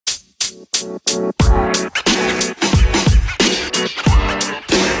Welcome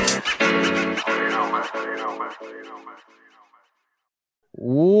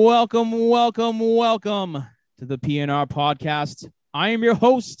to the PNR podcast. I am your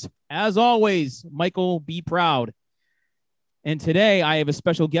host, as always, Michael B. Proud. And today I have a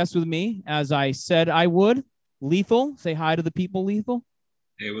special guest with me, as I said I would. Leethal, say hi to the people, Leethal.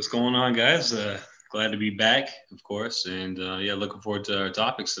 Hey, what's going on, guys? Glad to be back, of course. And looking forward to our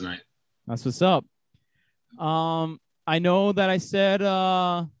topics tonight. That's what's up. I know that I said,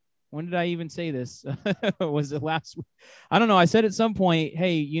 when did I even say this? Was it last week? I don't know. I said at some point,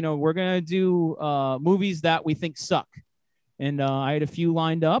 hey, we're going to do movies that we think suck. And I had a few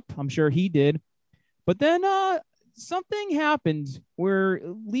lined up. I'm sure he did. But then something happened where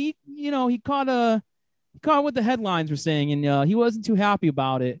Lee, he caught what the headlines were saying, and he wasn't too happy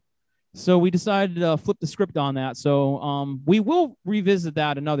about it. So we decided to flip the script on that. So we will revisit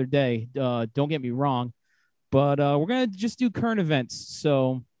that another day. Don't get me wrong. But we're going to just do current events.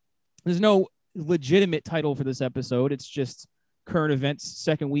 So there's no legitimate title for this episode. It's just current events,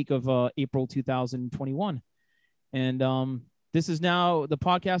 second week of April 2021. And this is now, the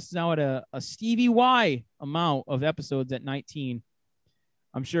podcast is now at a Stevie Y amount of episodes at 19.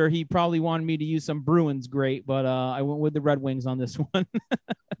 I'm sure he probably wanted me to use some Bruins great, but I went with the Red Wings on this one.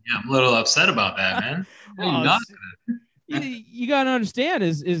 Yeah, I'm a little upset about that, man. You got to understand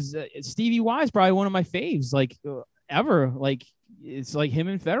is Stevie Y is probably one of my faves, like ever. Like it's like him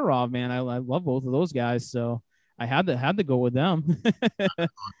and Fedorov, man. I love both of those guys, so I had to go with them.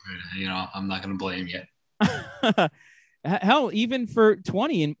 I'm not going to blame you. Hell, even for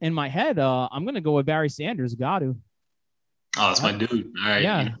 20 in my head, I'm going to go with Barry Sanders. Got to. Oh, that's my dude. All right.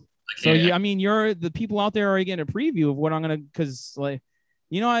 Yeah. You're the people out there are getting a preview of what I'm going to, because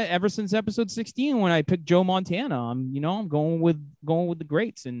ever since episode 16, when I picked Joe Montana, I'm going with the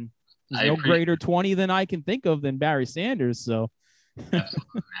greats, and there's no greater 20 than I can think of than Barry Sanders. So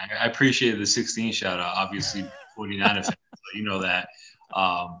absolutely. I appreciate the 16 shout out. Obviously 49 so you know that.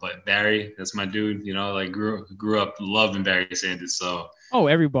 But Barry, that's my dude, grew up loving Barry Sanders. So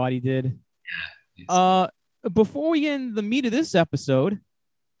everybody did. Yeah. Before we get into the meat of this episode,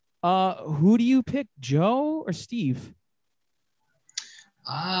 who do you pick, Joe or Steve?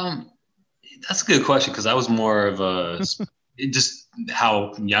 That's a good question, because I was more of just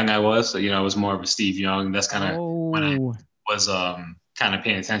how young I was. So, I was more of a Steve Young. That's kind of when I was kind of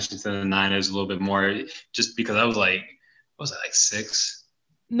paying attention to the Niners a little bit more, just because I was like, what was I, like 6?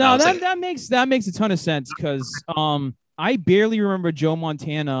 No, that makes a ton of sense, because I barely remember Joe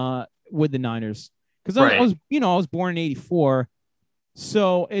Montana with the Niners, because I was born in '84.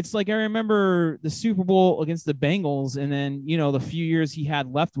 So it's like I remember the Super Bowl against the Bengals, and then the few years he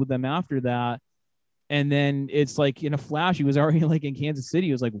had left with them after that, and then it's like in a flash he was already like in Kansas City.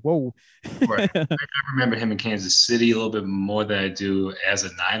 It was like, whoa. Right. I remember him in Kansas City a little bit more than I do as a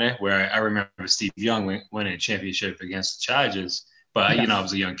Niner, where I remember Steve Young winning a championship against the Chargers. But yes. I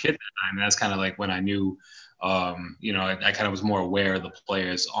was a young kid at that time, and that's kind of like when I knew, I kind of was more aware of the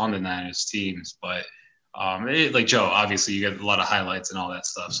players on the Niners teams, but. Like Joe, obviously you get a lot of highlights and all that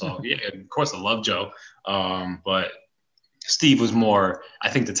stuff. So yeah, of course I love Joe. But Steve was more, I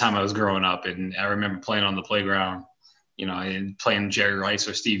think, the time I was growing up, and I remember playing on the playground, and playing Jerry Rice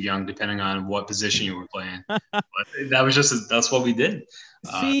or Steve Young, depending on what position you were playing. But that was that's what we did.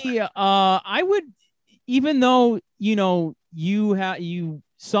 See, I would, even though, you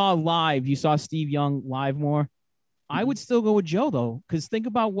saw Steve Young live more, I would still go with Joe, though, because think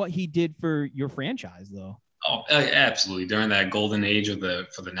about what he did for your franchise, though. Oh, absolutely. During that golden age for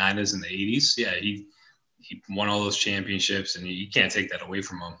the Niners in the 80s, yeah, he won all those championships, and you can't take that away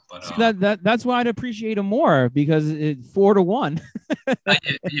from him. But see, that's why I'd appreciate him more, because it's 4-1.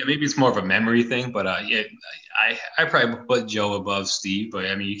 Yeah, maybe it's more of a memory thing, but I probably put Joe above Steve. But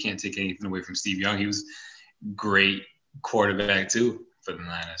I mean, you can't take anything away from Steve Young. He was great quarterback too for the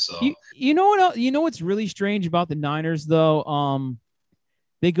Niners. So you know what? What's really strange about the Niners, though?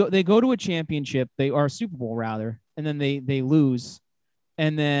 They go to a championship, or a Super Bowl rather, and then they lose,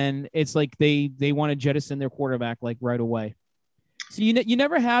 and then it's like they want to jettison their quarterback like right away. So you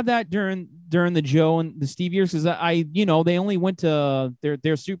never had that during the Joe and the Steve years, because they only went to their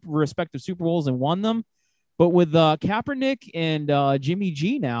respective Super Bowls and won them, but with Kaepernick and Jimmy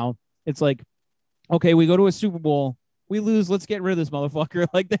G now, it's like, okay, we go to a Super Bowl. We lose, let's get rid of this motherfucker.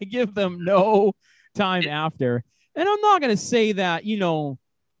 Like, they give them no time after. And I'm not going to say that, the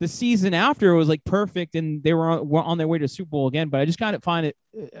season after was like perfect and they were on their way to Super Bowl again, but I just kind of find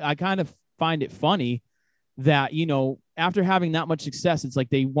it funny that, after having that much success, it's like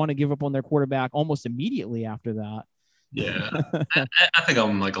they want to give up on their quarterback almost immediately after that. Yeah. I think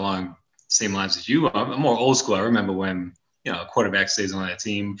I'm like along same lines as you. I'm more old school. I remember when, a quarterback stays on that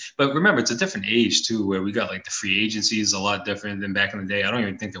team. But remember, it's a different age too, where we got like the free agency is a lot different than back in the day. I don't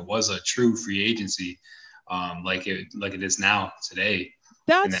even think there was a true free agency like it is now today.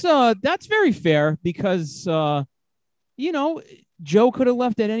 That's very fair because you know, Joe could have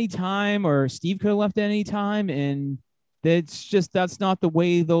left at any time or Steve could have left at any time, and that's not the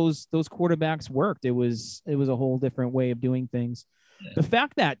way those quarterbacks worked. It was a whole different way of doing things. Yeah. The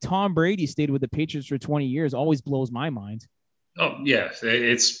fact that Tom Brady stayed with the Patriots for 20 years always blows my mind. Oh yeah,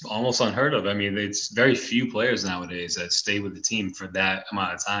 it's almost unheard of. I mean, it's very few players nowadays that stay with the team for that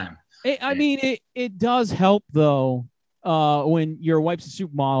amount of time. I mean, it does help though when your wife's a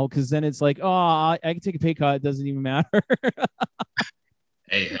supermodel, because then it's like, oh, I can take a pay cut. It doesn't even matter.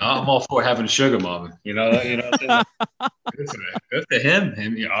 Hey, I'm all for having a sugar mama. Good for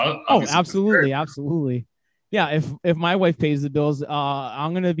him. Oh, absolutely, absolutely. Yeah, if my wife pays the bills,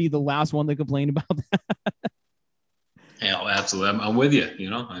 I'm gonna be the last one to complain about that. Yeah, absolutely. I'm with you.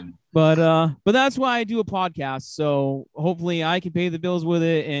 But that's why I do a podcast. So hopefully I can pay the bills with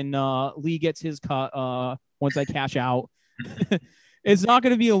it, and Lee gets his cut once I cash out. It's not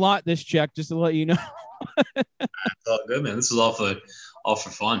going to be a lot, this check, just to let you know. It's all good, man. This is all for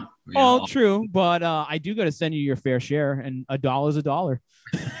fun. True, but I do got to send you your fair share, and a dollar is a dollar.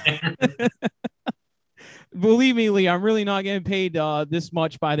 Believe me, Lee, I'm really not getting paid this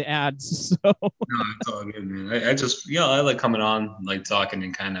much by the ads. So no, it's all good, man. I just, I like coming on, like talking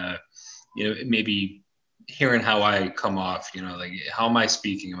and kind of, maybe hearing how I come off. Like how am I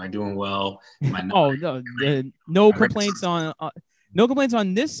speaking? Am I doing well? Am I not? No complaints on. No complaints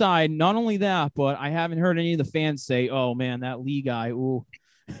on this side. Not only that, but I haven't heard any of the fans say, "Oh man, that Lee guy." Ooh.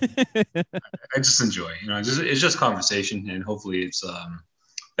 I just enjoy. It's just conversation, and hopefully it's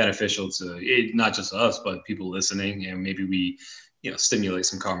beneficial to not just us, but people listening, and maybe we, stimulate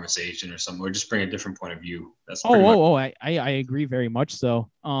some conversation or something, or just bring a different point of view. That's I agree very much so.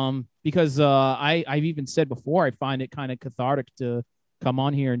 Because I've even said before, I find it kind of cathartic to come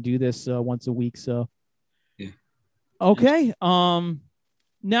on here and do this once a week. So yeah. Okay. Now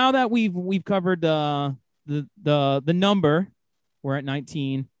that we've covered the number, we're at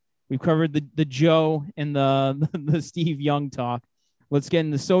 19. We've covered the Joe and the Steve Young talk. Let's get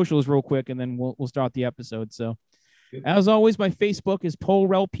in the socials real quick, and then we'll start the episode. So, as always, my Facebook is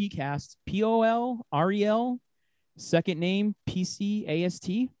Polrel PCast, POLREL, second name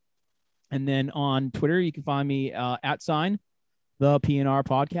PCAST, and then on Twitter you can find me at sign the PNR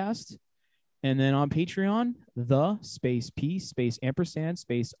podcast. And then on Patreon, the space P space ampersand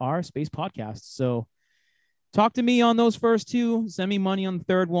space R space podcast. So talk to me on those first two. Send me money on the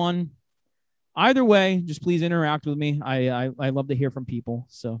third one. Either way, just please interact with me. I love to hear from people.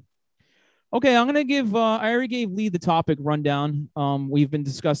 So, okay, I'm gonna give. I already gave Lee the topic rundown. We've been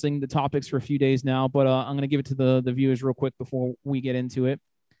discussing the topics for a few days now, but I'm gonna give it to the viewers real quick before we get into it.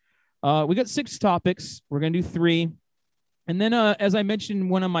 We got 6 topics. We're gonna do 3. And then, as I mentioned in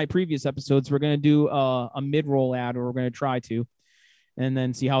one of my previous episodes, we're going to do a mid-roll ad, or we're going to try to, and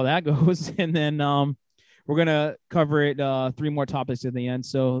then see how that goes. And then we're going to cover it 3 more topics at the end.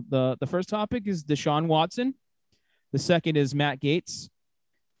 So the first topic is Deshaun Watson. The second is Matt Gaetz.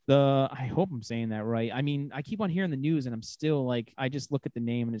 I hope I'm saying that right. I mean, I keep on hearing the news, and I'm still like, I just look at the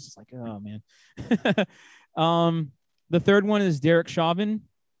name, and it's just like, oh, man. The third one is Derek Chauvin.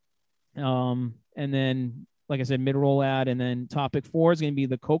 And then, like I said, mid-roll ad, and then topic 4 is going to be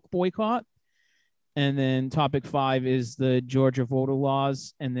the Coke boycott, and then topic 5 is the Georgia voter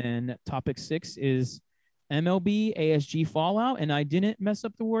laws, and then topic 6 is MLB ASG fallout. And I didn't mess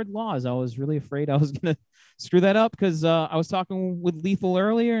up the word laws. I was really afraid I was going to screw that up, because I was talking with Leethal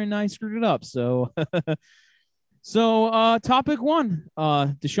earlier and I screwed it up. So, topic 1,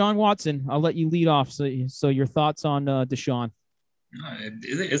 Deshaun Watson. I'll let you lead off. So your thoughts on Deshaun.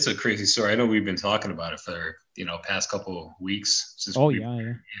 It's a crazy story. I know we've been talking about it for past couple of weeks since we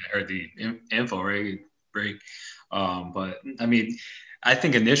heard the info break. But I mean, I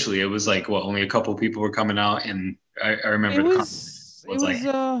think initially it was like only a couple of people were coming out, and I remember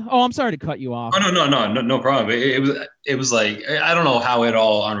I'm sorry to cut you off. Oh no problem. It was like, I don't know how it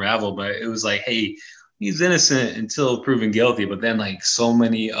all unraveled, but it was like, hey, he's innocent until proven guilty. But then like so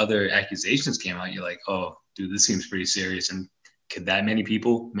many other accusations came out. You're like, oh, dude, this seems pretty serious. And could that many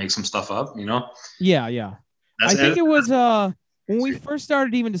people make some stuff up, Yeah. I think it was when we first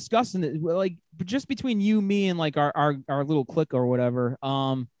started even discussing it, like just between you, me, and like our little clique or whatever.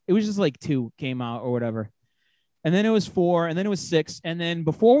 It was just like 2 came out or whatever. And then it was 4, and then it was 6. And then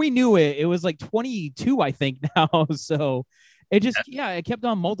before we knew it, it was like 22, I think now. So it just, it kept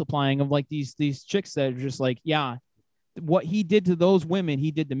on multiplying of like these chicks that are just like, yeah, what he did to those women,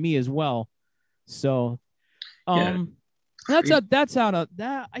 he did to me as well. So, Yeah, um, crazy. that's how to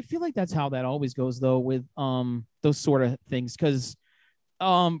that. I feel like that's how that always goes though with those sort of things because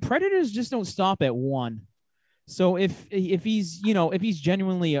predators just don't stop at one. So if he's if he's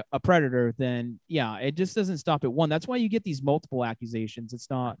genuinely a predator, then yeah, it just doesn't stop at one. That's why you get these multiple accusations. It's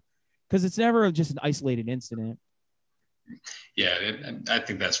not because it's never just an isolated incident. Yeah, I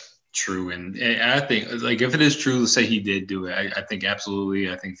think that's true, and I think like if it is true to say he did do it, I think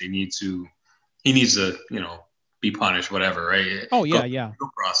absolutely. I think he needs to be punished, whatever, right? Oh Go yeah, through yeah. the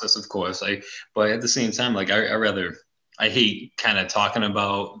process, of course. But at the same time, like I rather I hate kind of talking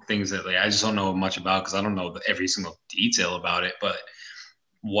about things that like I just don't know much about because I don't know every single detail about it. But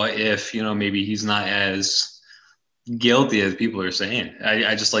what if maybe he's not as guilty as people are saying?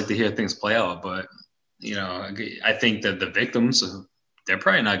 I just like to hear things play out, but I think that the victims, they're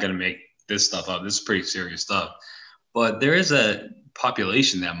probably not going to make this stuff up. This is pretty serious stuff. But there is a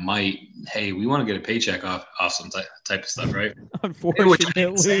population that might, hey, we want to get a paycheck off some type of stuff, right? Which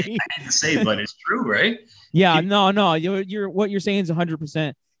Unfortunately. I hate to say, but it's true, right? Yeah, People, no, you're what you're saying is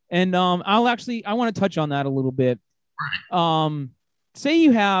 100%. And I want to touch on that a little bit. Um say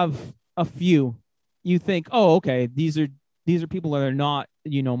you have a few you think, "Oh, okay, these are people that are not,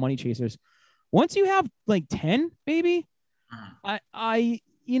 money chasers." Once you have like 10, maybe, I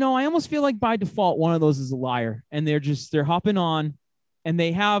almost feel like by default one of those is a liar and they're hopping on and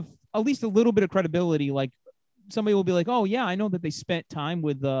they have at least a little bit of credibility. Like somebody will be like, "Oh yeah, I know that they spent time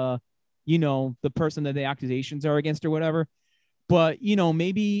with the person that the accusations are against or whatever." But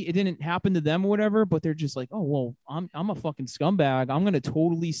maybe it didn't happen to them or whatever, but they're just like, "Oh, well, I'm a fucking scumbag. I'm going to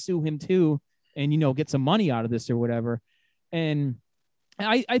totally sue him too and get some money out of this or whatever." And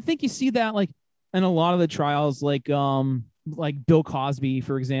I think you see that like in a lot of the trials, like Bill Cosby,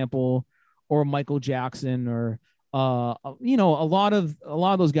 for example, or Michael Jackson, or a lot of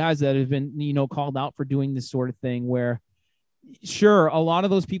those guys that have been called out for doing this sort of thing. Where sure, a lot of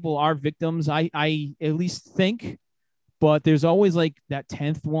those people are victims. I at least think, but there's always like that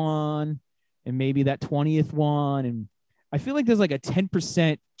 10th one, and maybe that 20th one, and I feel like there's like a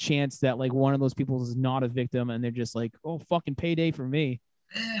 10% chance that like one of those people is not a victim, and they're just like, "Oh, fucking payday for me."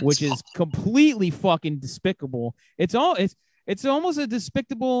 Which is completely fucking despicable. It's almost as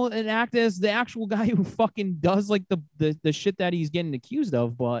despicable an act as the actual guy who fucking does like the shit that he's getting accused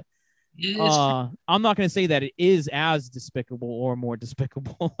of. But it's I'm not gonna say that it is as despicable or more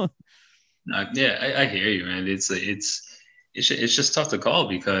despicable. yeah, I hear you, man. It's just tough to call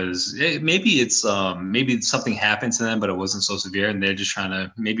because maybe something happened to them, but it wasn't so severe, and they're just trying to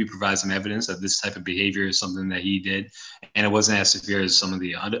maybe provide some evidence that this type of behavior is something that he did, and it wasn't as severe as some of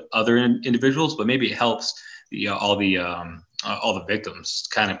the other individuals, but maybe it helps all the victims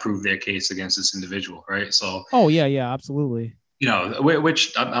kind of prove their case against this individual, right? So Oh yeah, yeah, absolutely.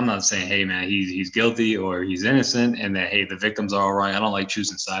 which I'm not saying, hey man, he's guilty or he's innocent, and that hey the victims are all right. I don't like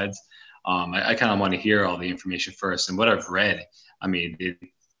choosing sides. I kind of want to hear all the information first, and what I've read, I mean,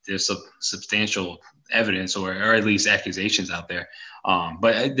 there's some substantial evidence or at least accusations out there.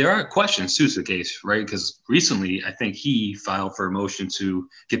 But there are questions too to the case, right? Because recently, I think he filed for a motion to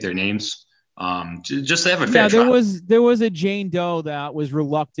get their names, just to have a fair Yeah, there trial. was there was a Jane Doe that was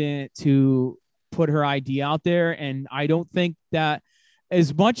reluctant to put her ID out there, and I don't think that,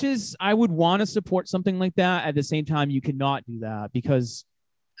 as much as I would want to support something like that, at the same time you cannot do that because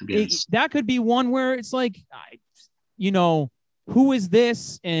Against that could be one where it's like, you know, who is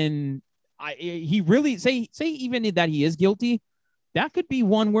this? And he really say even that he is guilty. That could be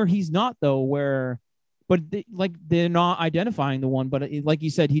one where he's not though. But like they're not identifying the one. But like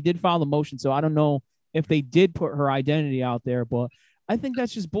you said, he did file the motion, so I don't know if they did put her identity out there. But I think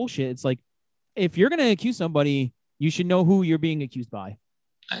that's just bullshit. It's like if you're gonna accuse somebody, you should know who you're being accused by.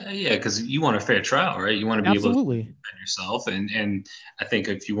 yeah, because you want a fair trial, right? You want to be able to Absolutely. defend yourself, and I think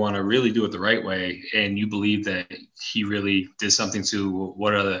if you want to really do it the right way, and you believe that he really did something to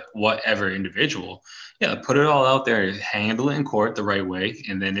whatever individual, yeah, put it all out there, handle it in court the right way,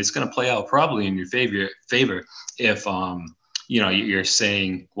 and then it's going to play out probably in your favor if you're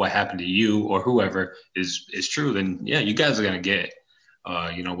saying what happened to you or whoever is true. Then yeah, you guys are going to get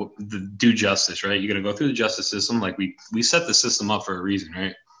the due justice, right? You're gonna go through the justice system. Like we set the system up for a reason,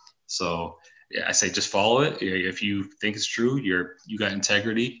 right? So yeah, I say just follow it. If you think it's true, you got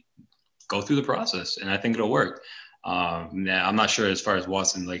integrity. Go through the process, and I think it'll work. Now I'm not sure as far as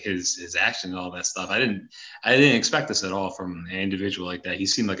Watson, like his action and all that stuff. I didn't expect this at all from an individual like that. He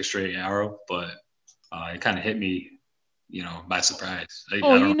seemed like a straight arrow, but it kind of hit me, by surprise. I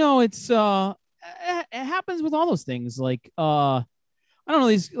Oh, don't know. it's it happens with all those things. Like I don't know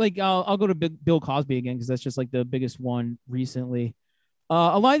these like I'll go to Bill Cosby again because that's just like the biggest one recently.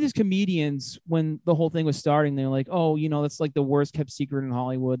 A lot of these comedians, when the whole thing was starting, they're like, "Oh, that's like the worst kept secret in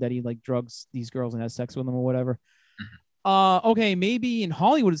Hollywood that he like drugs these girls and has sex with them or whatever." Okay, maybe in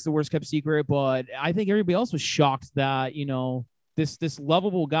Hollywood it's the worst kept secret, but I think everybody else was shocked that this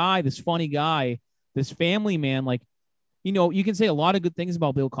lovable guy, this funny guy, this family man, like you can say a lot of good things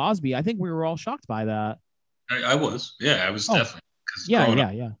about Bill Cosby. I think we were all shocked by that. I was, yeah, I was Oh, definitely because yeah, growing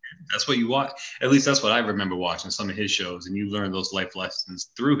up, yeah, yeah. that's what you watch. At least that's what I remember watching some of his shows, and you learn those life lessons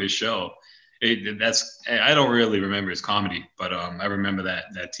through his show. That's I don't really remember his comedy, but I remember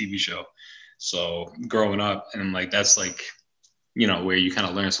that TV show. So growing up, and like that's like where you kind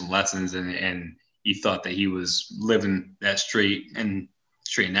of learn some lessons, and you thought that he was living that straight and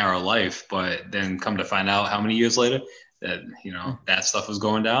narrow life, but then come to find out how many years later that that stuff was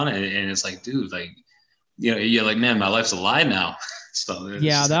going down, and it's like, dude, like you're like, man, my life's a lie now. So it's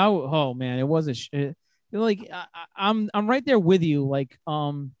Yeah, just that oh man, it was a like I'm right there with you. Like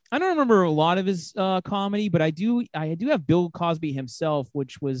I don't remember a lot of his comedy, but I do have Bill Cosby himself,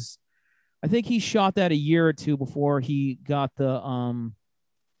 which was I think he shot that a year or two before he got the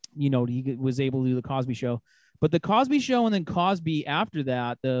he was able to do the Cosby Show. But the Cosby Show and then Cosby after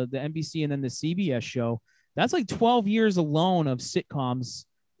that, the NBC and then the CBS show, that's like 12 years alone of sitcoms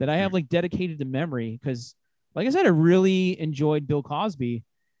that I have like dedicated to memory because like I said, I really enjoyed Bill Cosby.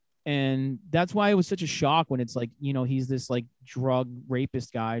 And that's why it was such a shock when it's like, he's this like drug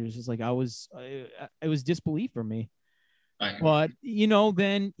rapist guy. It's just like it was disbelief for me. like, But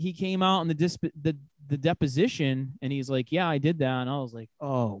then he came out in the deposition and he's like, "Yeah, I did that." And I was like,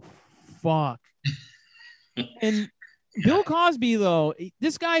 "Oh, fuck." And yeah, Bill Cosby, though,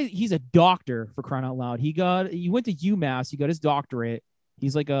 this guy, he's a doctor for crying out loud. He went to UMass. He got his doctorate.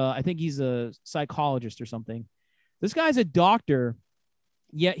 He's like I think he's a psychologist or something. This guy's a doctor,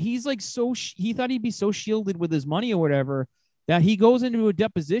 yet he's like he thought he'd be so shielded with his money or whatever that he goes into a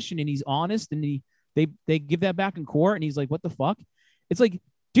deposition and he's honest and they give that back in court and he's like, what the fuck? It's like,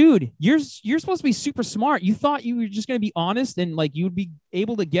 dude, you're supposed to be super smart. You thought you were just gonna be honest and like you'd be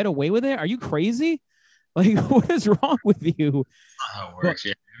able to get away with it? Are you crazy? Like, what is wrong with you? how it But works.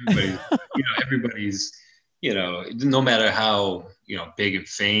 Yeah, everybody's no matter how big of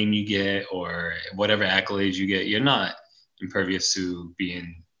fame you get or whatever accolades you get, you're not impervious to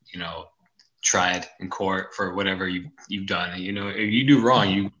being tried in court for whatever you've done. If you do wrong,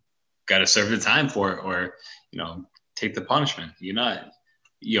 you got to serve the time for it, or take the punishment. You're not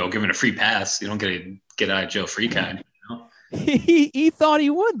given a free pass. You don't get a get out of jail free card. he thought he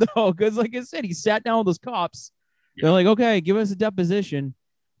would though, because like I said, he sat down with those cops. They're Yeah. like, okay, give us a deposition.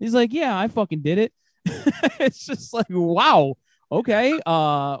 He's like, yeah, I fucking did it. It's just like, wow, okay.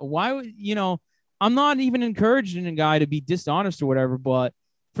 Why would I'm not even encouraging a guy to be dishonest or whatever, but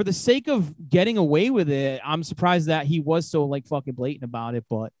for the sake of getting away with it, I'm surprised that he was so like fucking blatant about it.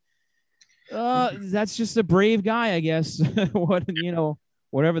 But that's just a brave guy, I guess.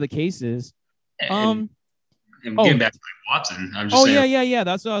 Whatever the case is. And, Um, and oh, getting back to like Watson, I'm just oh saying. yeah, yeah, yeah.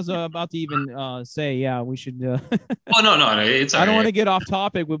 That's what I was about to even say. Yeah, we should. Oh no, it's all I don't want right. to get off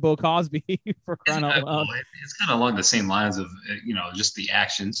topic with Bill Cosby for It's, crying out loud. it's kind of along the same lines of just the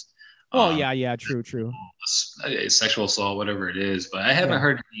actions, Well, um, yeah, yeah, true, true. sexual assault, whatever it is. But I haven't Yeah,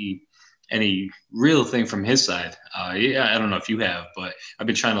 heard any real thing from his side. Yeah, I don't know if you have, but I've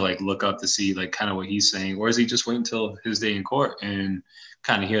been trying to like look up to see like kind of what he's saying, or is he just waiting until his day in court and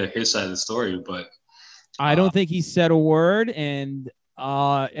kind of hear his side of the story? But I uh, don't think he said a word, and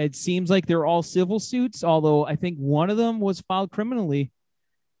it seems like they're all civil suits. Although I think one of them was filed criminally,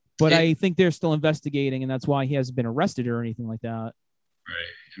 but it I think they're still investigating, and that's why he hasn't been arrested or anything like that.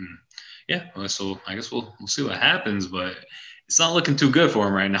 right, and yeah. Well, so I guess we'll see what happens, but it's not looking too good for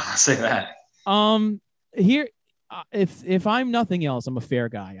him right now. I'll say that. Um, here, if I'm nothing else, I'm a fair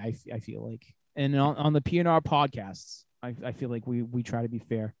guy. I feel like, and on the PNR podcasts, I feel like we try to be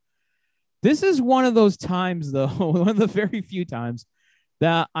fair. This is one of those times, though, one of the very few times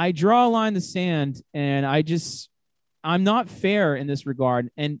that I draw a line in the sand, and I'm not fair in this regard.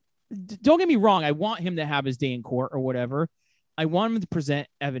 And don't get me wrong, I want him to have his day in court or whatever. I want him to present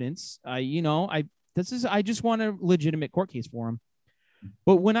evidence. I just want a legitimate court case for him.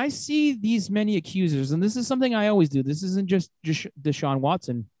 But when I see these many accusers, and this is something I always do, this isn't just Deshaun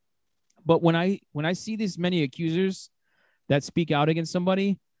Watson, but when I see these many accusers that speak out against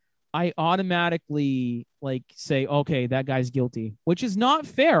somebody, I automatically like say, okay, that guy's guilty, which is not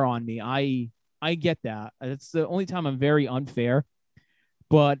fair on me. I get that. It's the only time I'm very unfair,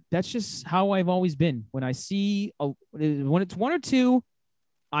 but that's just how I've always been. When I see when it's one or two,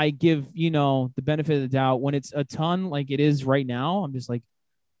 I give, the benefit of the doubt. When it's a ton like it is right now, I'm just like,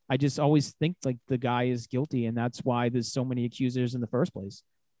 I just always think like the guy is guilty, and that's why there's so many accusers in the first place.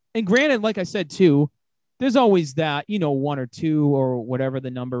 And granted, like I said too, there's always that, one or two or whatever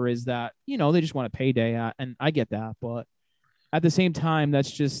the number is that, they just want a payday at, and I get that, but at the same time, that's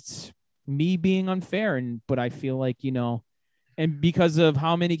just me being unfair. And but I feel like, and because of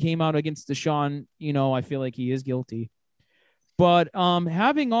how many came out against Deshaun, I feel like he is guilty. But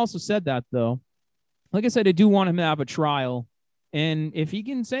having also said that though, like I said, I do want him to have a trial. And if he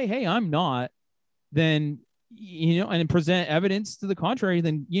can say, hey, I'm not, then, and present evidence to the contrary,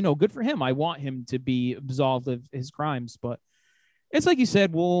 then, good for him. I want him to be absolved of his crimes. But it's like you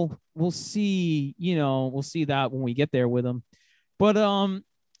said, we'll see, we'll see that when we get there with him. But I'm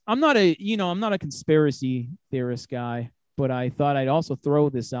not a conspiracy theorist guy, but I thought I'd also throw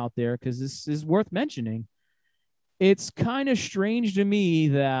this out there because this is worth mentioning. It's kind of strange to me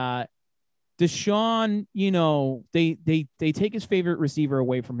that Deshaun, they take his favorite receiver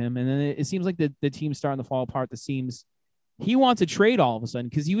away from him, and then it seems like the team's starting to fall apart. The seams he wants a trade all of a sudden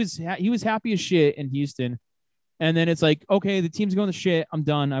because he was happy as shit in Houston, and then it's like, okay, the team's going to shit. I'm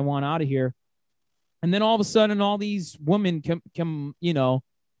done. I want out of here. And then all of a sudden, all these women come,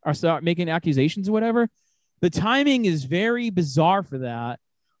 are start making accusations or whatever. The timing is very bizarre for that.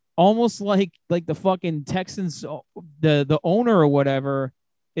 Almost like the fucking Texans, the owner or whatever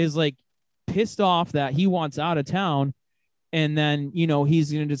is like pissed off that he wants out of town, and then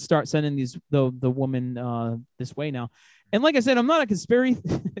he's going to start sending the woman this way now. And like I said, I'm not a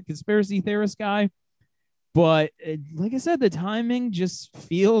conspiracy theorist guy, but like I said, the timing just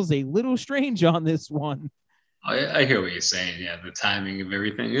feels a little strange on this one. I hear what you're saying. Yeah, the timing of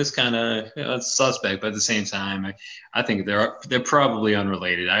everything is kind of it's suspect, but at the same time, I think they're probably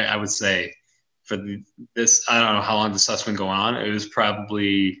unrelated. I would say for this, I don't know how long this stuff's been going on. It was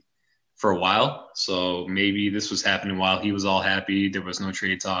probably for a while, so maybe this was happening while he was all happy. There was no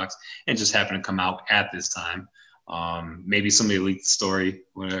trade talks, and just happened to come out at this time. Maybe somebody leaked the story,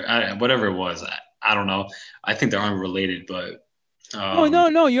 whatever it was. I don't know. I think they're unrelated, but Oh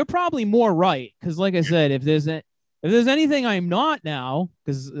no, you're probably more right because, like I said, if there's anything I'm not now,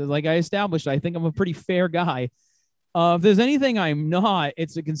 because like I established, I think I'm a pretty fair guy. If there's anything I'm not,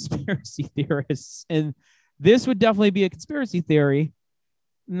 it's a conspiracy theorist, and this would definitely be a conspiracy theory,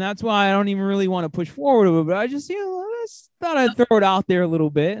 and that's why I don't even really want to push forward with it. But I just, I just thought I'd throw it out there a little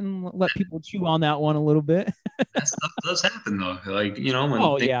bit and let people chew on that one a little bit. that stuff does happen though. Like when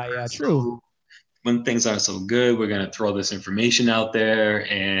Oh yeah, true. When things aren't so good, we're going to throw this information out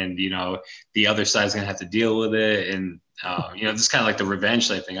there, and the other side's going to have to deal with it, and this kind of like the revenge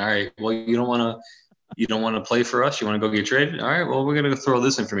type thing. All right, well, you don't want to play for us, you want to go get traded. All right, well, we're going to throw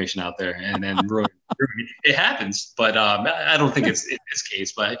this information out there, and then it happens. But I don't think it's in this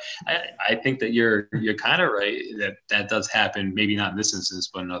case, but I think that you're kind of right that does happen. Maybe not in this instance,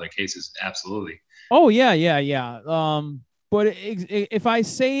 but in other cases, absolutely. Oh yeah. But if I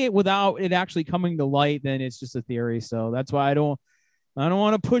say it without it actually coming to light, then it's just a theory. So that's why I don't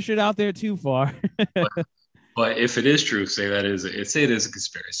want to push it out there too far. But if it is true, say it is a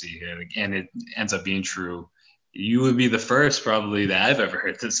conspiracy, and it ends up being true, you would be the first probably that I've ever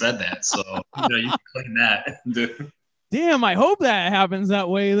heard that said that. So you can claim that. Damn, I hope that happens that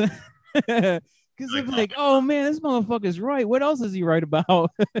way. Then. Because it's like, oh man, this motherfucker's right. What else is he right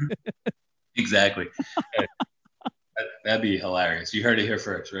about? Exactly. That'd be hilarious. You heard it here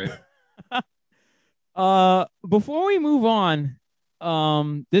first, right? Before we move on,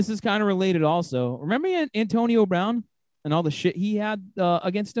 this is kind of related also. Remember Antonio Brown and all the shit he had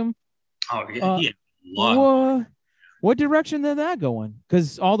against him? Oh yeah, he had a lot. What direction did that go in?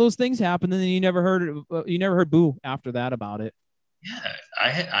 Because all those things happened, and then you never heard boo after that about it. Yeah,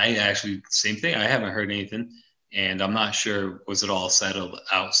 I actually same thing. I haven't heard anything, and I'm not sure was it all settled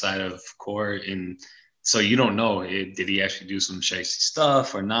outside of court, and so you don't know did he actually do some shady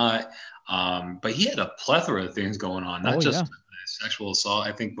stuff or not. But he had a plethora of things going on, not just sexual assault.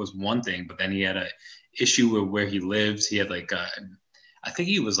 I think was one thing, but then he had a issue with where he lives. He had I think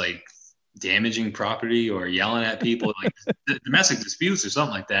he was like damaging property or yelling at people, like domestic disputes or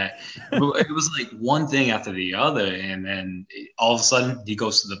something like that. It was like one thing after the other, and then all of a sudden he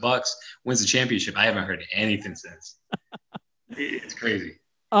goes to the Bucks, wins the championship. I haven't heard anything since. It's crazy.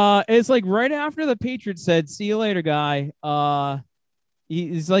 It's like right after the Patriots said, "See you later, guy."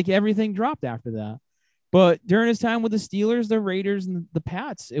 He's like everything dropped after that. But during his time with the Steelers, the Raiders, and the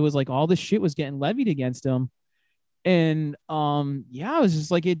Pats, it was like all this shit was getting levied against him. And yeah, it was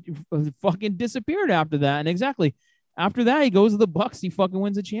just like it fucking disappeared after that. And exactly after that, he goes to the Bucks. He fucking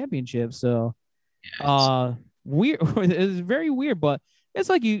wins a championship. So, weird. It's very weird. But It's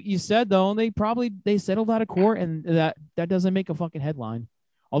like you said though, they settled out of court, and that doesn't make a fucking headline,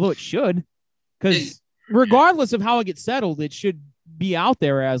 although it should, Yeah, because regardless of how it gets settled, it should be out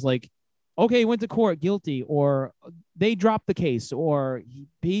there as like, okay, went to court guilty, or they dropped the case, or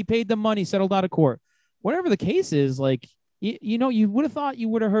he paid the money, settled out of court, whatever the case is. Like, you would have thought you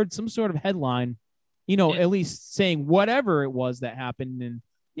would have heard some sort of headline, yeah. at least saying whatever it was that happened. And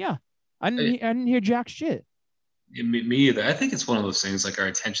yeah, I didn't hear jack shit. Me either. I think it's one of those things like our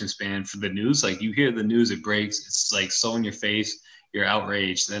attention span for the news. Like you hear the news, it breaks, it's like so in your face, you're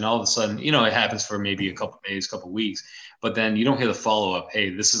outraged. Then all of a sudden, it happens for maybe a couple of days, couple of weeks, but then you don't hear the follow up. Hey,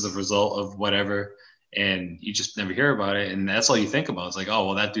 this is the result of whatever, and you just never hear about it, and that's all you think about. It's like, oh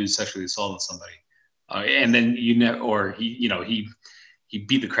well, that dude sexually assaulted somebody, and then you never, or he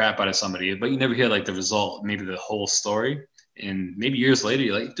beat the crap out of somebody, but you never hear like the result, maybe the whole story. And maybe years later,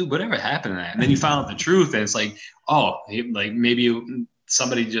 you're like, dude, whatever happened to that? And then you found out the truth, and it's like, oh, like maybe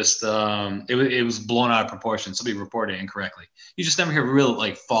somebody just it was blown out of proportion. Somebody reported it incorrectly. You just never hear real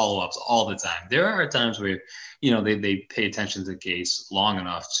like follow-ups all the time. There are times where they pay attention to the case long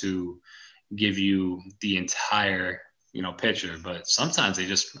enough to give you the entire picture, but sometimes they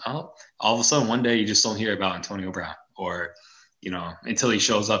just all of a sudden one day you just don't hear about Antonio Brown, or until he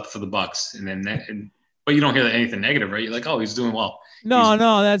shows up for the Bucks, and then but you don't hear anything negative, right? You're like, oh, he's doing well. No,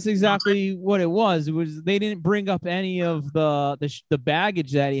 no, that's exactly what it was. It was they didn't bring up any of the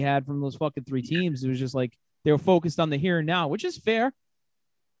baggage that he had from those fucking three teams. It was just like they were focused on the here and now, which is fair.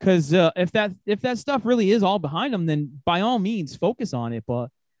 Because if that stuff really is all behind him, then by all means focus on it.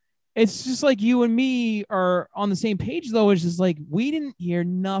 But it's just like you and me are on the same page, though. It's just like we didn't hear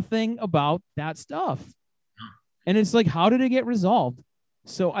nothing about that stuff, and it's like, how did it get resolved?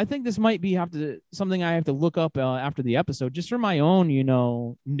 So I think this might be something I have to look up after the episode, just for my own,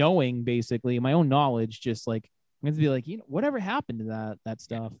 knowing, basically my own knowledge. Just like I'm going to be like, whatever happened to that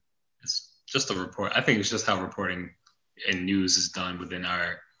stuff. It's just a report. I think it's just how reporting and news is done within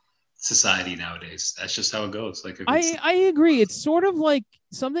our society nowadays. That's just how it goes. Like if I agree. It's sort of like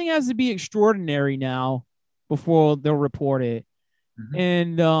something has to be extraordinary now before they'll report it. mm-hmm.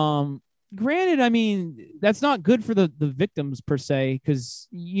 And granted, I mean, that's not good for the victims per se, because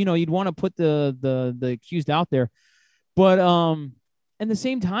you'd want to put the accused out there. But at the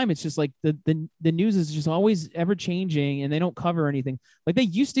same time, it's just like the news is just always ever changing, and they don't cover anything like they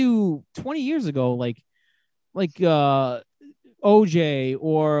used to 20 years ago, like OJ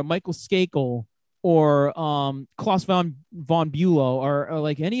or Michael Skakel or Klaus von Bülow, or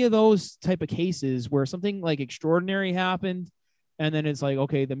like any of those type of cases where something like extraordinary happened, and then it's like,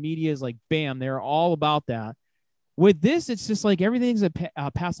 okay, the media is like, bam, they're all about that. With this, it's just like everything's a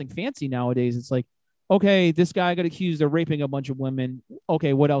passing fancy nowadays. It's like, okay, this guy got accused of raping a bunch of women.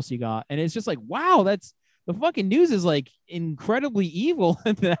 Okay, what else you got? And it's just like, wow, that's the fucking news is like incredibly evil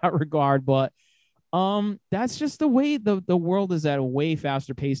in that regard. But that's just the way the world is at a way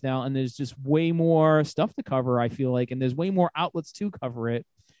faster pace now, and there's just way more stuff to cover, I feel like, and there's way more outlets to cover it.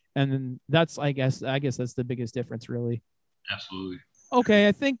 And then that's I guess that's the biggest difference, really. Absolutely. Okay,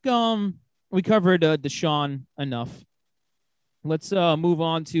 I think we covered Deshaun enough. Let's move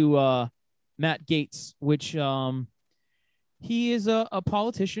on to Matt Gaetz, which he is a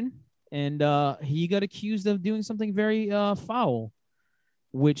politician, and he got accused of doing something very foul,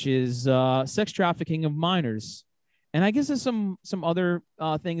 which is sex trafficking of minors. And I guess there's some other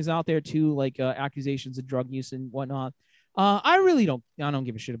things out there too, like accusations of drug use and whatnot. I don't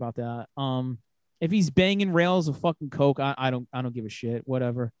give a shit about that. If he's banging rails of fucking coke, I don't give a shit.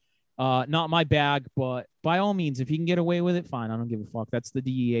 Whatever. Not my bag, but by all means, if he can get away with it, fine. I don't give a fuck. That's the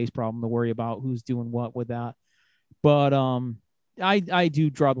DEA's problem to worry about who's doing what with that. But I do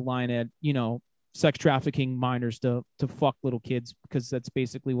draw the line at sex trafficking minors to fuck little kids, because that's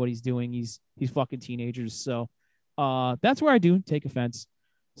basically what he's doing. He's fucking teenagers. So that's where I do take offense.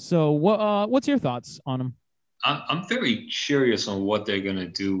 So what's your thoughts on him? I'm very curious on what they're gonna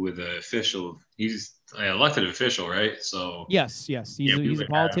do with the official. He's an elected official, right? So Yes, he's a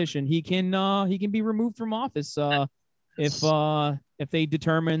politician. He can be removed from office if they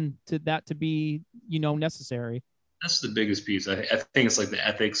determine that to be necessary. That's the biggest piece. I think it's like the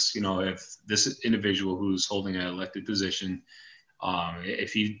ethics. If this individual who's holding an elected position,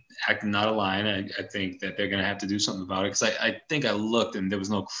 if he acted not a line, I think that they're going to have to do something about it. Because I think I looked and there was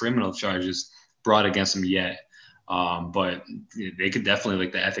no criminal charges brought against him yet. But they could definitely,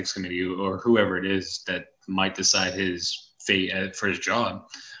 like the ethics committee or whoever it is that might decide his fate for his job,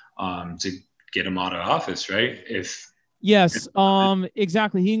 to get him out of office, right? Yes,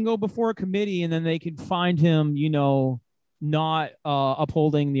 exactly. He can go before a committee, and then they can find him, not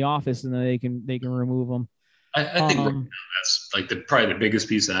upholding the office, and then they can remove him. I think right now that's like probably the biggest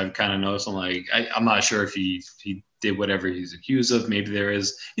piece that I've kind of noticed. I'm like, I'm not sure if he did whatever he's accused of. Maybe there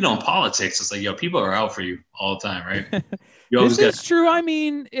is, in politics, it's like, people are out for you all the time, right? You always This got. is true. I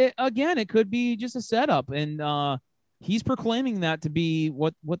mean, again, it could be just a setup, and he's proclaiming that to be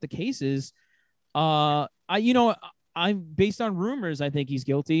what the case is. I'm based on rumors. I think he's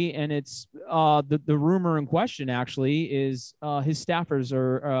guilty, and it's the rumor in question actually is his staffers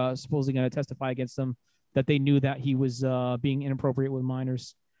are supposedly going to testify against him that they knew that he was being inappropriate with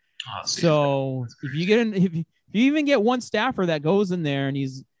minors. Oh, see, So if you even get one staffer that goes in there and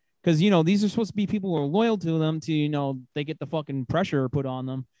he's because these are supposed to be people who are loyal to them to they get the fucking pressure put on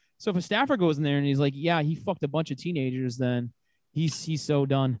them. So if a staffer goes in there and he's like, yeah, he fucked a bunch of teenagers, then he's so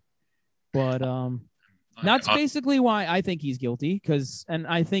done. But that's basically why I think he's guilty. And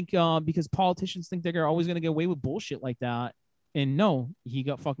I think because politicians think they're always going to get away with bullshit like that, and no, he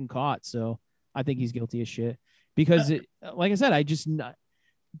got fucking caught. So I think he's guilty as shit. Because like I said,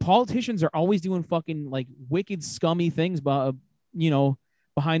 politicians are always doing fucking like wicked, scummy things, but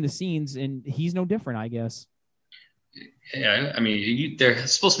behind the scenes, and he's no different, I guess. Yeah, I mean, they're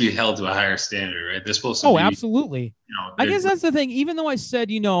supposed to be held to a higher standard, right? They're supposed to be. Absolutely. I guess that's the thing. Even though I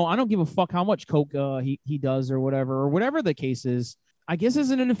said, I don't give a fuck how much coke he does or whatever the case is. I guess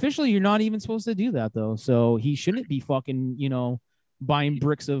as an official, you're not even supposed to do that though. So he shouldn't be fucking, buying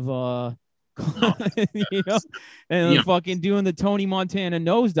bricks of and fucking doing the Tony Montana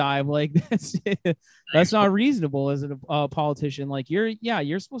nosedive. Like that's not reasonable as a politician. Like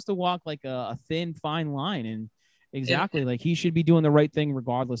you're supposed to walk like a thin, fine line, and exactly like he should be doing the right thing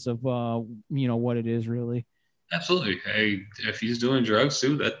regardless of what it is really. Absolutely. Hey, if he's doing drugs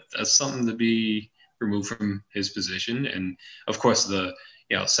too, that's something to be removed from his position. And of course, the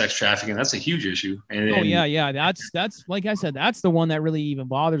sex trafficking, that's a huge issue. And yeah. That's like I said, that's the one that really even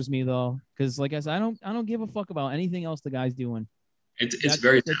bothers me though, because like I said, I don't give a fuck about anything else the guy's doing. I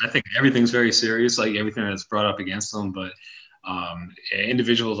think everything's very serious, like everything that's brought up against them. But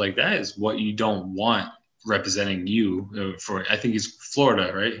individuals like that is what you don't want representing you for. I think he's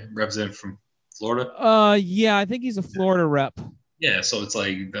Florida, right? Represented from Florida. Yeah, I think he's a Florida rep. Yeah, so it's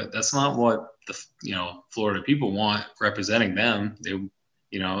like that's not what the Florida people want representing them. They,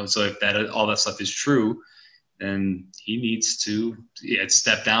 so if all that stuff is true, then he needs to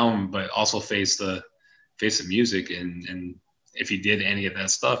step down, but also face the music. And if he did any of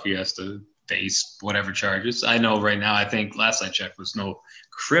that stuff, he has to face whatever charges. I know right now, I think last I checked was no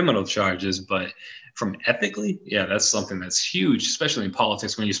criminal charges, but from ethically, yeah, that's something that's huge, especially in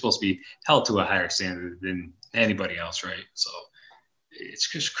politics when you're supposed to be held to a higher standard than anybody else, right? So it's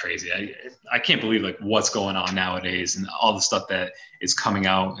just crazy. I can't believe like what's going on nowadays and all the stuff that is coming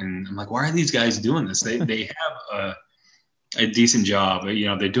out. And I'm like, why are these guys doing this? They have a decent job.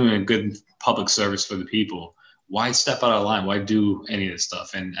 They're doing a good public service for the people. Why step out of line? Why do any of this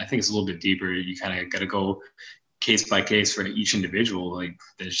stuff? And I think it's a little bit deeper. You kind of got to go case by case for each individual. Like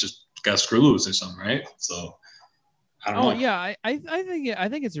there's just got screw loose or something, right? So I don't know. Yeah, I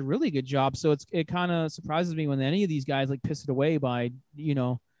think it's a really good job. So it kind of surprises me when any of these guys like piss it away by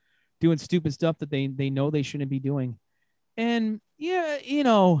doing stupid stuff that they know they shouldn't be doing. And yeah,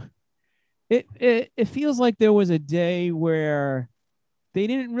 it feels like there was a day where they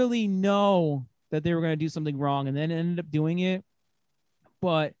didn't really know that they were going to do something wrong and then ended up doing it.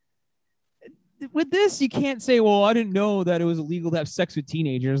 But with this, you can't say, well, I didn't know that it was illegal to have sex with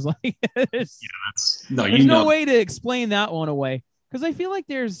teenagers. Like, there's no way to explain that one away. Because I feel like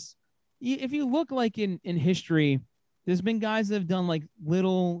if you look like in history, there's been guys that have done like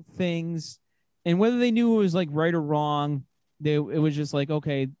little things, and whether they knew it was like right or wrong, it was just like,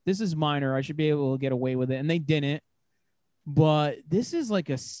 okay, this is minor. I should be able to get away with it. And they didn't. But this is like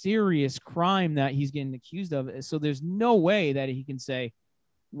a serious crime that he's getting accused of. So there's no way that he can say,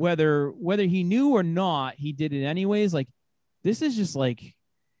 whether he knew or not, he did it anyways. Like this is just like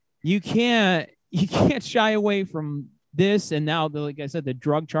you can't shy away from this. And now, like I said, the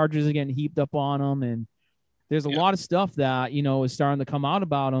drug charges are getting heaped up on him, and there's a lot of stuff that is starting to come out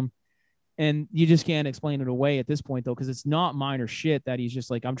about him, and you just can't explain it away at this point though, because it's not minor shit that he's just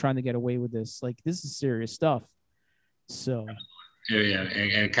like, I'm trying to get away with this. Like this is serious stuff. So yeah,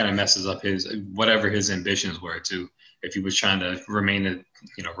 and it kind of messes up whatever his ambitions were too. If he was trying to remain a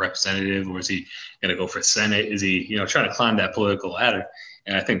representative, or is he going to go for Senate? Is he trying to climb that political ladder?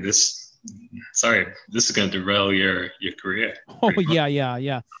 And I think this is going to derail your career. Oh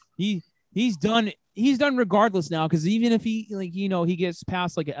yeah. He's done regardless now, because even if he he gets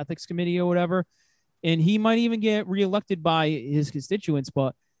past like an ethics committee or whatever, and he might even get reelected by his constituents,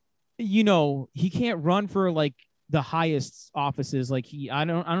 but he can't run for like the highest offices. Like I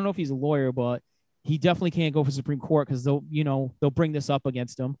don't know if he's a lawyer, but he definitely can't go for Supreme Court because they'll bring this up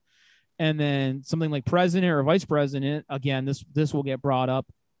against him. And then something like president or vice president, again, this will get brought up.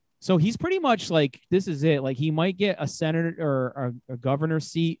 So he's pretty much like, this is it. Like he might get a senator or a governor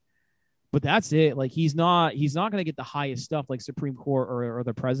seat, but that's it. Like he's not going to get the highest stuff like Supreme Court or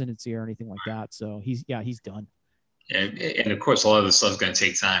the presidency or anything like that. So he's done. And of course, a lot of this stuff's going to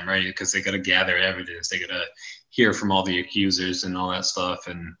take time, right? Because they got to gather evidence. They got to hear from all the accusers and all that stuff.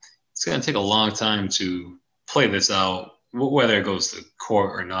 And it's going to take a long time to play this out, whether it goes to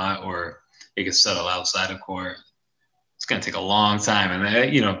court or not, or it gets settled outside of court. It's going to take a long time.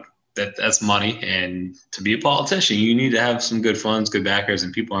 And, that's money. And to be a politician, you need to have some good funds, good backers,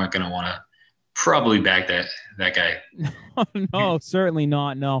 and people aren't going to want to probably back that guy. No, certainly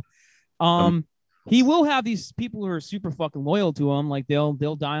not. No. He will have these people who are super fucking loyal to him, like they'll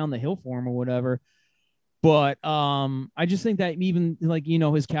die on the hill for him or whatever. But I just think that even like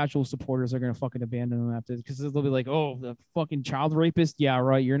his casual supporters are gonna fucking abandon him after, because they'll be like, oh, the fucking child rapist, yeah,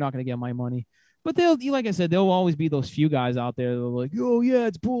 right, you're not gonna get my money. But they'll, like I said, there'll always be those few guys out there that are like, oh yeah,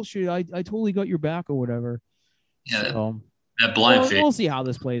 it's bullshit. I totally got your back or whatever. Yeah, so, that blind faith. We'll see how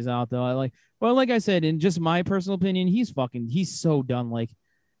this plays out though. Like I said, in just my personal opinion, he's so done. Like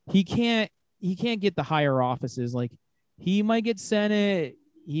he can't get the higher offices. Like he might get Senate.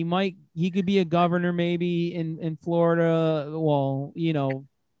 He could be a governor maybe in Florida. Well,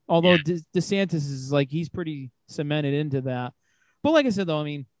 although DeSantis is like, he's pretty cemented into that. But like I said, though, I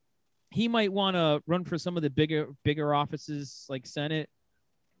mean, he might want to run for some of the bigger offices like Senate.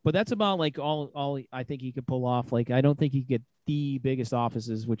 But that's about like all I think he could pull off. Like, I don't think he could get the biggest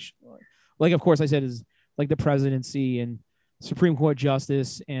offices, which, like, of course I said, is like the presidency and Supreme Court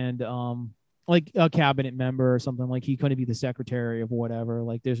justice and like a cabinet member or something. Like he couldn't be the secretary of whatever.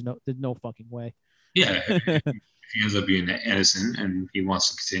 Like there's no fucking way. Yeah. If he ends up being innocent and he wants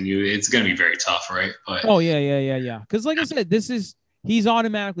to continue, it's going to be very tough, right? But yeah. Because like I said, he's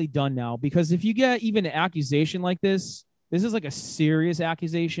automatically done now, because if you get even an accusation like this is like a serious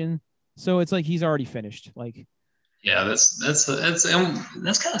accusation. So it's like he's already finished. Like, yeah, that's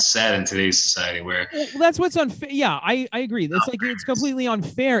kind of sad in today's society where that's what's unfair. Yeah, I agree. It's like it's completely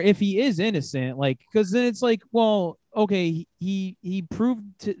unfair if he is innocent. Like, because then it's like, well, okay, he proved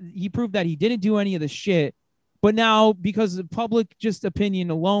that he didn't do any of the shit, but now because of public just opinion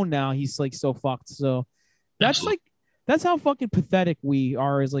alone, now he's like so fucked. So that's how fucking pathetic we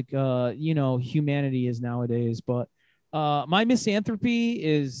are as like humanity is nowadays. But my misanthropy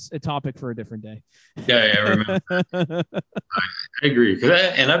is a topic for a different day. Yeah, I remember. I agree,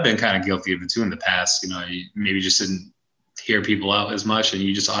 and I've been kind of guilty of it too in the past. You maybe just didn't hear people out as much, and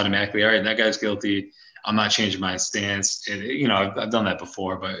you just automatically, all right, that guy's guilty. I'm not changing my stance. I've done that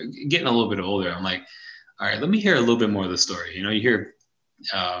before, but getting a little bit older, I'm like, all right, let me hear a little bit more of the story. You hear,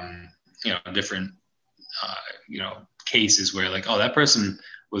 different, cases where like, oh, that person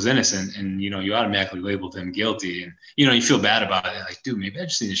was innocent, and you automatically labeled him guilty, and you feel bad about it. Like, dude, maybe I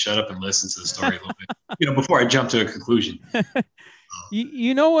just need to shut up and listen to the story a little bit, before I jump to a conclusion.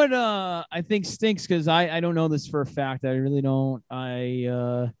 You know what I think stinks, because I don't know this for a fact. I really don't.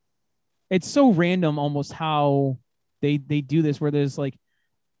 It's so random almost how they do this, where there's like,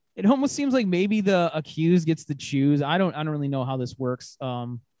 it almost seems like maybe the accused gets to choose. I don't really know how this works.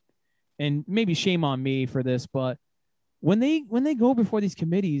 And maybe shame on me for this, but when they go before these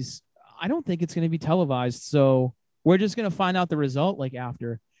committees, I don't think it's going to be televised. So we're just going to find out the result like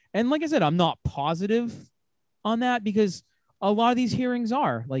after. And like I said, I'm not positive on that, because a lot of these hearings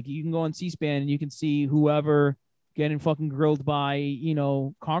are like, you can go on C-SPAN and you can see whoever getting fucking grilled by,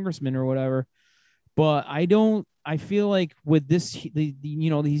 congressman or whatever. But I feel like with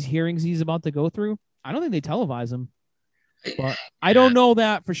these hearings he's about to go through, I don't think they televise them. But I don't know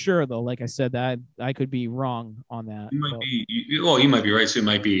that for sure, though. Like I said, that I could be wrong on that. You might be right. So it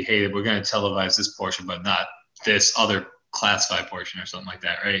might be, hey, we're going to televise this portion, but not this other classified portion or something like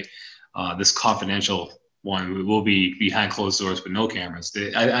that, right? This confidential one will be behind closed doors with no cameras.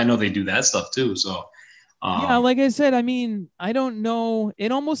 I know they do that stuff too. So yeah, like I said, I mean, I don't know.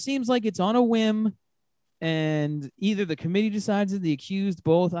 It almost seems like it's on a whim, and either the committee decides or the accused,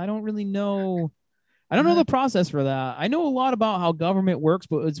 both. I don't really know. I don't know the process for that. I know a lot about how government works,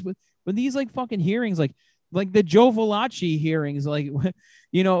 but it's with these like fucking hearings, like the Joe Valachi hearings, like,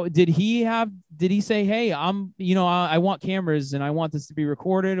 did he say, hey, I want cameras and I want this to be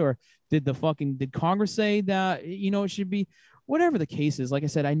recorded? Or did Congress say that, it should be, whatever the case is. Like I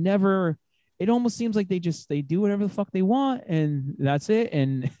said, it almost seems like they do whatever the fuck they want, and that's it.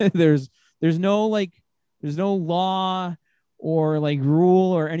 And there's no law or like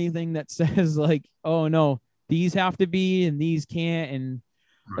rule or anything that says like, oh no, these have to be and these can't. And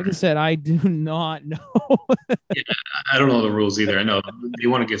Like I said, I do not know. Yeah, I don't know the rules either. I know they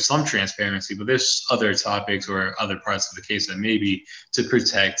want to give some transparency, but there's other topics or other parts of the case that maybe to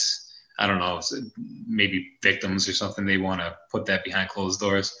protect, I don't know, maybe victims or something, they want to put that behind closed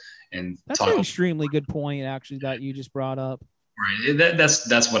doors and That's an talk. extremely good point, actually, that you just brought up. Right.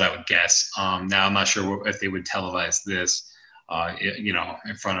 That's what I would guess. Now I'm not sure if they would televise this,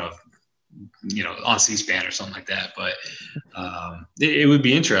 in front of, on C-SPAN or something like that. But it would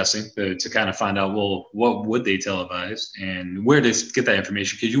be interesting to kind of find out, well, what would they televise and where they get that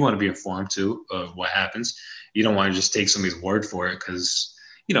information? Because you want to be informed too of what happens. You don't want to just take somebody's word for it because,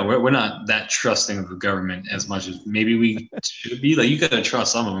 we're not that trusting of the government as much as maybe we should be. Like, you got to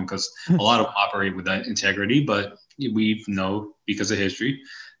trust some of them because a lot of them operate with that integrity, but we know because of history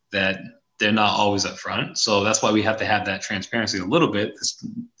that they're not always upfront. So that's why we have to have that transparency a little bit.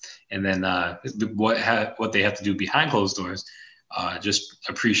 And then what they have to do behind closed doors, just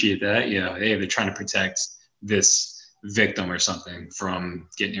appreciate that. Hey, they're trying to protect this victim or something from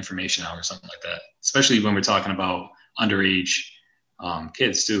getting information out or something like that. Especially when we're talking about underage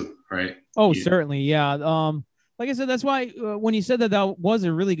kids too, right? Oh, certainly, yeah. Like I said, that's why when you said that, that was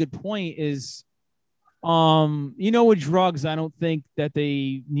a really good point. Is with drugs, I don't think that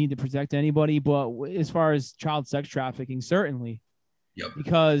they need to protect anybody, but as far as child sex trafficking, certainly. Yep.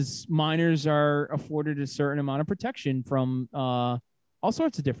 Because minors are afforded a certain amount of protection from all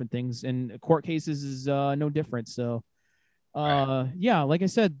sorts of different things, and court cases is no different. So, yeah, like I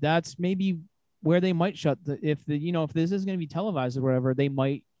said, that's maybe where they might shut if this is going to be televised or whatever, they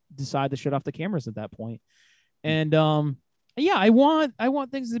might decide to shut off the cameras at that point. And yeah, I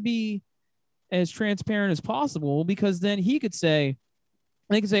want things to be as transparent as possible, because then they could say,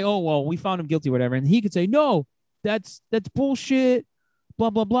 oh well, we found him guilty, or whatever, and he could say, no, that's bullshit, blah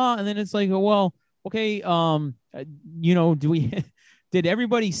blah blah, and then it's like, oh, well, okay, do we did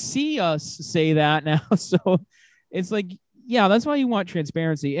everybody see us say that now? So it's like, yeah, that's why you want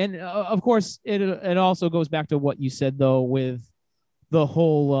transparency. And of course it also goes back to what you said though, with the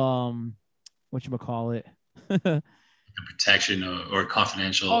whole whatchamacallit protection or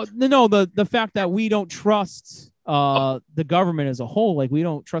confidential. Oh no, the fact that we don't trust the government as a whole, like we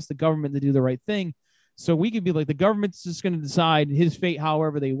don't trust the government to do the right thing. So we could be like, the government's just going to decide his fate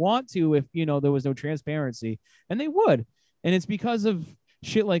however they want to, if there was no transparency, and they would. And it's because of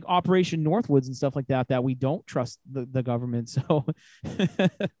shit like Operation Northwoods and stuff like that that we don't trust the government. So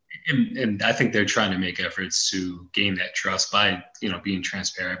and I think they're trying to make efforts to gain that trust by being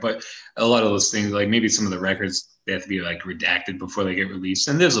transparent. But a lot of those things, like maybe some of the records, they have to be like redacted before they get released,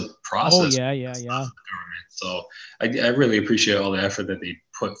 and there's a process. Oh yeah. So I really appreciate all the effort that they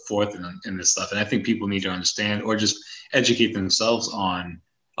put forth in this stuff, and I think people need to understand or just educate themselves on,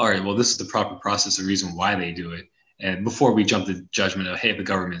 all right, well, this is the proper process, the reason why they do it, and before we jump to judgment of, hey, the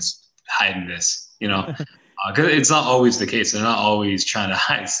government's hiding this, because it's not always the case. They're not always trying to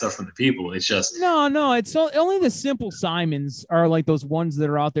hide stuff from the people. It's just no. It's only the simple Simons are like those ones that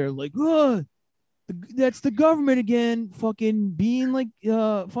are out there like, oh, that's the government again, fucking being like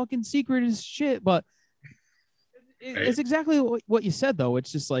fucking secret as shit. But it's exactly what you said though.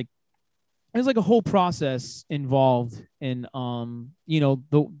 It's just like there's like a whole process involved in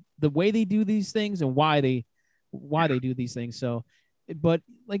the way they do these things and why they do these things. So, but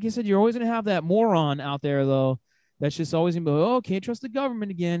like you said, you're always gonna have that moron out there though that's just always gonna be like, oh, can't trust the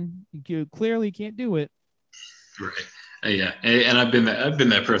government again. You clearly can't do it. Right. Yeah, and I've been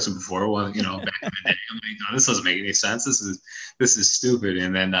that person before. Back in the day, I'm like, no, this doesn't make any sense. This is stupid.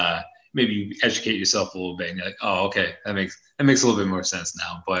 And then maybe you educate yourself a little bit, and you're like, oh, okay, that makes a little bit more sense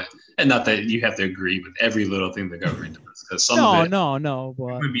now. But and not that you have to agree with every little thing the government does, because some of it, no, but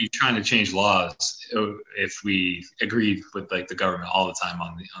we would be trying to change laws if we agreed with like the government all the time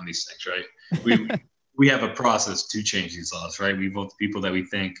on these things, right? We have a process to change these laws, right? We vote the people that we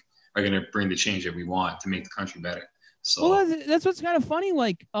think are going to bring the change that we want to make the country better. So well, that's what's kind of funny.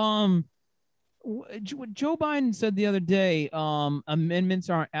 Like, what Joe Biden said the other day,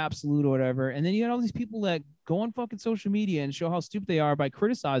 amendments aren't absolute or whatever. And then you got all these people that go on fucking social media and show how stupid they are by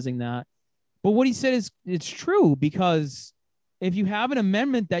criticizing that. But what he said is it's true, because if you have an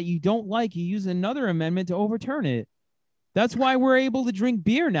amendment that you don't like, you use another amendment to overturn it. That's why we're able to drink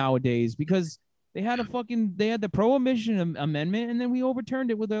beer nowadays, because they had the prohibition amendment, and then we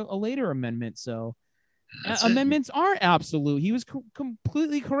overturned it with a later amendment. So amendments aren't absolute. He was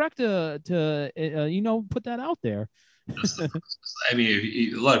completely correct to put that out there. I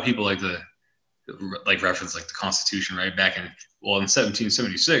mean, a lot of people like to reference like the Constitution, right? Back in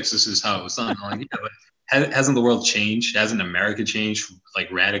 1776, this is how it was done. Like, yeah, but hasn't the world changed? Hasn't America changed like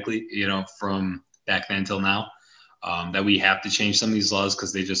radically? From back then till now? that we have to change some of these laws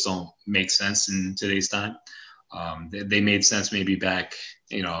because they just don't make sense in today's time. They made sense maybe back,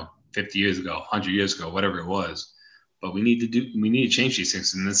 50 years ago, 100 years ago, whatever it was. But we need to change these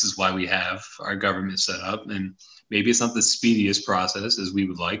things, and this is why we have our government set up. And maybe it's not the speediest process as we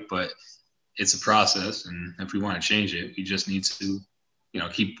would like, but it's a process. And if we want to change it, we just need to,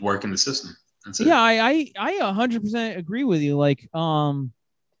 keep working the system. That's it. Yeah, I 100% agree with you. Like, like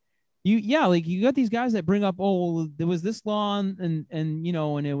you got these guys that bring up, oh, there was this law and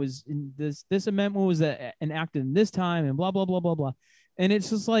and it was this amendment was enacted in this time and blah blah blah blah blah, and it's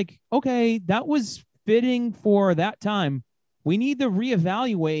just like, okay, that was fitting for that time. We need to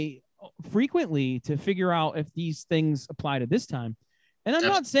reevaluate frequently to figure out if these things apply to this time. And I'm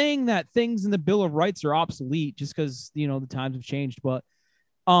not saying that things in the Bill of Rights are obsolete just because the times have changed, but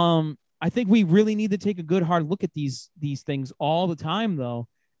I think we really need to take a good hard look at these things all the time, though.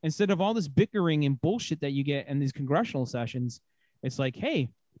 Instead of all this bickering and bullshit that you get in these congressional sessions, it's like, hey,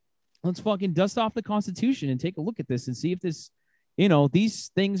 let's fucking dust off the Constitution and take a look at this and see if this,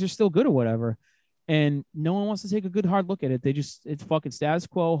 these things are still good or whatever. And no one wants to take a good hard look at it. It's fucking status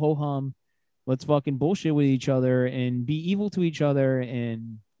quo, ho hum. Let's fucking bullshit with each other and be evil to each other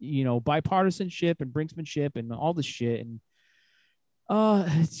and, bipartisanship and brinksmanship and all this shit. And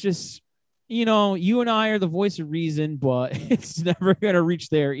it's just, you and I are the voice of reason, but it's never going to reach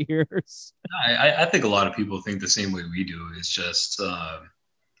their ears. I think a lot of people think the same way we do. It's just,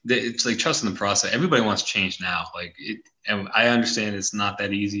 it's like trusting the process. Everybody wants change now. And I understand it's not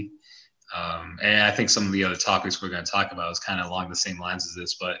that easy. And I think some of the other topics we're going to talk about is kind of along the same lines as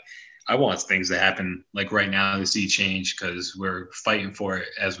this, but I want things to happen like right now to see change because we're fighting for it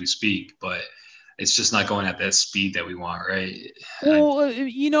as we speak, but it's just not going at that speed that we want, right? Well,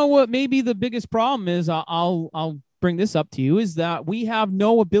 you know what? Maybe the biggest problem is I'll bring this up to you is that we have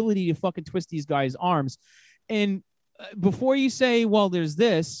no ability to fucking twist these guys' arms. And before you say, well, there's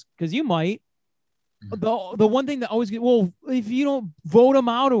this, because you might, the one thing that always get, well, if you don't vote him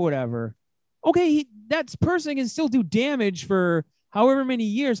out or whatever, okay, that person can still do damage for however many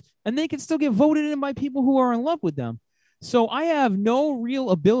years, and they can still get voted in by people who are in love with them. So I have no real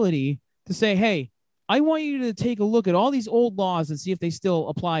ability to say, hey, I want you to take a look at all these old laws and see if they still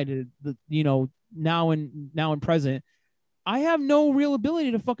apply to the, now and present. I have no real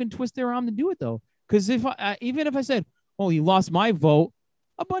ability to fucking twist their arm to do it though. Because even if I said, oh, you lost my vote,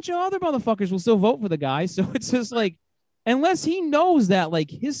 a bunch of other motherfuckers will still vote for the guy. So it's just like, unless he knows that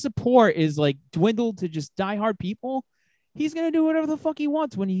like his support is like dwindled to just diehard people, he's gonna do whatever the fuck he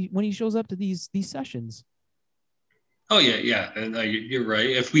wants when he shows up to these sessions. Oh yeah. You're right.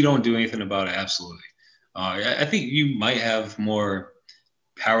 If we don't do anything about it, absolutely. I think you might have more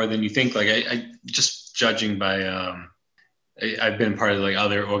power than you think. Like I just judging by, I've been part of like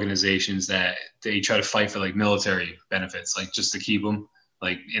other organizations that they try to fight for like military benefits, like just to keep them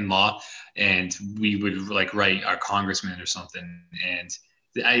like in law. And we would like write our congressman or something. And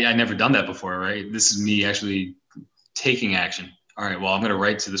I never done that before, right? This is me actually taking action. All right, well, I'm going to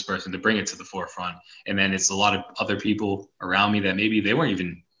write to this person to bring it to the forefront. And then it's a lot of other people around me that maybe they weren't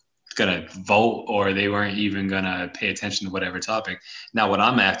even going to vote or they weren't even going to pay attention to whatever topic. Now, what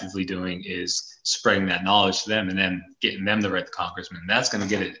I'm actively doing is spreading that knowledge to them and then getting them to write the congressman. That's going to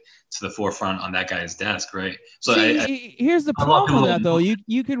get it to the forefront on that guy's desk, right? So here's the problem with that, though.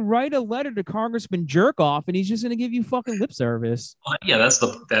 You can write a letter to Congressman Jerkoff, and he's just going to give you fucking lip service. Yeah, that's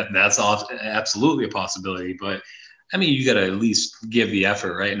absolutely a possibility, but I mean, you got to at least give the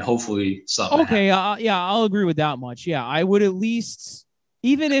effort, right? And hopefully something. Okay, yeah, I'll agree with that much. Yeah, I would at least,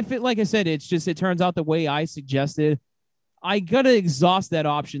 even if it, like I said, it turns out the way I suggested, I gotta exhaust that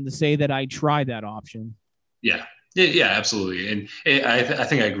option to say that I tried that option. Yeah, absolutely. And I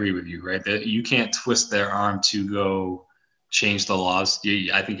think I agree with you, right? That you can't twist their arm to go change the laws.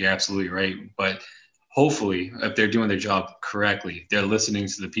 I think you're absolutely right. But hopefully, if they're doing their job correctly, they're listening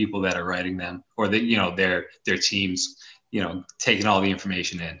to the people that are writing them, or their teams, taking all the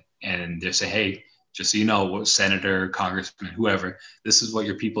information in, and they're saying, hey, just so you know, what senator, congressman, whoever, this is what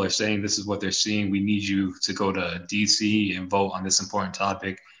your people are saying. This is what they're seeing. We need you to go to DC and vote on this important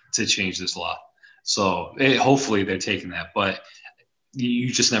topic to change this law. So hopefully they're taking that, but you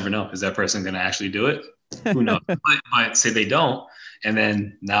just never know. Is that person going to actually do it? Who knows? But say they don't, and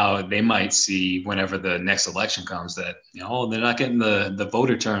then now they might see whenever the next election comes that they're not getting the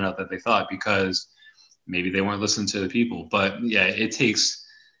voter turnout that they thought because maybe they weren't listening to the people. But yeah, it takes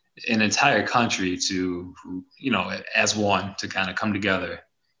an entire country to as one to kind of come together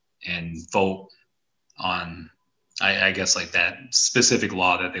and vote on I guess like that specific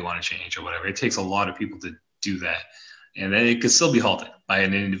law that they want to change or whatever. It takes a lot of people to do that, and then it could still be halted by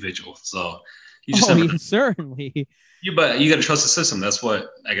an individual. So You just Oh, never. yeah, certainly. But you got to trust the system. That's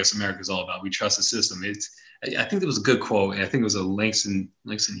what I guess America's all about. We trust the system. I think there was a good quote. I think it was a Langston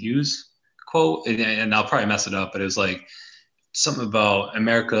Hughes quote, and I'll probably mess it up, but it was like something about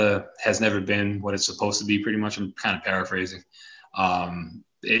America has never been what it's supposed to be. Pretty much, I'm kind of paraphrasing,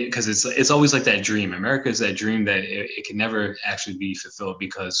 because it's always like that dream. America is that dream that it can never actually be fulfilled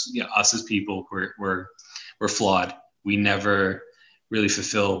because us as people we're flawed. We never really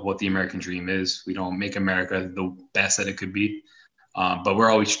fulfill what the American dream is. We don't make America the best that it could be, but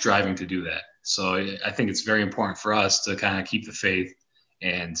we're always striving to do that. So I think it's very important for us to kind of keep the faith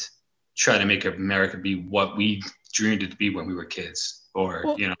and try to make America be what we dreamed it to be when we were kids, or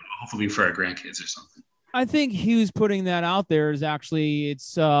Well, hopefully for our grandkids or something. I think Hughes putting that out there is actually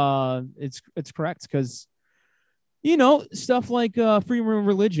it's correct because stuff like freedom of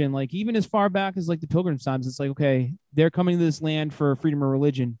religion, like even as far back as like the Pilgrims times, it's like, okay, they're coming to this land for freedom of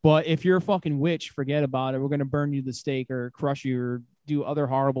religion, but if you're a fucking witch, forget about it. We're gonna burn you to the stake or crush you or do other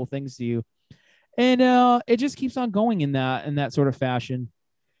horrible things to you. And it just keeps on going in that sort of fashion.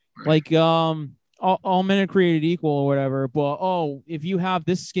 Right. Like all men are created equal or whatever, but if you have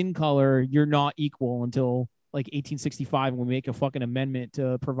this skin color, you're not equal until like 1865 when we make a fucking amendment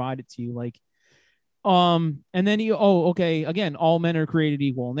to provide it to you. Like and then okay, again, all men are created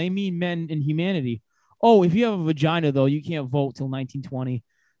equal, and they mean men in humanity. If you have a vagina though, you can't vote till 1920.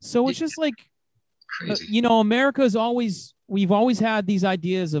 So it's just like Crazy. we've always had these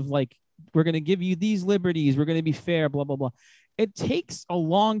ideas of like, we're going to give you these liberties, we're going to be fair, blah blah blah. It takes a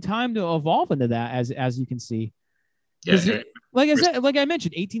long time to evolve into that, as you can see, because Yeah. like I said, like I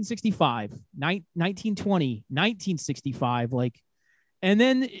mentioned, 1865, 1920, 1965, like, and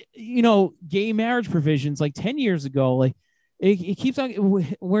then gay marriage provisions like 10 years ago, like it keeps on.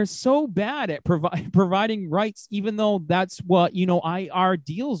 We're so bad at providing rights, even though that's what our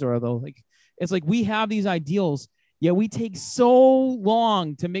deals are, though. Like, it's like we have these ideals, yet we take so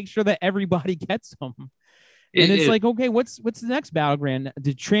long to make sure that everybody gets them. And it's like, okay, what's the next battleground?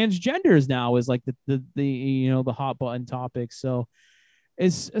 The transgenders now is like the hot button topic.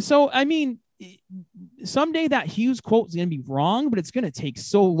 I mean, someday that Hughes quote is going to be wrong, but it's going to take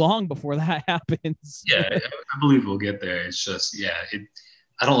so long before that happens. Yeah, I believe we'll get there. It's just,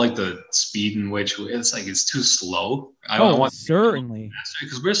 I don't like the speed in which it's like it's too slow. I want certainly,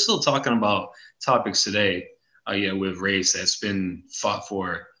 because we're still talking about topics today, with race that's been fought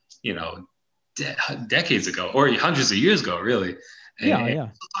for, decades ago or hundreds of years ago, really. And we're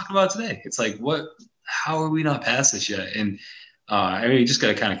still talking about today. It's like, how are we not past this yet? And you just got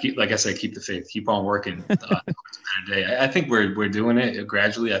to kind of keep, like I said, keep the faith, keep on working. Day. I think we're doing it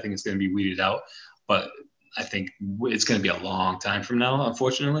gradually. I think it's going to be weeded out, but I think it's going to be a long time from now,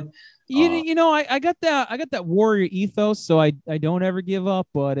 unfortunately. I got that warrior ethos, so I don't ever give up.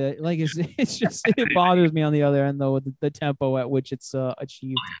 But it's just it bothers me on the other end though, with the tempo at which it's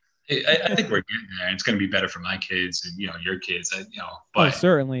achieved. I think we're getting there, and it's going to be better for my kids and your kids. But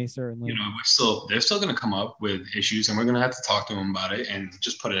certainly, they're still going to come up with issues, and we're going to have to talk to them about it and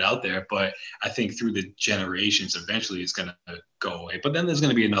just put it out there. But I think through the generations, eventually, it's going to go away. But then there's going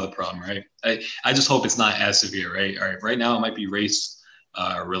to be another problem, right? I just hope it's not as severe, right? All right, right now it might be race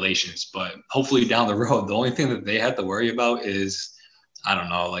relations, but hopefully down the road, the only thing that they have to worry about is, I don't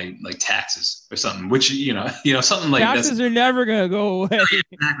know, like taxes or something, which, something like taxes are never going to go away.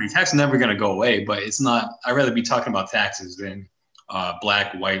 Exactly. Taxes are never going to go away, but it's not, I'd rather be talking about taxes than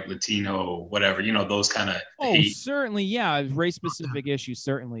black, white, Latino, whatever, those kind of. Certainly. Yeah. Race specific issues.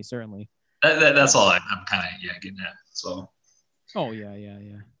 Certainly. That's all I'm kind of, getting at. So.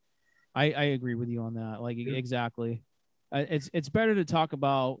 Yeah. I agree with you on that. Like, exactly. It's better to talk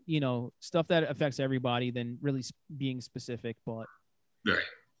about, stuff that affects everybody than really being specific, but. Right.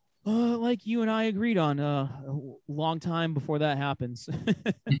 Like you and I agreed on a long time before that happens.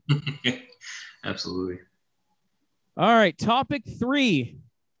 Absolutely. All right, topic 3.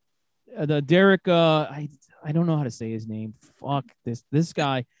 The Derek. I don't know how to say his name. Fuck this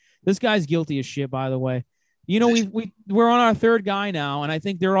guy. This guy's guilty as shit. By the way, we're on our 3rd guy now, and I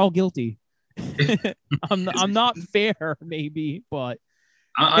think they're all guilty. I'm not fair, maybe, but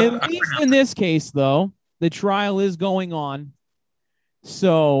at least in this case, though, the trial is going on.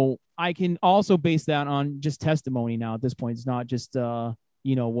 So I can also base that on just testimony now at this point. It's not just,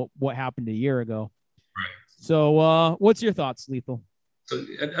 what happened a year ago. Right. So what's your thoughts, Leethal? So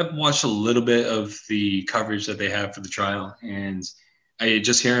I've watched a little bit of the coverage that they have for the trial, and I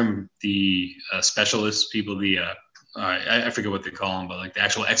just hear the specialists, people, I forget what they call them, but like the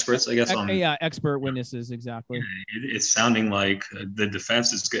actual experts, I guess. Expert witnesses, exactly. It's sounding like the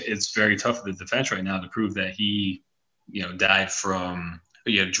defense it's very tough for the defense right now to prove that he died from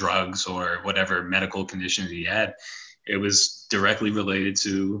he had drugs or whatever medical conditions he had. It was directly related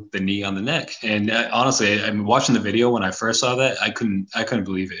to the knee on the neck. And honestly, I'm watching the video when I first saw that. I couldn't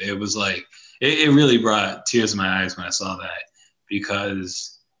believe it. It was like it really brought tears to my eyes when I saw that,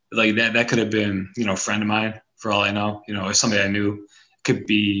 because like that could have been, a friend of mine for all I know, or somebody I knew. Could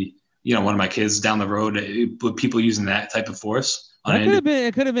be, one of my kids down the road. With people using that type of force on That could have been,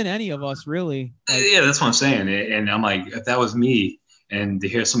 it could have been any of us, really. Like, yeah, that's what I'm saying. And I'm like, if that was me, and to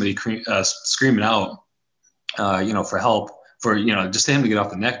hear somebody screaming out, for help, for, just to him to get off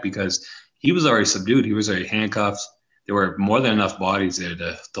the neck, because he was already subdued. He was already handcuffed. There were more than enough bodies there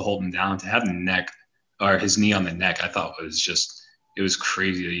to hold him down. To have the neck, or his knee on the neck, I thought it was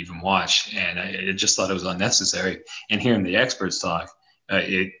crazy to even watch. And I just thought it was unnecessary. And hearing the experts talk,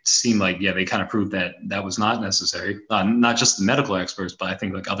 it seemed like, yeah, they kind of proved that was not necessary. Not just the medical experts, but I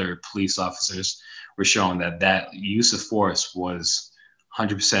think like other police officers were showing that use of force was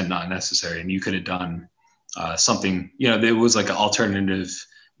 100% not necessary. And you could have done something, there was like an alternative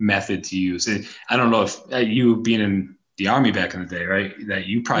method to use. I don't know if you being in the Army back in the day, right, that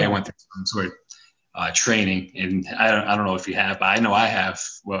you probably went through some sort of training. And I don't know if you have, but I know I have,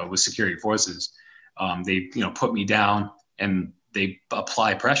 with security forces. They, put me down and they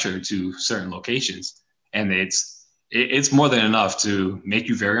apply pressure to certain locations, and it's more than enough to make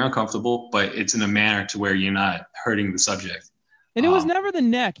you very uncomfortable, but it's in a manner to where you're not hurting the subject. And it was never the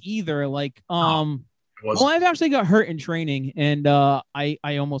neck either. Like, well, I've actually got hurt in training, and I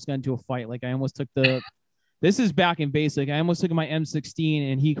almost got into a fight. Like, I almost took this is back in basic. I almost took my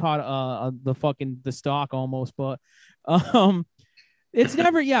M16, and he caught the stock almost. But it's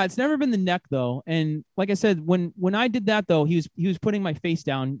never been the neck though. And like I said, when I did that though, he was putting my face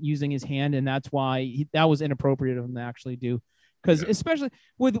down using his hand, and that's why that was inappropriate of him to actually do. Because especially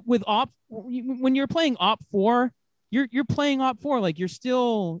with when you're playing Op 4, you're playing Op 4, like you're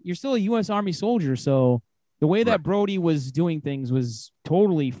still a U.S. Army soldier. So the way that Brody was doing things was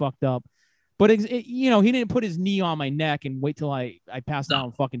totally fucked up. But he didn't put his knee on my neck and wait till I passed out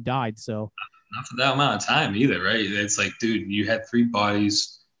and fucking died. So not for that amount of time either, right? It's like, dude, you had 3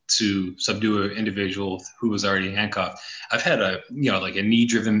 bodies to subdue an individual who was already handcuffed. I've had like a knee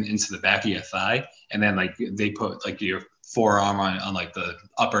driven into the back of your thigh, and then like they put like your forearm on like the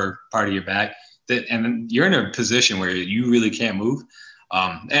upper part of your back. And then you're in a position where you really can't move.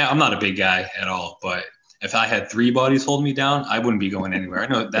 And I'm not a big guy at all, but if I had 3 bodies holding me down, I wouldn't be going anywhere. I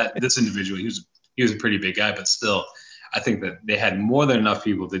know that this individual, he was a pretty big guy, but still, I think that they had more than enough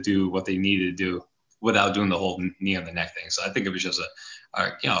people to do what they needed to do without doing the whole knee on the neck thing. So I think it was just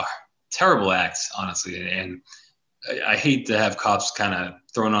a terrible act, honestly. And I hate to have cops kind of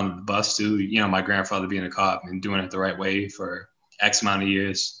thrown on the bus too. My grandfather being a cop and doing it the right way for X amount of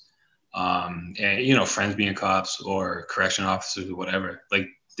years. And, friends being cops or correction officers or whatever. Like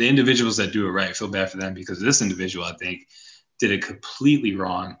the individuals that do it right, I feel bad for them, because this individual, I think, did it completely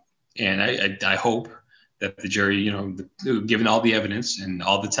wrong. And I hope that the jury, given all the evidence and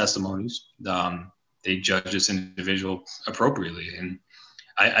all the testimonies, they judge this individual appropriately. And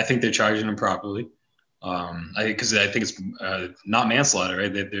I think they're charging him properly. Because I think it's not manslaughter,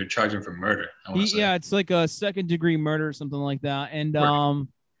 right? They're charging for murder. It's like a 2nd-degree murder or something like that. And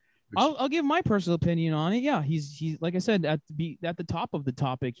I'll give my personal opinion on it. Yeah, he's like I said, at the top of the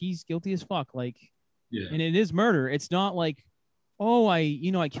topic, he's guilty as fuck. Like, and it is murder. It's not like, oh, I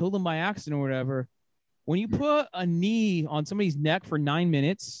killed him by accident or whatever. When you put a knee on somebody's neck for 9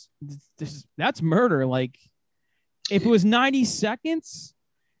 minutes, that's murder. Like, if it was 90 seconds,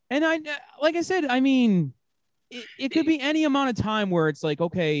 and like I said, I mean, it could be any amount of time where it's like,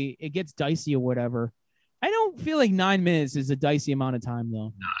 okay, it gets dicey or whatever. I don't feel like 9 minutes is a dicey amount of time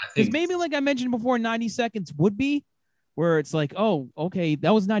though. Because maybe, like I mentioned before, 90 seconds would be where it's like, oh, okay,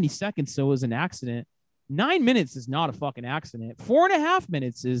 that was 90 seconds, so it was an accident. 9 minutes is not a fucking accident. 4.5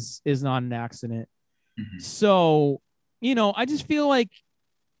 minutes is not an accident. Mm-hmm. So, I just feel like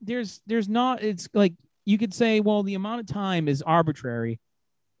there's not, it's like you could say, well, the amount of time is arbitrary,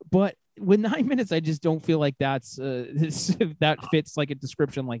 but with 9 minutes, I just don't feel like that's that fits like a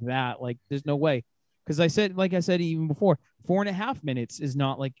description like that. Like, there's no way. Because like I said even before, 4.5 minutes is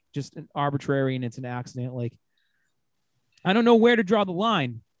not like just an arbitrary and it's an accident. Like, I don't know where to draw the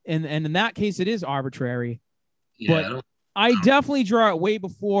line. And in that case, it is arbitrary. Yeah, but I definitely draw it way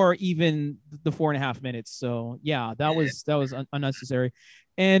before even the 4.5 minutes. So yeah, that was unnecessary.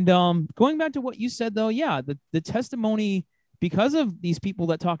 And going back to what you said though, yeah, the testimony, because of these people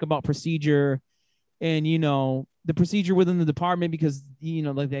that talk about procedure and the procedure within the department, because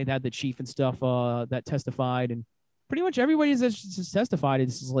like they had the chief and stuff that testified, and pretty much everybody that's just testified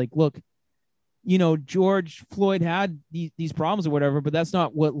is like, look, George Floyd had these problems or whatever, but that's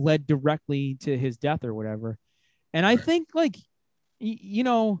not what led directly to his death or whatever. And I think like,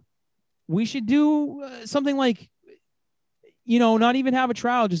 we should do something like, not even have a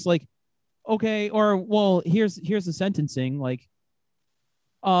trial, just like, okay, or well, here's the sentencing, like,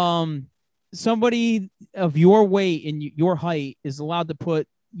 um, somebody of your weight and your height is allowed to put,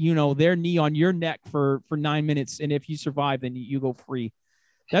 their knee on your neck for 9 minutes, and if you survive, then you go free.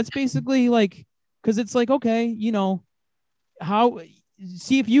 That's basically like, because it's like, okay, how,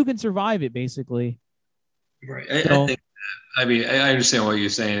 see if you can survive it, basically. Right. I So think. I mean, I understand what you're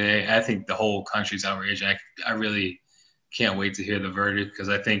saying. I think the whole country's outraged. I really can't wait to hear the verdict because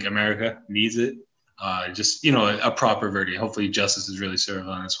I think America needs it. Just a proper verdict. Hopefully, justice is really served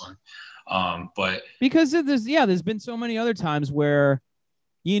on this one. But because there's been so many other times where,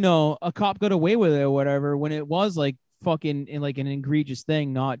 a cop got away with it or whatever when it was like fucking in like an egregious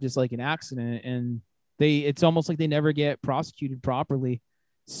thing, not just like an accident. And it's almost like they never get prosecuted properly.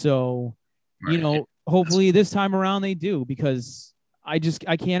 So, right, hopefully this time around they do, because I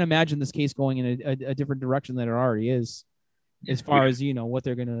can't imagine this case going in a different direction than it already is, as far as, what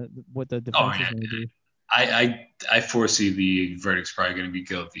the oh defense is yeah, going to do. I foresee the verdict's probably going to be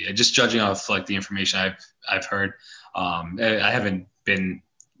guilty. Just judging off like the information I've heard. I haven't been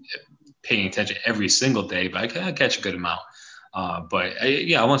paying attention every single day, but I catch a good amount. But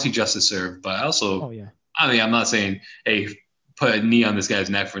I want to see justice served. But I Oh also, yeah. I mean, I'm not saying, hey, put a knee on this guy's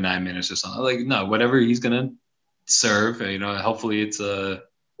neck for 9 minutes or something. Like, no, whatever he's gonna serve. Hopefully it's a.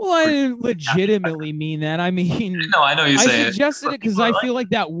 Well, I didn't legitimately mean that. I mean, No, I know you're I saying, suggested but it because I feel like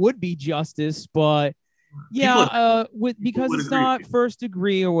that would be justice, but yeah, people because would it's agree. not first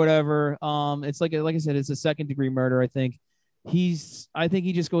degree or whatever. It's like I said, it's a second degree murder. I think he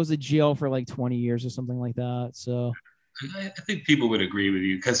just goes to jail for like 20 years or something like that. So I think people would agree with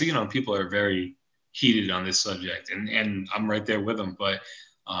you because people are very heated on this subject, and I'm right there with them. But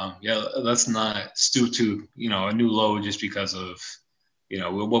let's not stoop to a new low just because of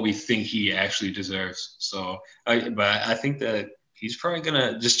what we think he actually deserves. So, but I think that he's probably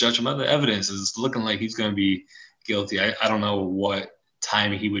gonna just judge him by the evidence. It's looking like he's gonna be guilty. I don't know what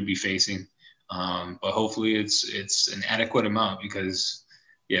time he would be facing, but hopefully it's an adequate amount because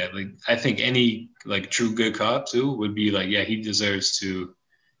yeah, like I think any like true good cop too would be like, yeah, he deserves to,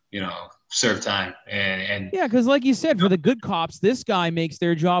 serve time and yeah, because like you said, for the good cops, this guy makes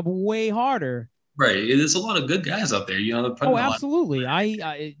their job way harder. right. There's a lot of good guys out there. They're Oh, putting a lot. absolutely.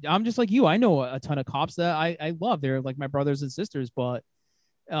 I'm just like you. I know a ton of cops that I love. They're like my brothers and sisters, but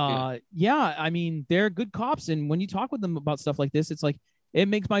Yeah, yeah, I mean, they're good cops, and when you talk with them about stuff like this, it's like it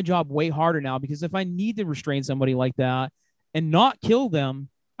makes my job way harder now, because if I need to restrain somebody like that and not kill them,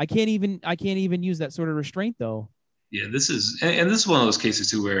 I can't even use that sort of restraint though. yeah. And this is one of those cases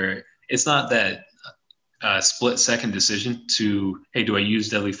too where it's not that split second decision to, hey, do I use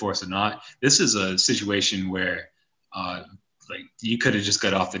deadly force or not? This is a situation where, uh, like, you could have just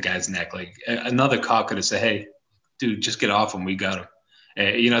got off the guy's neck. Like, another cop could have said, hey, dude, just get off him. We got him.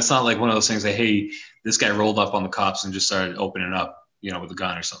 It's not like one of those things that, hey, this guy rolled up on the cops and just started opening up, with a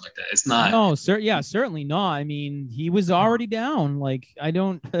gun or something like that. It's not No, sir, yeah, certainly not. I mean, he was already down. Like, I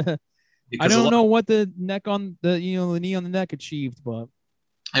don't I because a don't lot. know what the neck on the knee on the neck achieved, but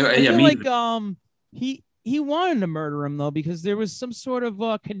I Yeah, feel me. like he wanted to murder him though, because there was some sort of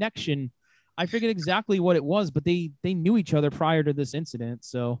connection. I forget exactly what it was, but they knew each other prior to this incident.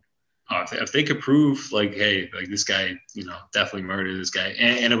 So If they could prove like, hey, like this guy, definitely murdered this guy,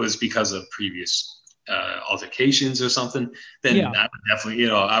 and it was because of previous altercations or something, then yeah, I would definitely,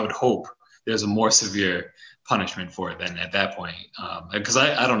 I would hope there's a more severe punishment for it than at that point. Because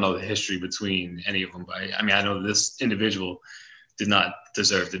I don't know the history between any of them, but I mean, I know this individual did not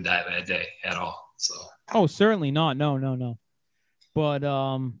deserve to die that day at all. So, oh, certainly not. No, no, no. But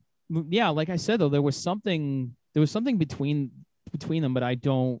yeah, like I said though, there was something between them, but I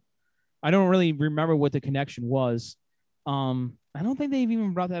don't really remember what the connection was. I don't think they've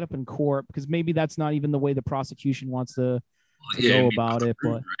even brought that up in court, because maybe that's not even the way the prosecution wants to yeah, I go mean, about it.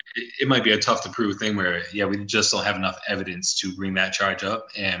 But it might be a tough to prove thing where, yeah, we just don't have enough evidence to bring that charge up.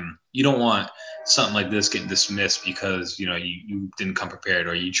 And you don't want something like this getting dismissed because, you didn't come prepared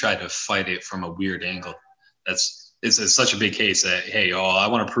or you tried to fight it from a weird angle. It's such a big case that, hey, I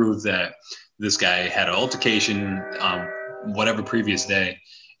want to prove that this guy had an altercation, whatever previous day.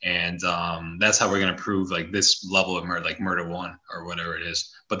 And that's how we're going to prove like this level of murder, like murder one or whatever it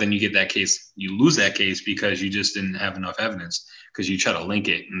is. But then you get that case, you lose that case because you just didn't have enough evidence because you try to link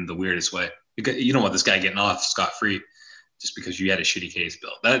it in the weirdest way. Because you don't want this guy getting off scot free just because you had a shitty case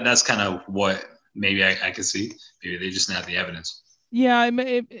built. That's kind of what maybe I could see. Maybe they just didn't have the evidence. Yeah,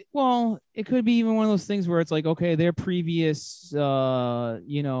 well, it could be even one of those things where it's like, okay, their previous, their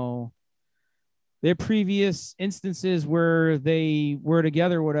previous instances where they were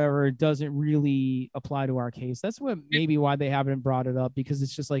together, or whatever, doesn't really apply to our case. That's what maybe why they haven't brought it up, because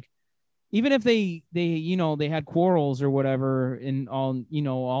it's just like, even if they had quarrels or whatever in all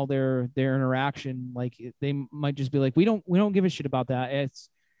their interaction, like they might just be like, we don't give a shit about that. It's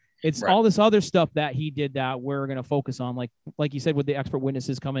Right. all this other stuff that he did that we're going to focus on, like you said, with the expert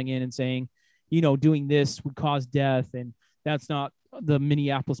witnesses coming in and saying, doing this would cause death, and that's not the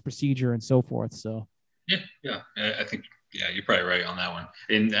Minneapolis procedure and so forth. So Yeah, yeah. I think yeah, you're probably right on that one.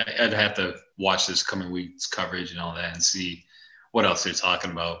 And I'd have to watch this coming week's coverage and all that and see what else they're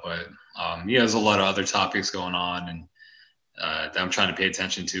talking about. But yeah, there's a lot of other topics going on, and that I'm trying to pay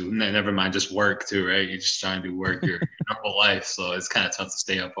attention to. And never mind just work too, right? You're just trying to work your normal life, so it's kind of tough to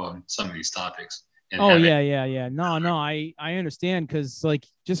stay up on some of these topics and oh have it. yeah, yeah, yeah. No, I understand, because like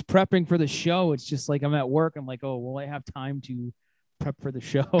just prepping for the show, it's just like I'm at work, I'm like, oh well, I have time to prep for the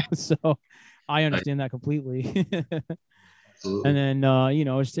show. So I understand that completely. And Absolutely. then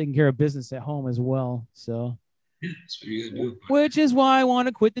it's taking care of business at home as well. So Yeah, that's what you gotta do. But, which is why I want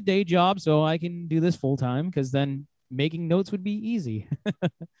to quit the day job so I can do this full time, because then making notes would be easy. yeah,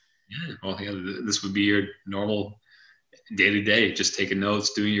 well, yeah, this would be your normal day to day, just taking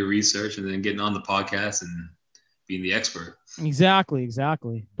notes, doing your research, and then getting on the podcast and being the expert. Exactly,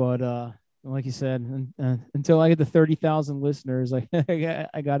 exactly. But like you said, until I get the 30,000 listeners, I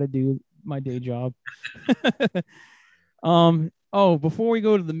got to do my day job. Oh, before we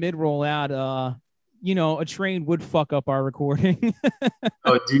go to the mid-roll ad, a train would fuck up our recording.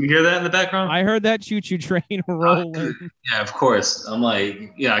 Oh, do you hear that in the background? I heard that choo-choo train rolling. Yeah, of course. I'm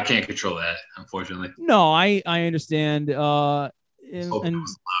like, yeah, I can't control that, unfortunately. No, I understand. Just And, hoping it and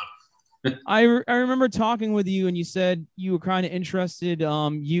was loud. I remember talking with you, and you said you were kind of interested.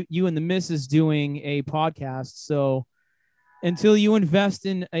 You and the missus doing a podcast. So until you invest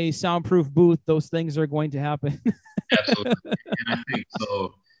in a soundproof booth, those things are going to happen. Absolutely. And I think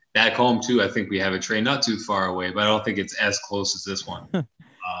so. Back home too, I think we have a train not too far away, but I don't think it's as close as this one. And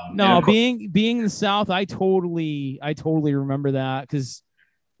No, of course, being in the South, I totally remember that, because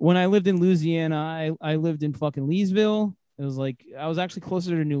when I lived in Louisiana, I lived in fucking Leesville. It was like I was actually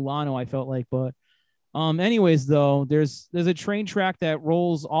closer to New Lano, I felt like. But anyways, though, there's a train track that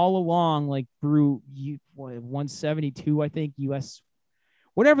rolls all along, like through 172, I think, US,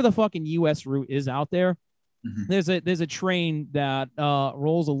 whatever the fucking US route is out there. mhm. There's a train that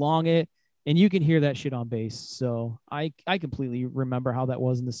rolls along it, and you can hear that shit on bass. So I completely remember how that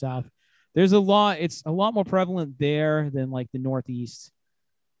was in the South. It's a lot more prevalent there than like the Northeast.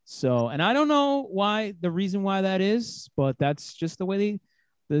 So, and I don't know why, the reason why that is, but that's just the way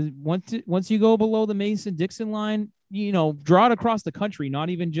once you go below the Mason Dixon line, draw it across the country, not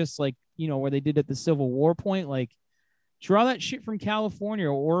even just like, where they did at the Civil War point, like draw that shit from California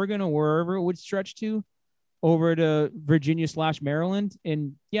or Oregon or wherever it would stretch to over to Virginia/Maryland.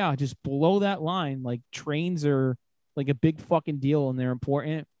 And yeah, just below that line, like trains are like a big fucking deal, and they're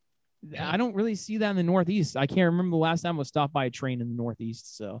important. Yeah. I don't really see that in the Northeast. I can't remember the last time I was stopped by a train in the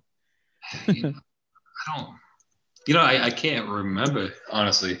Northeast. So You know, I don't. I can't remember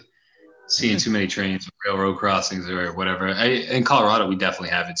honestly seeing too many trains, railroad crossings, or whatever. In Colorado, we definitely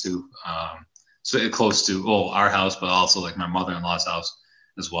have it too. So close to our house, but also like my mother-in-law's house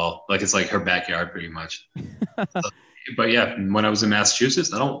as well. Like it's like her backyard, pretty much. So, but yeah, when I was in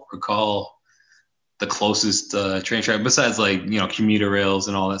Massachusetts, I don't recall the closest train track besides like commuter rails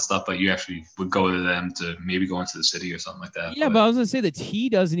and all that stuff. But you actually would go to them to maybe go into the city or something like that. yeah, but But I was gonna say the T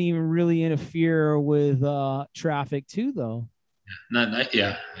doesn't even really interfere with traffic too, though. not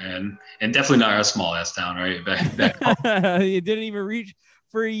yeah, and definitely not our small ass town, right? Back home. It didn't even reach.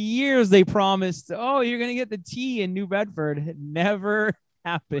 For years they promised, oh, you're gonna get the T in New Bedford. It never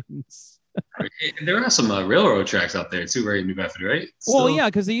happens. And there are some railroad tracks out there too, right in New Bedford, right? Well, Still, yeah,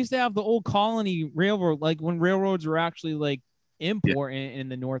 because they used to have the old Colony Railroad, like when railroads were actually like yeah. important in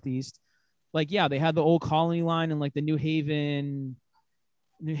the Northeast. Like, yeah, they had the old Colony line and like the New Haven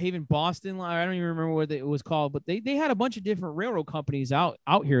Boston line. I don't even remember what it was called, but they had a bunch of different railroad companies out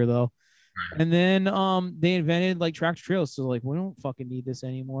here though. And then they invented like tractor trailers. So like we don't fucking need this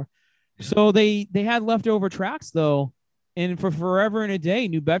anymore. So they had leftover tracks though. And for forever and a day,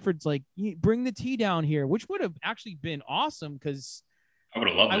 New Bedford's like, bring the T down here, which would have actually been awesome, because I would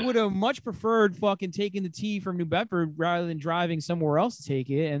have loved I it. would have much preferred fucking taking the T from New Bedford rather than driving somewhere else to take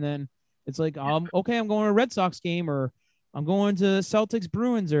it. And then it's like, okay, I'm going to a Red Sox game, or I'm going to Celtics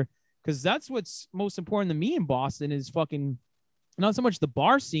Bruins, or because that's what's most important to me in Boston is fucking not so much the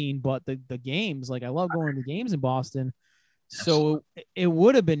bar scene, but the games. Like I love going to games in Boston. Absolutely. So it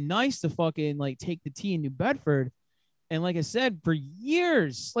would have been nice to fucking like take the T in New Bedford. And like I said, for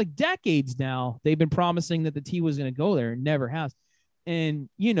years, like decades now, they've been promising that the T was going to go there. It never has. And,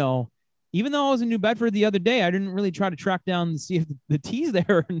 even though I was in New Bedford the other day, I didn't really try to track down and see if the T's there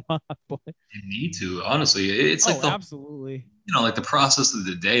or not. But, You need to, honestly. It's like oh, the absolutely. like the process of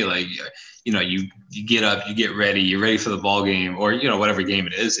the day. Like, you get up, you get ready, you're ready for the ball game, or whatever game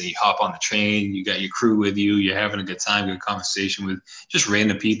it is, and you hop on the train. You got your crew with you. You're having a good time, good conversation with just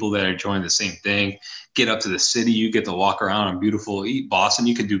random people that are enjoying the same thing. Get up to the city, you get to walk around on beautiful Boston.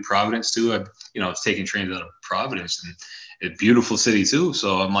 You can do Providence too. I've taken trains out of Providence, and it's a beautiful city too.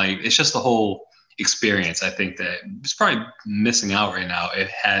 So I'm like, it's just the whole experience. I think that it's probably missing out right now. It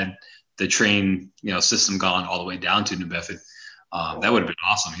had the train, system gone all the way down to New Bedford. That would have been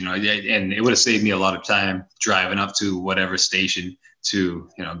awesome, and it would have saved me a lot of time driving up to whatever station to,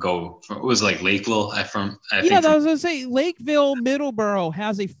 go from, it was like Lakeville. I Yeah, think that from, was gonna say Lakeville, Middleborough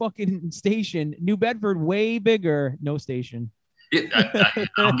has a fucking station. New Bedford, way bigger, no station. I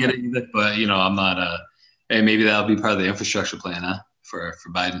don't get it either, but I'm not, hey, maybe that'll be part of the infrastructure plan, huh? For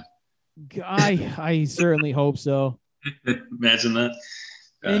Biden. I certainly hope so. Imagine that.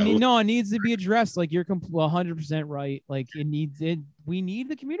 And Uh, it needs to be addressed. Like you're 100% right. Like it needs it. We need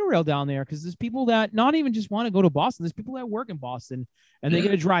the commuter rail down there because there's people that not even just want to go to Boston. There's people that work in Boston and they yeah.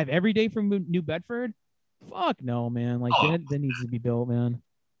 get to drive every day from New Bedford. Fuck no, man. Like Oh, that needs to be built, man.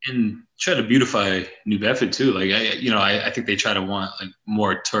 and try to beautify New Bedford too. Like I think they try to want like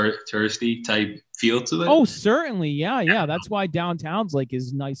more touristy type feel to it. Oh, certainly. Yeah, yeah. That's why downtown's like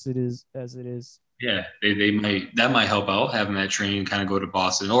as nice it is as it is. Yeah, they might help out having that train kind of go to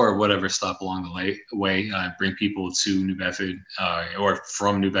Boston or whatever stop along the way, bring people to New Bedford or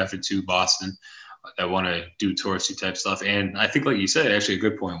from New Bedford to Boston that want to do touristy type stuff. And I think, like you said, actually a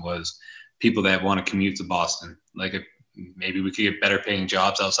good point was people that want to commute to Boston. Like maybe we could get better paying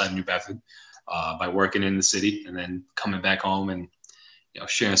jobs outside of New Bedford by working in the city and then coming back home and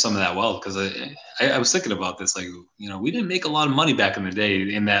sharing some of that wealth. Because I was thinking about this, like, we didn't make a lot of money back in the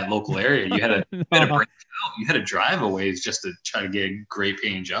day in that local area. You had to branch out. You had to drive a ways just to try to get a great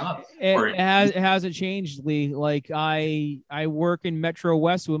paying job. Or It hasn't changed, Lee. Like I work in Metro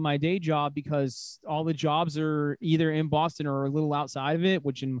West with my day job because all the jobs are either in Boston or a little outside of it,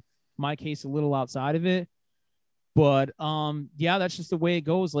 which in my case a little outside of it. But yeah, that's just the way it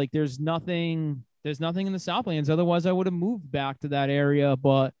goes. Like there's nothing in the Southlands. Otherwise I would have moved back to that area,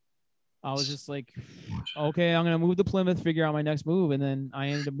 but I was just like, okay, I'm gonna move to Plymouth, figure out my next move, and then I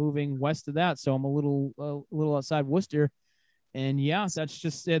ended up moving west of that, so I'm a little outside Worcester, and yeah,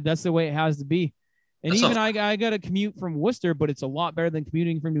 that's the way it has to be. And that's even not, I got to commute from Worcester, but it's a lot better than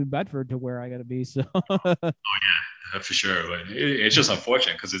commuting from New Bedford to where I got to be. So for sure. But it's just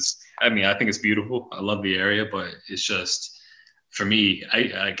unfortunate because I mean, I think it's beautiful. I love the area, but it's just for me,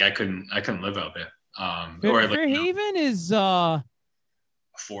 I couldn't live out there. Or like Fairhaven is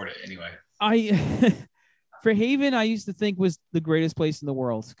afford it anyway. I Fairhaven I used to think was the greatest place in the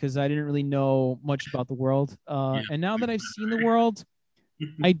world because I didn't really know much about the world. Yeah. And now that I've seen the world,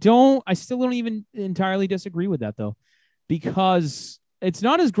 Mhm. I still don't even entirely disagree with that though, because it's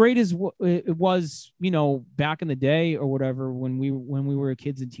not as great as it was, back in the day or whatever when we were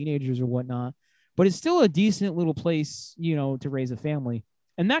kids and teenagers or whatnot. But it's still a decent little place, to raise a family.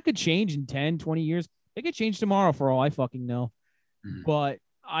 And that could change in 10, 20 years. It could change tomorrow for all I fucking know. Mhm. But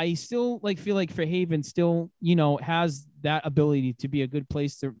I still feel like Fairhaven still, has that ability to be a good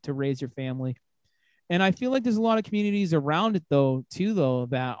place to raise your family. And I feel like there's a lot of communities around it though,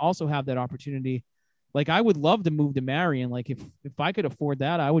 that also have that opportunity. Like I would love to move to Marion. Like if I could afford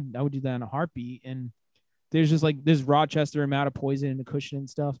that, I would do that in a heartbeat. And there's Rochester and Mattapoisett and the Cushion and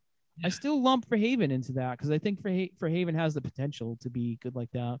stuff. I Yeah. still lump Fairhaven into that because I think Fairhaven has the potential to be good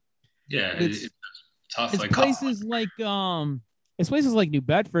like that. Yeah, But it's it's tough. it's Like, places like New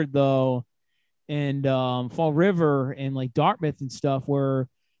Bedford though, and Fall River and like Dartmouth and stuff where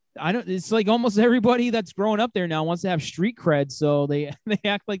I don't. It's like almost everybody that's growing up there now wants to have street cred, so they they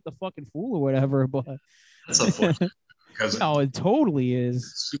act like the fucking fool or whatever. But that's unfortunate because no, it totally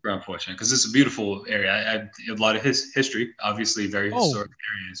is. super unfortunate because it's a beautiful area. A lot of his history, obviously, very Oh historic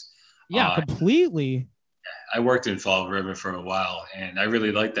areas. yeah, Uh, completely. I worked in Fall River for a while, and I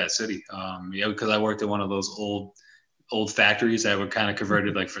really liked that city. Because I worked in one of those old factories that were kind of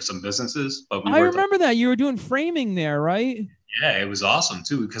converted like for some businesses, but we I worked on. remember that you were doing framing there, right? Yeah, it was awesome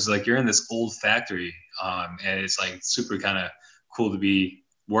too because like you're in this old factory, and it's like super kind of cool to be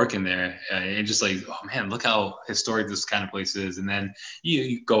working there, and just like, oh man, look how historic this kind of place is. And then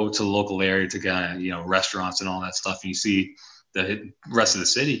you go to the local area to kind of restaurants and all that stuff, and you see the rest of the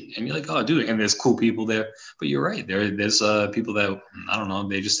city, and you're like, oh, dude, and there's cool people there. But you're right, there's people that I don't know,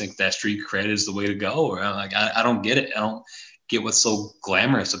 they just think that street cred is the way to go, or like I don't get it. I don't get what's so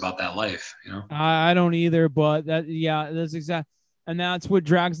glamorous about that life, you know. I don't either, but that's exact, and that's what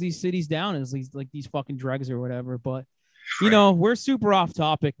drags these cities down is these fucking dregs or whatever. But Right. we're super off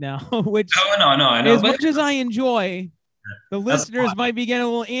topic now, which Oh, no, I know, as but much as I enjoy, the that's listeners might be getting a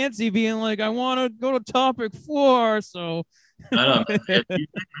little antsy, being like, I want to go to topic 4. So, I know.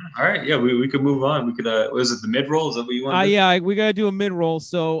 All right, yeah, we could move on. We could. Was it the mid roll? Is that what you wanted to do? yeah, we got to do a mid roll.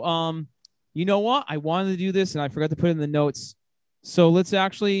 So, you know what? I wanted to do this and I forgot to put it in the notes. So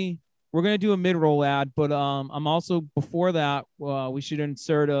we're going to do a mid roll ad, but I'm also, before that, we should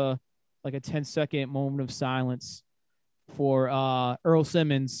insert like a 10-second moment of silence for Earl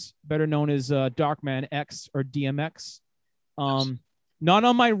Simmons, better known as Darkman X or DMX. Yes. Not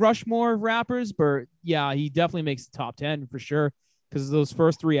on my Rushmore of rappers, but yeah, he definitely makes the top 10 for sure, because those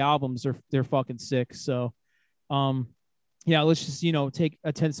first 3 albums they're fucking sick. So, um, yeah, let's just take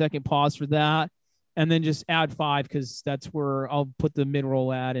a 10-second pause for that, and then just add 5, because that's where I'll put the mid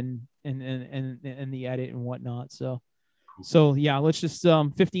roll ad and the edit and whatnot. So yeah, let's just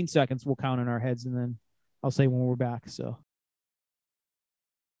 15 seconds. We'll count in our heads, and then I'll say when we're back. So.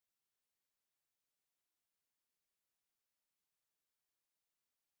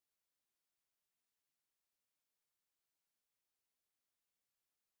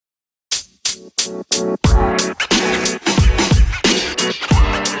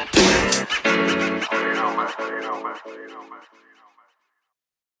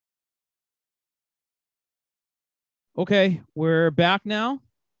 Okay, we're back now.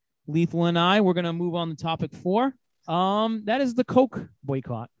 Leethal and we're gonna move on to topic 4. That is the Coke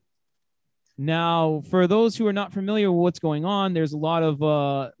boycott. Now, for those who are not familiar with what's going on, there's a lot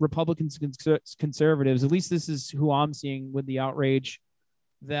of Republicans, conservatives. At least this is who I'm seeing with the outrage,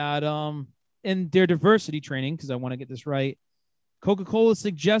 that in their diversity training, because I want to get this right, Coca-Cola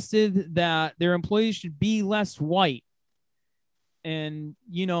suggested that their employees should be less white. And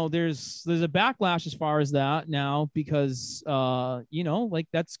there's a backlash as far as that now, because like,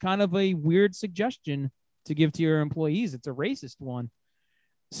 that's kind of a weird suggestion to give to your employees. It's a racist one.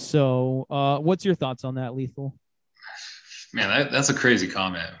 So what's your thoughts on that, Leethal? Man, that's a crazy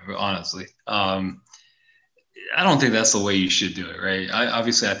comment, honestly. I don't think that's the way you should do it, right?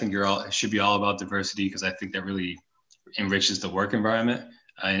 Obviously, I think it should be all about diversity, because I think that really enriches the work environment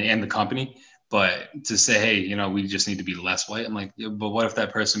and the company. But to say, hey, we just need to be less white, I'm like, yeah, but what if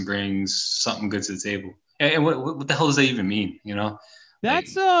that person brings something good to the table? And what the hell does that even mean? Like,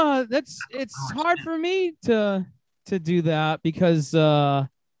 That's it's hard for me to do that, because how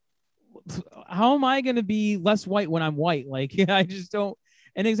am I going to be less white when I'm white? Like, I just don't.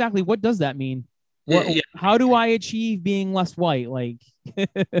 And exactly, what does that mean? yeah, How do I achieve being less white? Like,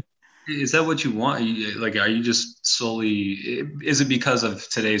 is that what you want? Like, are you just solely? Is it because of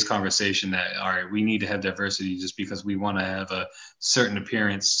today's conversation that, all right, we need to have diversity just because we want to have a certain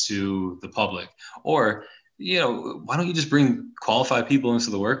appearance to the public, or why don't you just bring qualified people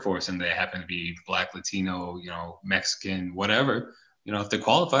into the workforce, and they happen to be Black, Latino, Mexican, whatever. If they're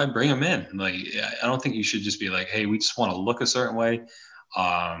qualified, bring them in. Like, I don't think you should just be like, hey, we just want to look a certain way.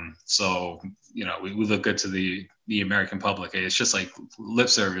 So we look good to the American public. It's just like lip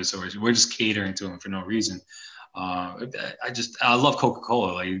service, or we're just catering to them for no reason. I love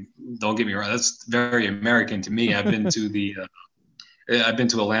Coca-Cola. Like, don't get me wrong, that's very American to me. I've been to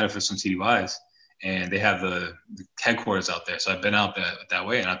Atlanta for some TDYs, and they have the headquarters out there. So I've been out that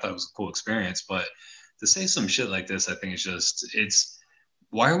way, and I thought it was a cool experience. But to say some shit like this, I think it's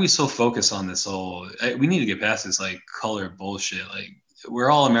why are we so focused on this whole? We need to get past this like color bullshit. Like,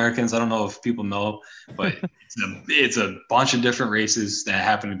 we're all Americans. I don't know if people know, but it's a bunch of different races that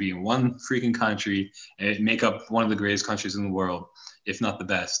happen to be in one freaking country and make up one of the greatest countries in the world, if not the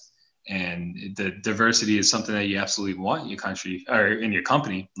best. And the diversity is something that you absolutely want in your country or in your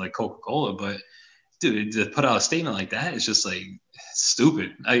company, like Coca-Cola. But dude, to put out a statement like that is just like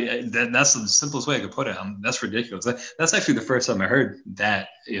stupid. That's the simplest way I could put it. That's ridiculous. That's actually the first time I heard that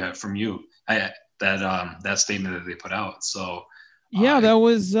from you. That statement that they put out. So yeah,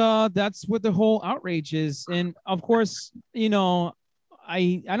 that's what the whole outrage is. And of course,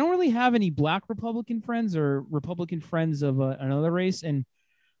 I don't really have any Black Republican friends or Republican friends of another race. And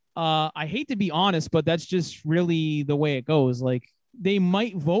I hate to be honest, but that's just really the way it goes. Like, they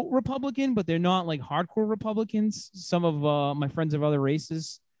might vote Republican, but they're not like hardcore Republicans. Some of my friends of other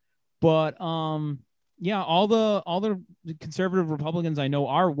races, but yeah, all the conservative Republicans I know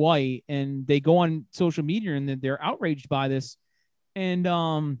are white, and they go on social media and they're outraged by this. And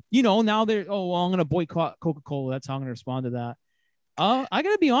now they're, oh, well, I'm gonna boycott Coca-Cola. That's how I'm gonna respond to that. I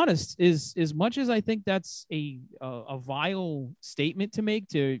gotta be honest. Is as much as I think that's a vile statement to make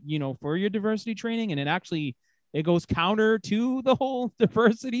to for your diversity training, and it goes counter to the whole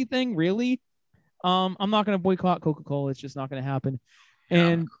diversity thing. Really, I'm not gonna boycott Coca-Cola. It's just not gonna happen. Yeah,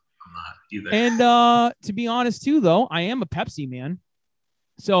 And I'm not either. to be honest too, though, I am a Pepsi man.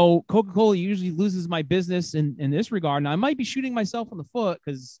 So Coca-Cola usually loses my business in this regard, and I might be shooting myself in the foot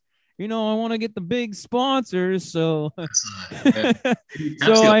because I want to get the big sponsors. So Yeah. so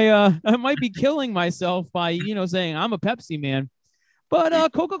Pepsi, I might be killing myself by saying I'm a Pepsi man.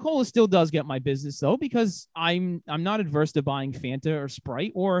 But Coca-Cola still does get my business though, because I'm not adverse to buying Fanta or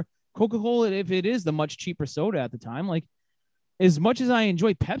Sprite or Coca-Cola if it is the much cheaper soda at the time. Like, as much as I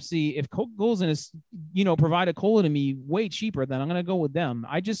enjoy Pepsi, if Coca-Cola's going to, provide a cola to me way cheaper, then I'm going to go with them.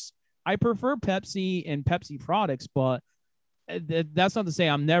 I prefer Pepsi and Pepsi products, but that's not to say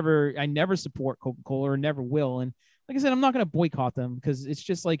I never support Coca-Cola or never will. And like I said, I'm not going to boycott them because it's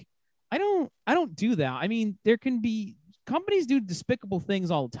just like, I don't do that. I mean, there can be companies do despicable things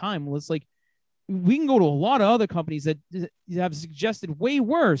all the time. Well, it's like, we can go to a lot of other companies that have suggested way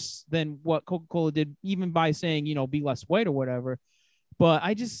worse than what Coca-Cola did, even by saying, be less white or whatever. But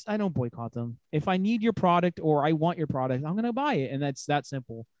I don't boycott them. If I need your product or I want your product, I'm going to buy it. And that's that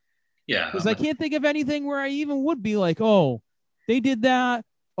simple. yeah, Because I can't think of anything where I even would be like, oh, they did that.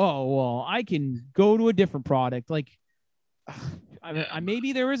 Oh, well, I can go to a different product. Like,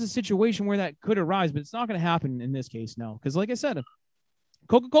 maybe there is a situation where that could arise, but it's not going to happen in this case. No. Because like I said,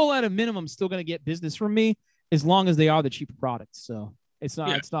 Coca-Cola at a minimum is still going to get business from me as long as they are the cheaper products. So it's not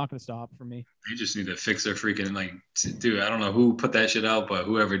going to stop for me. They just need to fix their freaking dude. I don't know who put that shit out, but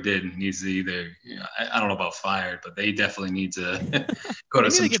whoever did needs to either. I don't know about fired, but they definitely need to go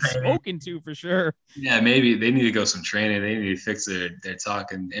to some get training. Spoken to for sure. Yeah, maybe they need to go some training. They need to fix their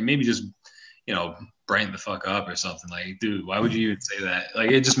talk and maybe just brighten the fuck up or something. Like, dude, why would you even say that?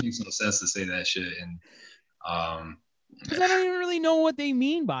 Like, it just makes no sense to say that shit. And because I don't even really know what they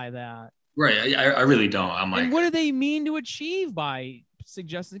mean by that. Right. I really don't. I'm like, and what do they mean to achieve by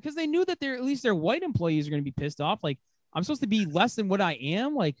suggesting? Because they knew that at least their white employees are going to be pissed off. Like, I'm supposed to be less than what I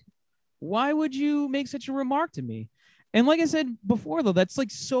am. Like, why would you make such a remark to me? And like I said before, though, that's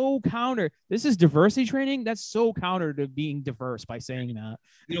like so counter. This is diversity training. That's so counter to being diverse by saying that.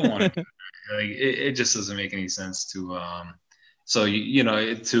 You don't want to. Like, it just doesn't make any sense to. So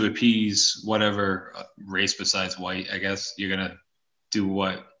to appease whatever race besides white, I guess you're gonna do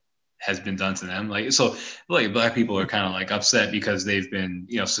what has been done to them. Like, so like black people are kind of like upset because they've been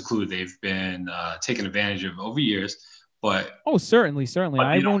secluded. They've been taken advantage of over years. But certainly,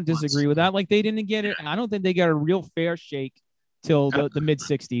 I won't disagree with that. Like, they didn't get it. I don't think they got a real fair shake till the mid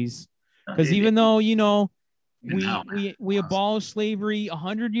 '60s. Because even though we abolished slavery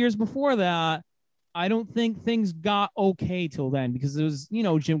 100 years before that, I don't think things got okay till then, because there was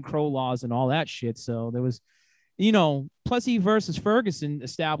Jim Crow laws and all that shit. So there was Plessy versus Ferguson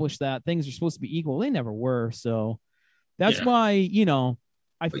established that things are supposed to be equal. They never were. So that's why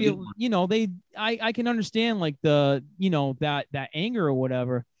I feel I can understand like the that anger or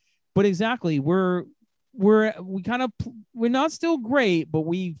whatever, but exactly we're not still great, but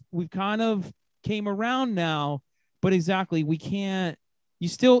we've kind of came around now. But exactly, we can't. You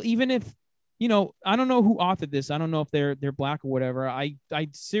still, even if I don't know who authored this. I don't know if they're black or whatever. I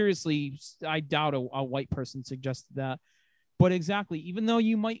seriously doubt a white person suggested that. But exactly, even though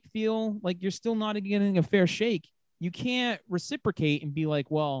you might feel like you're still not getting a fair shake, you can't reciprocate and be like,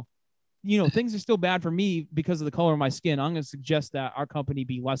 well, things are still bad for me because of the color of my skin. I'm going to suggest that our company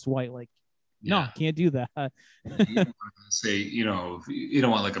be less white. Like, no, can't do that. Say, you don't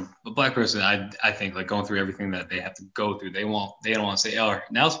want like a black person. I think like going through everything that they have to go through. They don't want to say, oh,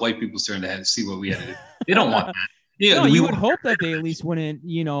 now it's white people's turn to see what we had to do. They don't want that. Yeah, no, you would hope that they at least wouldn't,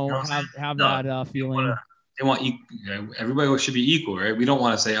 have that feeling. They want everybody should be equal, right? We don't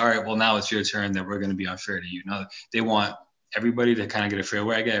want to say, all right, well, now it's your turn, that we're going to be unfair to you. No, they want everybody to kind of get a fair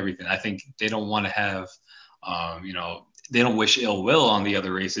whack at everything. I think they don't want to have, they don't wish ill will on the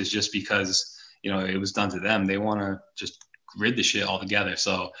other races just because, it was done to them. They want to just rid the shit altogether.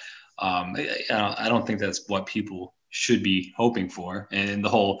 So I don't think that's what people should be hoping for. And the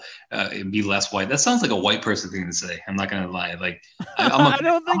whole be less white, that sounds like a white person thing to say. I'm not gonna lie. Like, I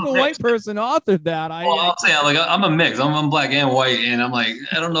don't think a white person authored that. I'll say, like, I'm a mix. I'm black and white, and I'm like,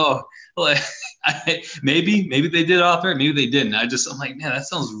 I don't know. Like, maybe they did author it, maybe they didn't. I'm like, man, that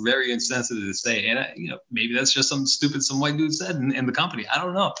sounds very insensitive to say. And maybe that's just some white dude said in the company. I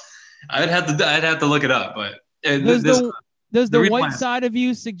don't know. I'd have to look it up. But does the white side of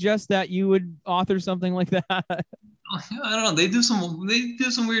you suggest that you would author something like that? I don't know. They do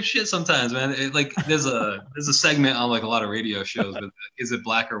some weird shit sometimes, man. Like there's a segment on like a lot of radio shows with is it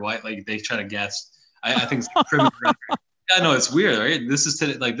black or white? Like they try to guess. I think it's like criminal record. Yeah, no, it's weird, right? This is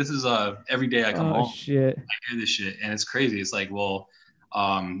today, like this is every day I come Oh home, shit. I hear this shit, and it's crazy. It's like, well,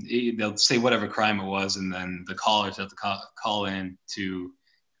 they'll say whatever crime it was, and then the callers have to call in to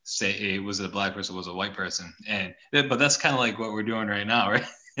say hey, was it a black person, was it a white person, and but that's kind of like what we're doing right now, right?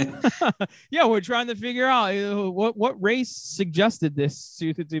 Yeah, we're trying to figure out what race suggested this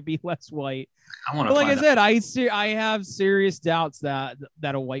to be less white. I want But to like I find said, I have serious doubts that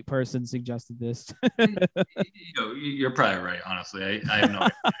a white person suggested this. You're probably right. Honestly, I have no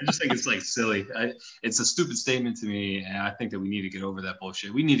idea. I just think it's like silly. It's a stupid statement to me, and I think that we need to get over that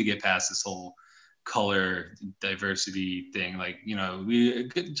bullshit. We need to get past this whole color diversity thing. Like, we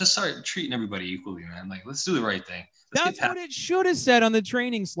just start treating everybody equally, man. Like, let's do the right thing. That's what it should have said on the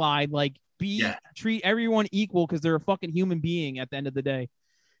training slide. Like, treat everyone equal because they're a fucking human being at the end of the day.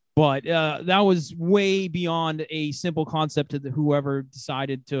 But that was way beyond a simple concept to whoever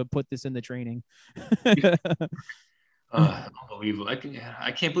decided to put this in the training. Unbelievable.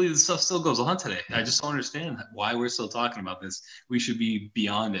 I can't believe this stuff still goes on today. I just don't understand why we're still talking about this. We should be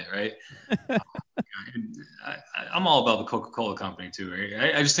beyond it, right? I'm all about the Coca-Cola company too,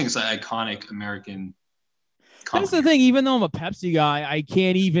 right? I just think it's an iconic American company. That's the thing. Even though I'm a Pepsi guy, I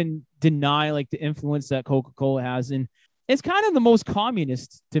can't even deny like the influence that Coca-Cola has. And it's kind of the most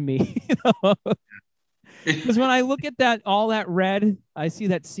communist to me. Because when I look at all that red, I see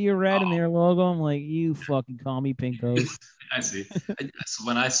that sea of red in their logo. I'm like, you fucking call me pinkos. I see. So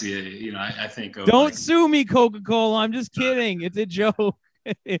when I see it, I think of don't sue me, Coca-Cola. I'm just kidding. It's a joke.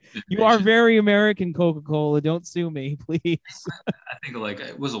 You are very American, Coca-Cola. Don't sue me, please. I think of like,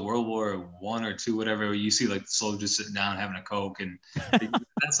 it was a World War I or II, whatever. You see like soldiers sitting down having a Coke, and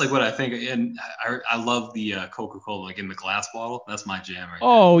that's like what I think. And I love the Coca-Cola like in the glass bottle. That's my jam, right?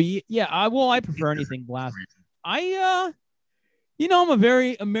 Oh yeah. I prefer anything glass. I'm a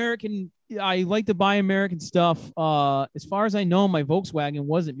very American. I like to buy American stuff. As far as I know, my Volkswagen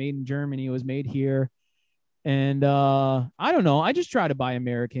wasn't made in Germany. It was made here. And I don't know. I just try to buy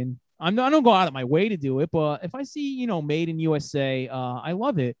American. I don't go out of my way to do it, but if I see, made in USA, I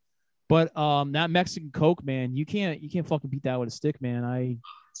love it. But that Mexican Coke, man, you can't fucking beat that with a stick, man.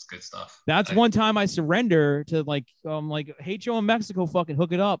 It's good stuff. That's one time I surrender to like hey Joe in Mexico, fucking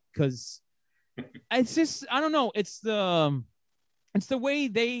hook it up, because it's just I don't know. It's the way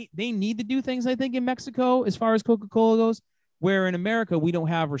they need to do things, I think, in Mexico as far as Coca-Cola goes, where in America we don't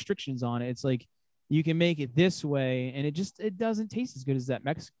have restrictions on it. It's like you can make it this way, and it doesn't taste as good as that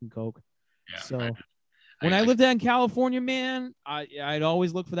Mexican Coke. Yeah, so when I lived out in California, man, I'd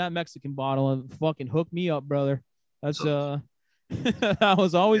always look for that Mexican bottle and fucking hook me up, brother. That's I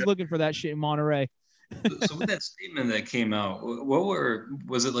was always looking for that shit in Monterey. So with that statement that came out,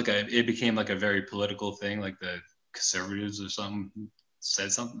 was it like it became like a very political thing, like the conservatives or something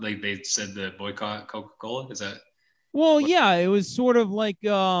said something, like they said the boycott Coca-Cola? Is that? Well, yeah, it was sort of like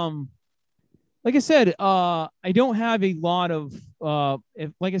I said, I don't have a lot of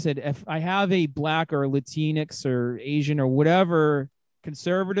if I have a black or Latinx or Asian or whatever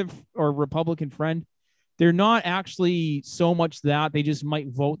conservative or Republican friend, they're not actually so much that they just might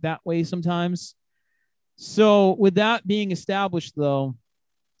vote that way sometimes. So with that being established, though,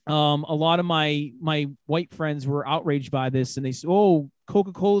 a lot of my white friends were outraged by this, and they said, "Oh,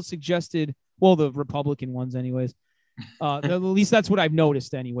 Coca-Cola suggested." Well, the Republican ones, anyways. At least that's what I've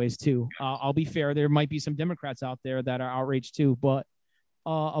noticed, anyways. Too. I'll be fair. There might be some Democrats out there that are outraged too, but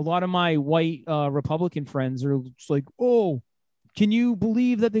a lot of my white Republican friends are just like, "Oh, can you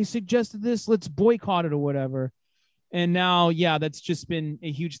believe that they suggested this? Let's boycott it or whatever." And now, yeah, that's just been a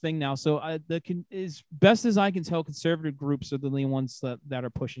huge thing now. So as best as I can tell, conservative groups are the only ones that are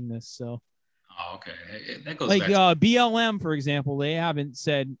pushing this. So, okay, that goes like BLM, for example, they haven't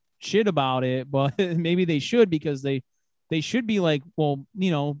said shit about it, but maybe they should, because they should be like, well,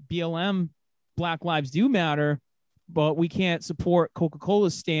 BLM, Black Lives Do Matter, but we can't support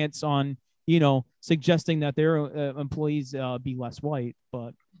Coca-Cola's stance on suggesting that their employees be less white,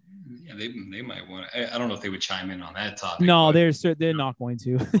 but. Yeah, they might want to. I don't know if they would chime in on that topic. No, they're not going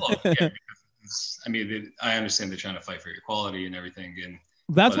to. Well, yeah, I understand they're trying to fight for equality and everything, and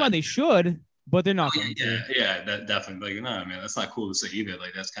that's why they should, but they're not going to. Yeah, that definitely. Like, no, man, that's not cool to say either.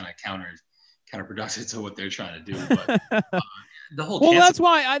 Like, that's kind of counterproductive to what they're trying to do. But the whole. Well, that's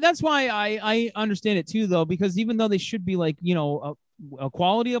why I understand it too, though, because even though they should be like,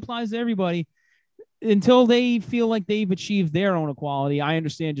 equality applies to everybody. Until they feel like they've achieved their own equality, I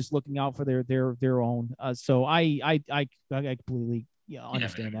understand just looking out for their own. So I completely yeah, I Yeah,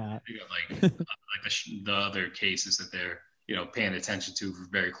 understand that. they got the other cases that they're paying attention to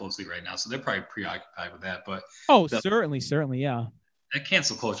very closely right now, so they're probably preoccupied with that. But Oh, the certainly, yeah. that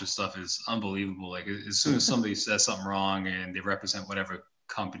cancel culture stuff is unbelievable. Like as soon as somebody says something wrong and they represent whatever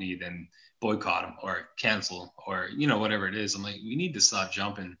company, then boycott them or cancel or whatever it is. I'm like, we need to stop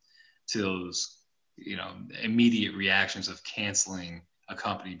jumping to those immediate reactions of canceling a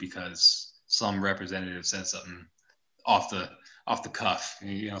company because some representative said something off the cuff,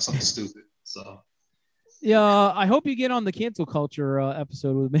 something stupid. So Yeah, I hope you get on the cancel culture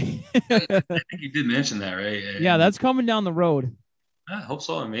episode with me. I think you did mention that, right? Yeah, And that's coming down the road. I hope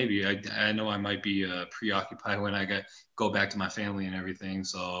so. Maybe I know I might be preoccupied when I go back to my family and everything.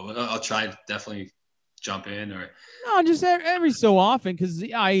 So I'll try to definitely jump in or No, just every so often, because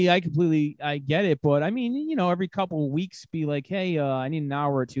I completely I get it, but I mean, every couple of weeks, be like, hey, I need an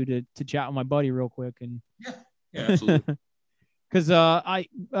hour or two to chat with my buddy real quick, and yeah, yeah, absolutely. because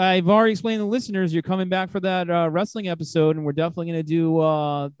I've already explained to listeners you're coming back for that wrestling episode, and we're definitely gonna do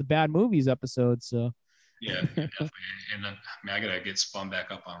the bad movies episode. So Yeah, definitely. And I mean, I gotta get spun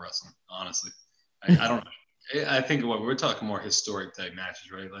back up on wrestling. Honestly, I don't know. I think what we're talking more historic type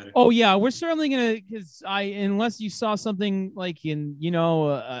matches, right? Later. Oh yeah, we're certainly gonna because unless you saw something like in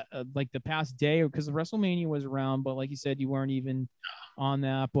like the past day or because WrestleMania was around, but like you said, you weren't even on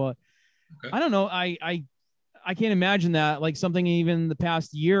that. But Okay. I don't know. I can't imagine that like something even the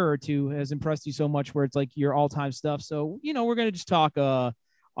past year or two has impressed you so much where it's like your all time stuff. So we're gonna just talk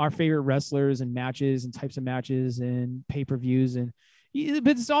our favorite wrestlers and matches and types of matches and pay per views and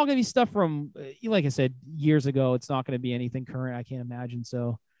but it's all gonna be stuff from like I said years ago. It's not gonna be anything current. I can't imagine.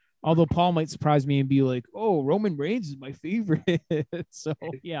 So although Paul might surprise me and be like, "Oh, Roman Reigns is my favorite," so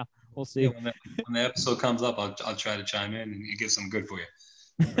yeah, we'll Yeah, see. when the episode comes up, I'll try to chime in and get some good for you.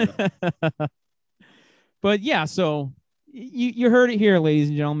 But yeah, so you heard it here, ladies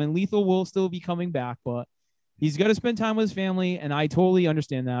and gentlemen. Lethal will still be coming back, but he's got to spend time with his family, and I totally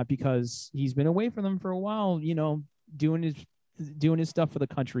understand that because he's been away from them for a while. Doing his stuff for the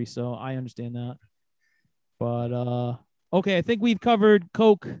country, so I understand that. But okay, I think we've covered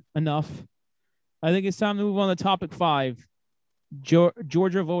Coke enough. I think it's time to move on to topic 5,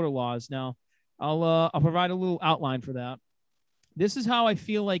 Georgia voter laws. Now, I'll provide a little outline for that. This is how I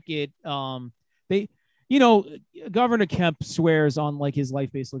feel like it. They, you know, Governor Kemp swears on like his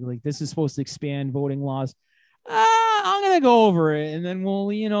life basically like this is supposed to expand voting laws. I'm gonna go over it, and then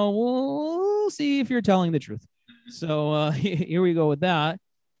we'll see if you're telling the truth. So here we go with that.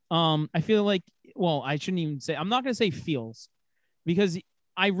 I feel like, well, I shouldn't even say. I'm not gonna say feels because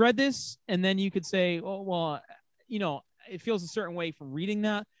I read this, and then you could say, oh well, it feels a certain way from reading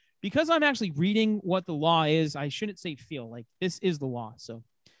that. Because I'm actually reading what the law is, I shouldn't say feel like this is the law. So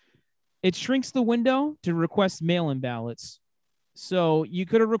it shrinks the window to request mail-in ballots. So you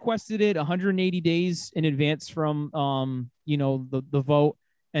could have requested it 180 days in advance from the vote,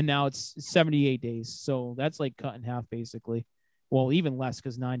 and now it's 78 days. So that's like cut in half basically. Well, even less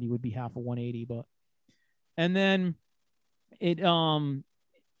because 90 would be half of 180. But and then it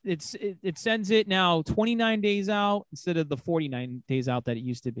sends it now 29 days out instead of the 49 days out that it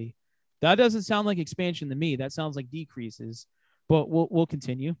used to be. That doesn't sound like expansion to me. That sounds like decreases. But we'll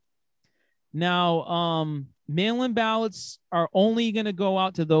continue. Now, mail-in ballots are only going to go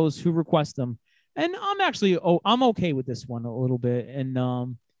out to those who request them, and I'm okay with this one a little bit, and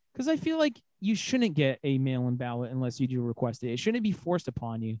because I feel like you shouldn't get a mail-in ballot unless you do request it. It shouldn't be forced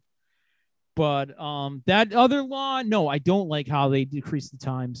upon you. But that other law, no, I don't like how they decrease the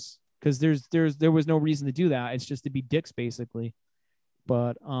times because there was no reason to do that. It's just to be dicks basically.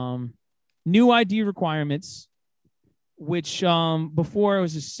 But new ID requirements, which before it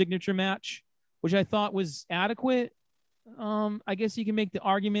was a signature match, which I thought was adequate. I guess you can make the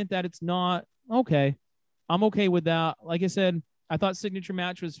argument that it's not. Okay, I'm okay with that. Like I said, I thought signature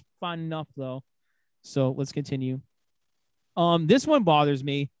match was fine enough though. So let's continue. This one bothers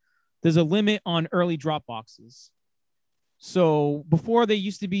me. There's a limit on early drop boxes. So before they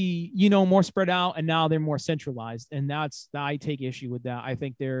used to be, more spread out, and now they're more centralized, and I take issue with that. I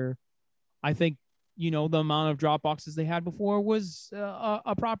think, the amount of drop boxes they had before was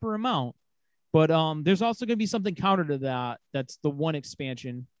a proper amount. But there's also going to be something counter to that. That's the one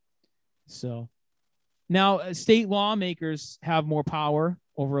expansion. So now state lawmakers have more power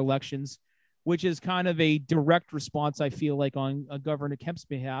over elections, which is kind of a direct response, I feel like, on Governor Kemp's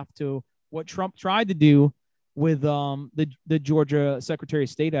behalf to what Trump tried to do with the Georgia Secretary of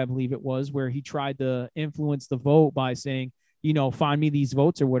State, I believe it was, where he tried to influence the vote by saying, find me these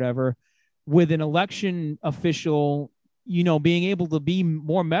votes or whatever, with an election official, being able to be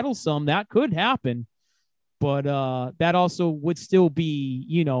more meddlesome. That could happen. but that also would still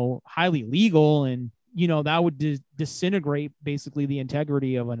be, highly legal, and that would disintegrate basically the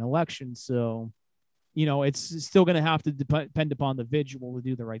integrity of an election. So it's still going to have to depend upon the individual to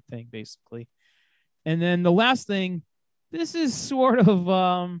do the right thing, basically. And then the last thing, this is sort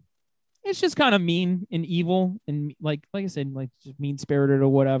of it's just kind of mean and evil, and like I said, like just mean spirited or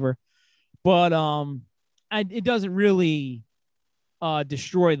whatever. But it doesn't really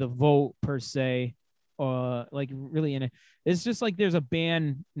destroy the vote per se, like really in it. It's just like there's a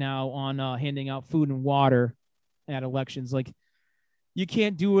ban now on handing out food and water at elections. Like you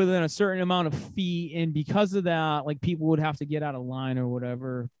can't do within a certain amount of feet, and because of that, like people would have to get out of line or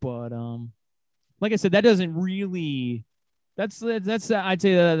whatever. But like I said, that doesn't really. That's I'd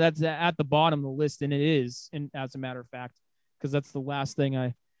say that's at the bottom of the list, and it is, and as a matter of fact, because that's the last thing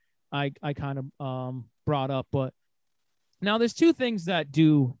I kind of brought up. But now there's two things that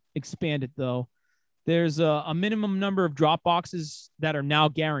do expand it though. There's a minimum number of drop boxes that are now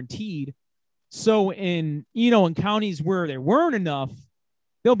guaranteed. So in counties where there weren't enough,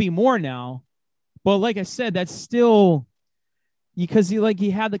 there'll be more now. But like I said, that's still because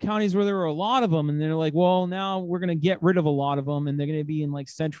he had the counties where there were a lot of them, and they're like, well, now we're gonna get rid of a lot of them, and they're gonna be in like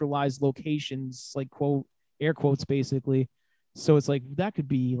centralized locations, like quote air quotes basically. So it's like that could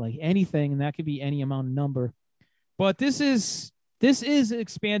be like anything, and that could be any amount of number. But this is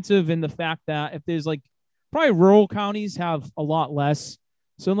expansive in the fact that if there's like probably rural counties have a lot less.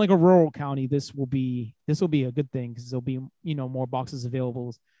 So in like a rural county, this will be a good thing because there'll be more boxes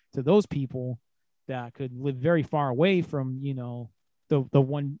available to those people that could live very far away from the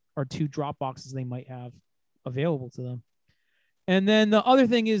one or two drop boxes they might have available to them. And then the other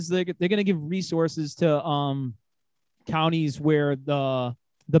thing is they're going to give resources to counties where the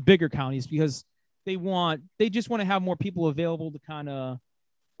bigger counties, because they just want to have more people available to kind of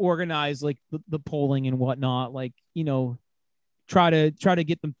organize like the polling and whatnot, like try to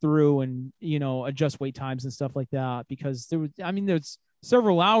get them through and adjust wait times and stuff like that, because there's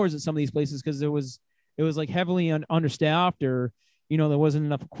several hours at some of these places because it was like heavily understaffed, or there wasn't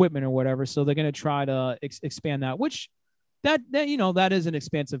enough equipment or whatever. So they're going to try to expand that, which that that is an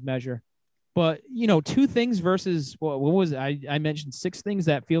expansive measure. But two things versus what was it? I mentioned six things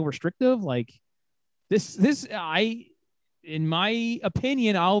that feel restrictive. Like this in my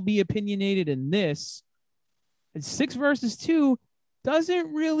opinion, I'll be opinionated in this. And 6 versus 2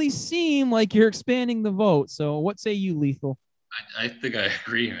 doesn't really seem like you're expanding the vote. So what say you, Leethal? I think I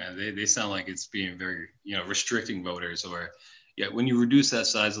agree, man. They sound like it's being very, restricting voters, or when you reduce that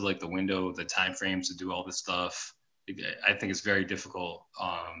size of like the window, the time frames to do all this stuff, I think it's very difficult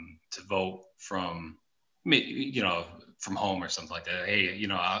to vote from, from home or something like that. Hey,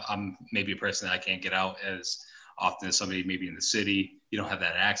 I'm maybe a person that I can't get out as often as somebody maybe in the city. You don't have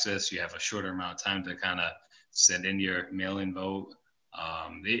that access. You have a shorter amount of time to kind of send in your mail-in vote.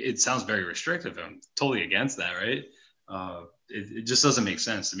 It sounds very restrictive. I'm totally against that, right? It just doesn't make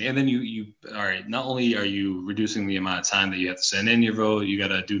sense to me. And then you all right, not only are you reducing the amount of time that you have to send in your vote, you got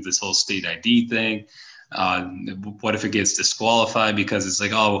to do this whole state ID thing. What if it gets disqualified because it's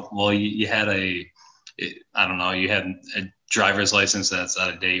like, oh, well, you had I don't know, you had a driver's license that's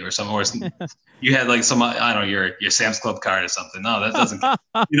out of date or something, or you had like some, I don't know, your Sam's Club card or something. No, that doesn't,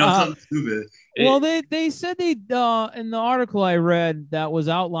 something stupid. Well, they said they in the article I read that was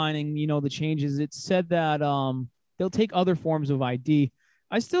outlining, the changes, it said that they'll take other forms of ID.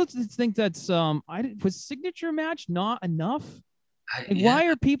 I still think that's was signature match not enough? Why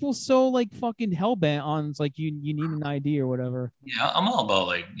are people so like fucking hell bent on it's like you need an ID or whatever? Yeah, I'm all about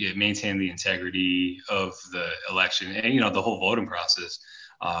like maintaining the integrity of the election and the whole voting process.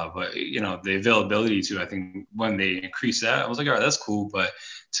 But the availability to, I think when they increase that, I was like, all right, that's cool. But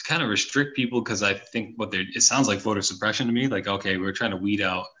to kind of restrict people, because I think it sounds like voter suppression to me. Like, okay, we're trying to weed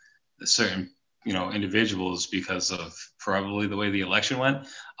out certain individuals because of probably the way the election went.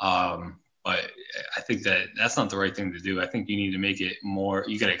 But I think that's not the right thing to do. I think you need to make it more,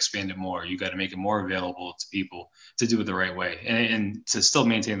 you got to expand it more. You got to make it more available to people to do it the right way and to still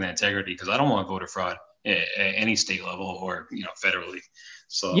maintain that integrity, because I don't want voter fraud at any state level or, federally.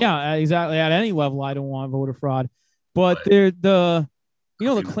 So yeah, exactly. At any level, I don't want voter fraud, but the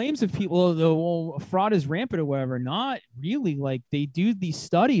claims of people, well, fraud is rampant or whatever, not really. Like they do these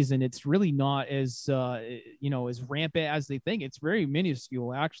studies and it's really not as, as rampant as they think. It's very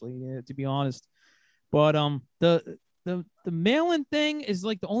minuscule actually, to be honest. But the mail-in thing is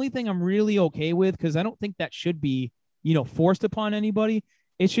like the only thing I'm really okay with, because I don't think that should be, forced upon anybody.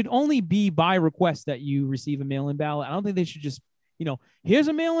 It should only be by request that you receive a mail-in ballot. I don't think they should just, here's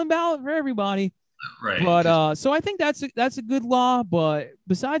a mail-in ballot for everybody. Right. But so I think that's a good law. But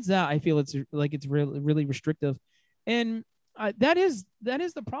besides that, I feel it's like it's really restrictive, and that is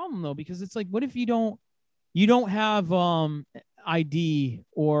the problem though, because it's like, what if you don't have ID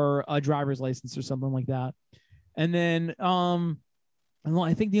or a driver's license or something like that, and then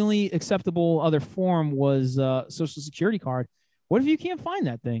I think the only acceptable other form was social security card. What if you can't find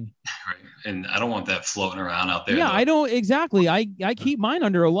that thing? Right. And I don't want that floating around out there Yeah, though. I don't exactly. I keep mine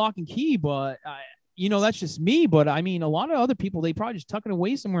under a lock and key, but that's just me. But I mean, a lot of other people, they probably just tuck it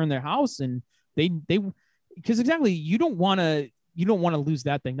away somewhere in their house, and they because exactly, you don't want to lose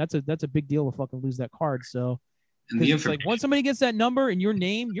that thing. That's a big deal to fucking lose that card. So And the because it's like, information. once somebody gets that number and your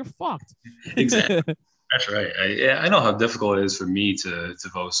name, you're fucked. Exactly. That's right. Yeah, I know how difficult it is for me to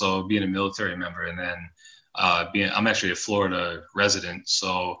vote. So being a military member, and then I'm actually a Florida resident.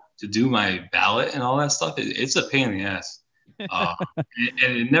 So to do my ballot and all that stuff, it's a pain in the ass. Uh,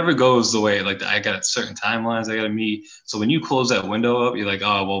 and it never goes the way, like, I got certain timelines I got to meet. So when you close that window up, you're like,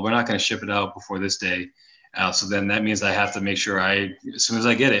 oh, well, we're not going to ship it out before this day. So then that means I have to make sure as soon as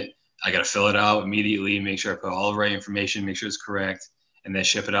I get it, I got to fill it out immediately, make sure I put all the right information, make sure it's correct, and then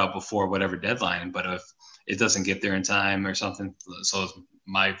ship it out before whatever deadline. But if it doesn't get there in time or something, so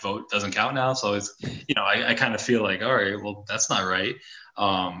my vote doesn't count now. So it's, I kind of feel like, all right, well, that's not right.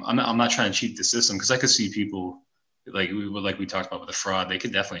 I'm not trying to cheat the system, because I could see people like we talked about with the fraud, they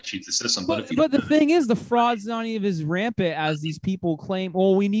could definitely cheat the system. But if you But the thing is, the fraud's not even as rampant as these people claim.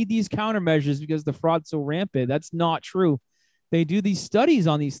 Oh, we need these countermeasures because the fraud's so rampant. That's not true. They do these studies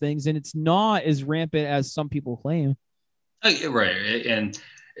on these things, and it's not as rampant as some people claim. right, and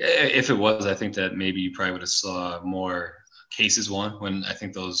if it was, I think that maybe you probably would have saw more cases won when I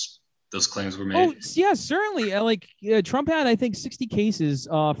think those claims were Oh made. yeah, certainly. Trump had, I think, 60 cases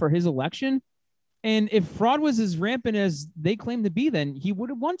for his election, and if fraud was as rampant as they claim to be, then he would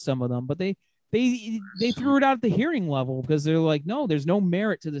have won some of them. But they threw it out at the hearing level because they're like, no, there's no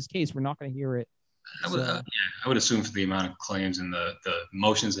merit to this case. We're not going to hear it. So I would assume for the amount of claims and the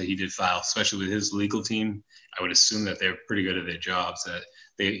motions that he did file, especially with his legal team, I would assume that they're pretty good at their jobs. That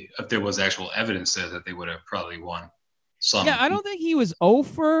if there was actual evidence there, that they would have probably won yeah, some. I don't think he was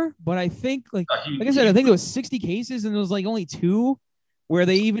over, but I think like I said, I think there was 60 cases, and there was like only two where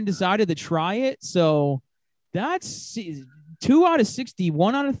they even decided to try it. So that's 2 out of 60,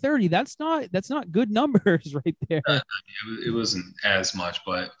 1 out of 30. That's not good numbers right there. It wasn't as much,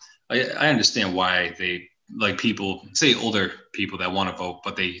 but I understand why they like people, say older people that want to vote,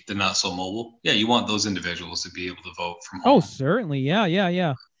 but they're not so mobile. Yeah, you want those individuals to be able to vote from Oh, home. certainly. Yeah, yeah,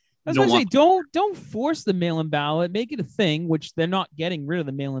 yeah. You That's why I don't say want. don't force the mail-in ballot. Make it a thing, which they're not getting rid of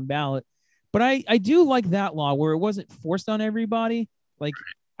the mail-in ballot. But I do like that law where it wasn't forced on everybody. Like,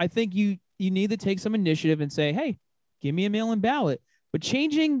 I think you need to take some initiative and say, hey, give me a mail-in ballot. But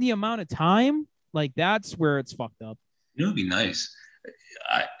changing the amount of time, like, that's where it's fucked up. It'd be nice.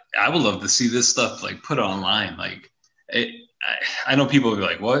 I I would love to see this stuff like put online. Like, I know people will be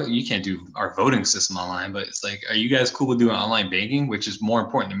like, "What? You can't do our voting system online." But it's like, are you guys cool with doing online banking, which is more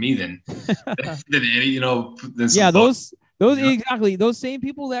important to me than any, than some Yeah, vote? those You know? exactly, those same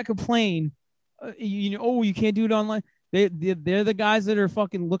people that complain, oh, you can't do it online. They're the guys that are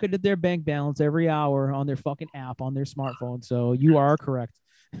fucking looking at their bank balance every hour on their fucking app on their smartphone. So you are correct.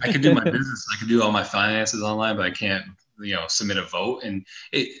 I could do my business, I could do all my finances online, but I can't, submit a vote. And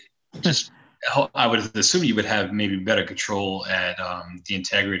it just, I would assume you would have maybe better control at the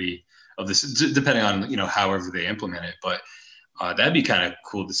integrity of this, depending on, however they implement it. But that'd be kind of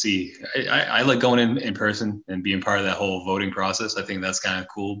cool to see. I like going in person and being part of that whole voting process. I think that's kind of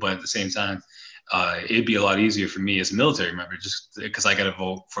cool. But at the same time, it'd be a lot easier for me as a military member, just because I got to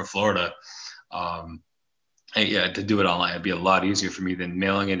vote for Florida. Um, yeah, to do it online, it'd be a lot easier for me than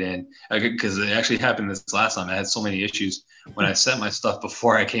mailing it in. Because it actually happened this last time. I had so many issues when I sent my stuff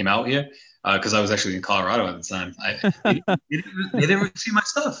before I came out here, because I was actually in Colorado at the time. They didn't receive my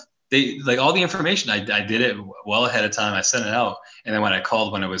stuff. They like all the information. I did it well ahead of time. I sent it out, and then when I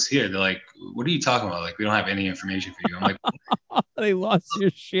called when I was here, they're like, "What are you talking about? Like, we don't have any information for you." I'm like, They lost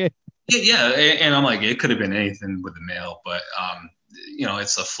your shit. yeah, and I'm like, it could have been anything with the mail, but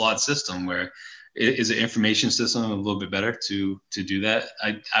it's a flawed system where is the information system a little bit better to do that?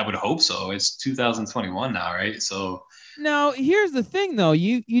 I would hope so. It's 2021 now, right? So Now, here's the thing, though.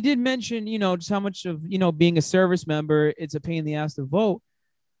 You did mention, just how much of being a service member, it's a pain in the ass to vote.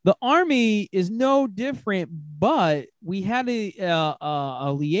 The Army is no different, but we had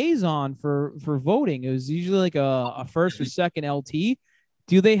a liaison for voting. It was usually like a first or second LT.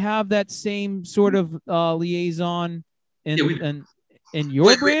 Do they have that same sort of liaison yeah, in your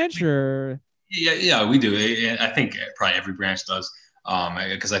wait, branch, or? yeah, we do. I think probably every branch does.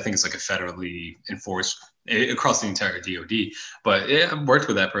 because I think it's like a federally enforced across the entire DoD. But I've worked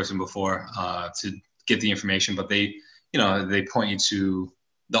with that person before to get the information, but they point you to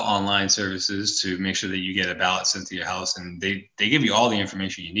the online services to make sure that you get a ballot sent to your house, and they give you all the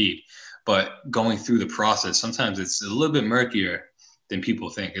information you need. But going through the process, sometimes it's a little bit murkier than people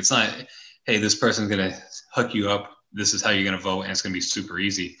think. It's not, hey, this person's gonna hook you up. This is how you're gonna vote, and it's gonna be super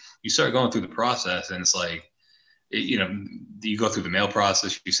easy. You start going through the process, and it's like, you go through the mail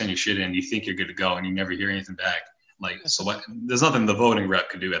process, you send your shit in, you think you're good to go, and you never hear anything back. Like, so what? There's nothing the voting rep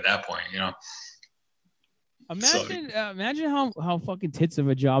could do at that point, Imagine how fucking tits of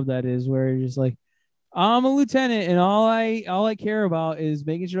a job that is, where you're just like, I'm a lieutenant, and all I care about is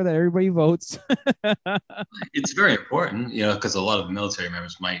making sure that everybody votes. It's very important, because a lot of the military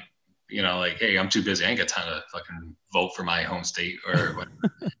members might, like, hey, I'm too busy. I ain't got time to fucking vote for my home state or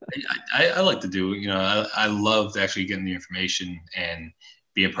whatever. I like to do, I loved actually getting the information and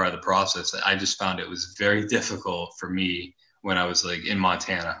being part of the process. I just found it was very difficult for me when I was like in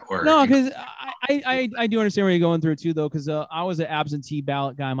Montana or no, because I do understand where you're going through too, though, because I was an absentee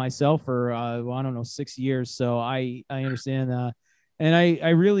ballot guy myself for I don't know 6 years, so I understand that, and I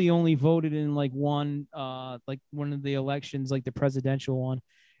really only voted in like one of the elections, like the presidential one,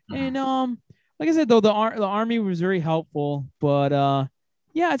 and like I said though, the army was very helpful, but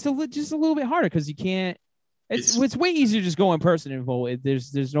yeah, it's just a little bit harder because you can't. It's way easier to just go in person and vote.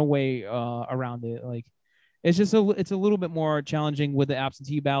 There's no way around it. Like it's a little bit more challenging with the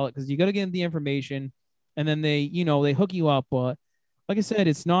absentee ballot because you got to get the information, and then they hook you up. But like I said,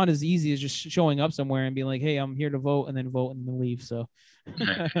 it's not as easy as just showing up somewhere and being like, "Hey, I'm here to vote," and then leave. So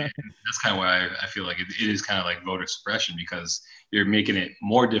that's kind of why I feel like it is kind of like voter suppression, because you're making it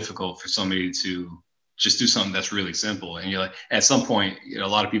more difficult for somebody to just do something that's really simple. And you're like, at some point, a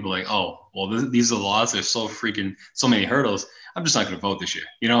lot of people are like, oh, well, these are the laws. There's so many hurdles. I'm just not going to vote this year,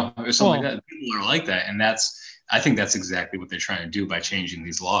 or something like that. People are like that. And I think that's exactly what they're trying to do by changing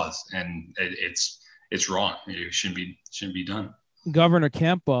these laws. And it's wrong. It shouldn't be done. Governor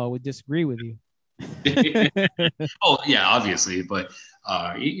Kemp would disagree with you. Oh yeah, obviously, but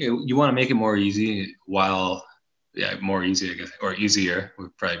you want to make it more easy more easy, I guess, or easier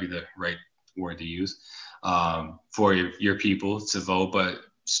would probably be the right word to use for your people to vote, but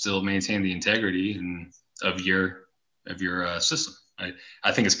still maintain the integrity of your system.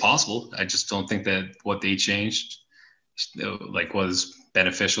 I think it's possible. I just don't think that what they changed was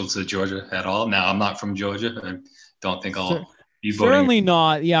beneficial to Georgia at all. Now, I'm not from Georgia. I don't think I'll be voting. Certainly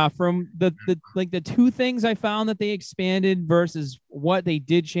not. Yeah, from the two things I found that they expanded versus what they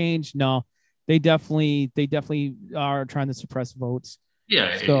did change. No, they definitely are trying to suppress votes.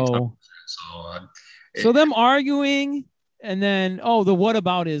 Yeah. So them arguing, and then the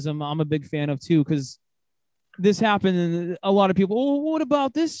whataboutism I'm a big fan of too, because this happened and a lot of people, well, what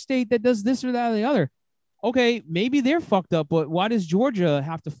about this state that does this or that or the other? Okay, maybe they're fucked up, but why does Georgia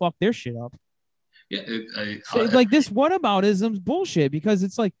have to fuck their shit up? Yeah, like this whataboutism's bullshit, because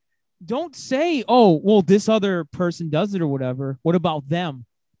it's like, don't say, oh, well, this other person does it or whatever. What about them?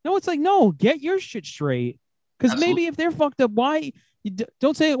 No, it's like, no, get your shit straight. Because maybe if they're fucked up, why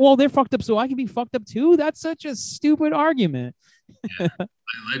don't say, well, they're fucked up, so I can be fucked up too? That's such a stupid argument. Yeah.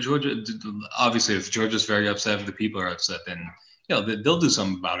 Georgia, obviously, if Georgia's very upset, if the people are upset, then they'll do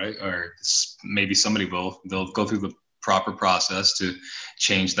something about it, or maybe somebody they'll go through the proper process to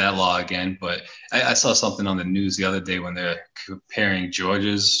change that law again. But I saw something on the news the other day when they're comparing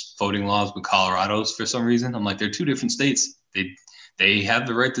Georgia's voting laws with Colorado's for some reason. I'm like, they're two different states. They have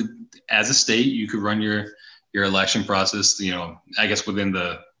the right to, as a state, you could run your election process, I guess within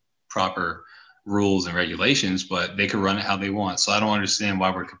the proper rules and regulations, but they could run it how they want. So I don't understand why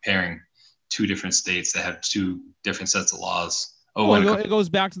we're comparing two different states that have two different sets of laws. It goes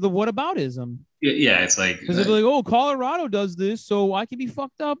back to the whataboutism. Yeah, it's like, because they'll be like, oh, Colorado does this, so I can be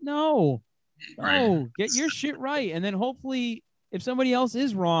fucked up. No, get your shit right, and then hopefully, if somebody else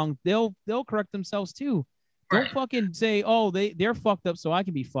is wrong, they'll correct themselves too. Don't fucking say, oh, they're fucked up, so I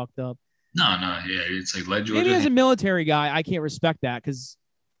can be fucked up. No, yeah, it's like let Georgia. Maybe as a military guy, I can't respect that, because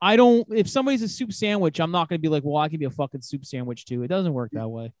I don't. If somebody's a soup sandwich, I'm not going to be like, well, I can be a fucking soup sandwich too. It doesn't work that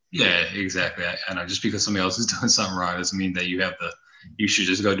way. Yeah, exactly. I know. Just because somebody else is doing something wrong doesn't mean that you should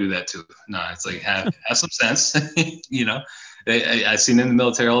just go do that too. No, it's like have some sense. I seen it in the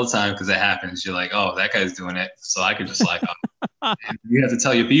military all the time because it happens. You're like, oh, that guy's doing it, so I could just like. You have to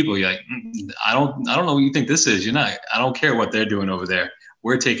tell your people, you're like, I don't know what you think this is. You're not. I don't care what they're doing over there.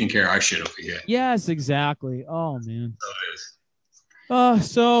 We're taking care of our shit over here. Yes, exactly. Oh man. So it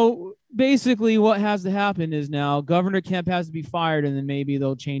is. So basically what has to happen is now Governor Kemp has to be fired, and then maybe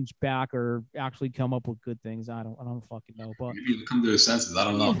they'll change back or actually come up with good things. I don't fucking know, but Maybe he'll come to his senses. I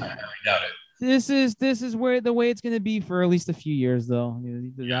don't know. yeah, I doubt it. this is where the way it's going to be for at least a few years, though.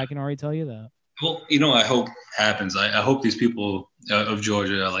 I Yeah. can already tell you that. Well, I hope happens. I hope these people of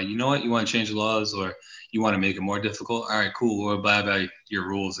Georgia are like, you know what, you want to change the laws or you want to make it more difficult. All right, cool. We'll abide by your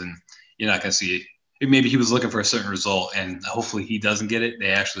rules, and you're not gonna see it. Maybe he was looking for a certain result, and hopefully he doesn't get it.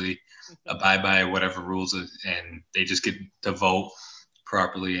 They actually abide by whatever rules, and they just get to vote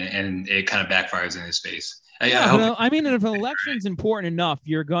properly, and it kind of backfires in his face. I Yeah, hope. but I mean, if an election's important enough,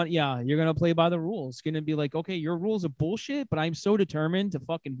 you're gonna play by the rules. It's gonna be like, okay, your rules are bullshit, but I'm so determined to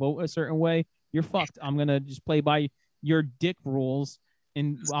fucking vote a certain way. You're fucked. I'm gonna just play by your dick rules,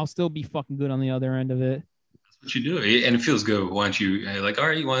 and I'll still be fucking good on the other end of it. What you do, and it feels good. Why don't you like? All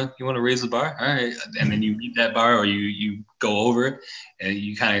right, you want to raise the bar, all right, and then you meet that bar, or you go over it, and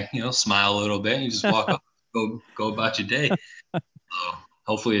you kind of smile a little bit, and you just walk up, go about your day. So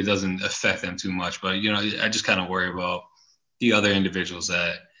hopefully it doesn't affect them too much, but I just kind of worry about the other individuals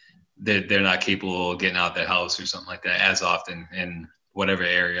that they're not capable of getting out their house or something like that as often in whatever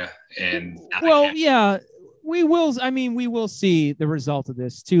area, and Well, yeah, we will. I mean, we will see the result of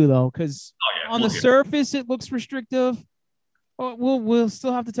this too, though, because oh yeah, on the surface it looks restrictive. We'll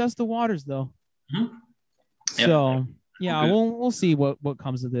still have to test the waters, though. Mm-hmm. So Yep. yeah, Okay. we'll see what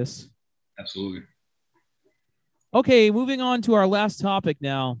comes of this. Absolutely. Okay, moving on to our last topic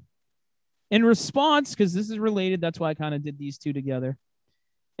now. In response, because this is related, that's why I kind of did these two together.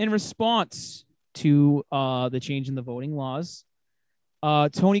 In response to the change in the voting laws,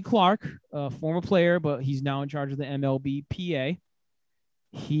 Tony Clark, a former player, but he's now in charge of the MLBPA.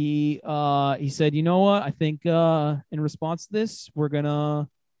 He said, you know what? I think in response to this, we're gonna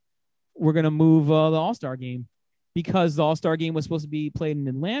move the All-Star game, because the All-Star game was supposed to be played in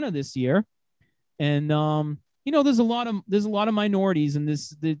Atlanta this year, and there's a lot of minorities, and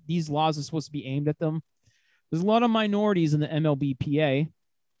these laws are supposed to be aimed at them. There's a lot of minorities in the MLBPA,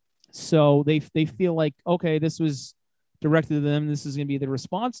 so they feel like, okay, this was directed to them. This is going to be the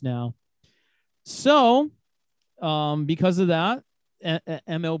response now. So because of that,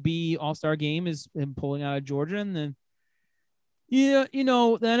 MLB All-Star Game is pulling out of Georgia, and then the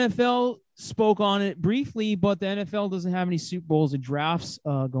NFL spoke on it briefly, but the NFL doesn't have any Super Bowls and drafts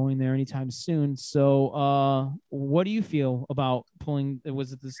going there anytime soon. So, what do you feel about pulling?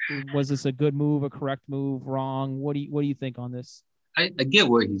 Was this a good move, a correct move, wrong? What do you think on this? I get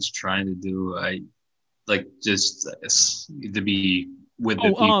what he's trying to do. I like just to be with the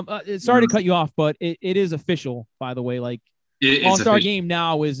people. Sorry to cut you off, but it is official, by the way. Like, All-Star Game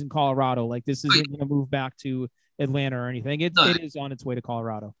now is in Colorado. Like, this isn't going to move back to Atlanta or anything. It is on its way to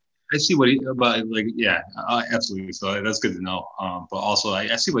Colorado. I see what but like, yeah, absolutely. So that's good to know. But also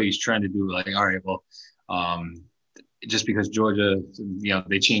I see what he's trying to do. Like, all right, well, just because Georgia,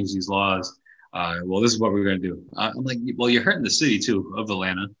 they changed these laws. Well, this is what we're going to do. I'm like, well, you're hurting the city too of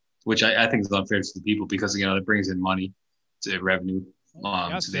Atlanta, which I think is unfair to the people, because it brings in money to revenue.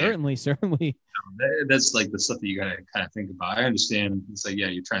 Yeah, certainly. That's like the stuff that you got to kind of think about. I understand. It's like, yeah,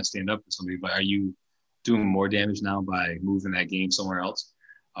 you're trying to stand up for somebody, but are you doing more damage now by moving that game somewhere else?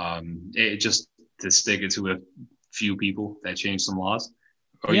 It just to stick it to a few people that change some laws.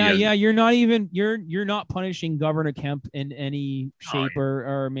 You're not punishing Governor Kemp in any shape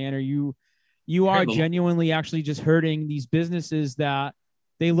or manner. You are genuinely actually just hurting these businesses that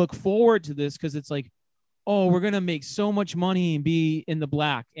they look forward to this, because it's like, oh, we're gonna make so much money and be in the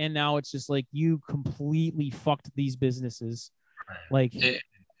black, and now it's just like you completely fucked these businesses. Like,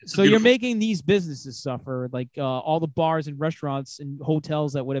 so you're making these businesses suffer, like all the bars and restaurants and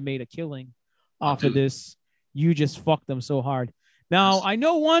hotels that would have made a killing off of this. You just fucked them so hard. Now, I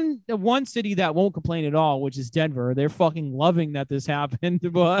know one city that won't complain at all, which is Denver. They're fucking loving that this happened,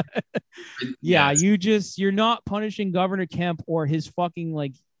 but you're not punishing Governor Kemp or his fucking,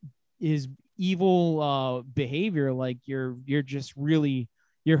 like, his evil behavior. Like, you're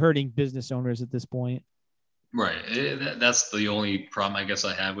hurting business owners at this point. Right. That's the only problem I guess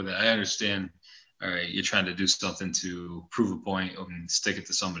I have with it. I understand. All right, you're trying to do something to prove a point and stick it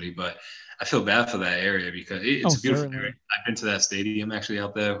to somebody, but I feel bad for that area, because it's a beautiful area. I've been to that stadium actually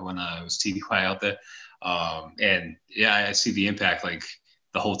out there when I was TDY out there, and yeah, I see the impact. Like,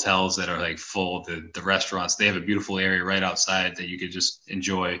 the hotels that are like full, the restaurants, they have a beautiful area right outside that you could just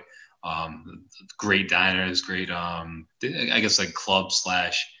enjoy. Great diners, great I guess like clubs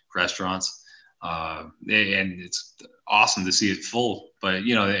 / restaurants. And it's awesome to see it full. But at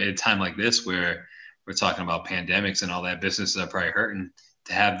a time like this where we're talking about pandemics and all that, businesses are probably hurting.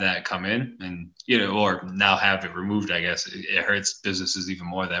 to have that come in and, or now have it removed, I guess it hurts businesses even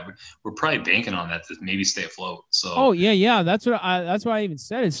more that we're probably banking on that to maybe stay afloat. So, Oh yeah. That's what I even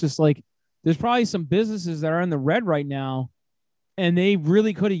said. It's just like there's probably some businesses that are in the red right now, and they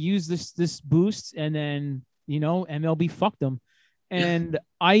really could have used this boost, and then MLB fucked them. yeah, And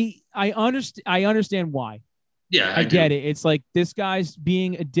I understand why. yeah, I I do. get it. It's like this guy's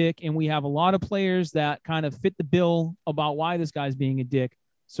being a dick, and we have a lot of players that kind of fit the bill about why this guy's being a dick.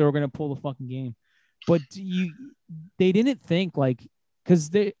 So we're gonna pull the fucking game. But they didn't think like because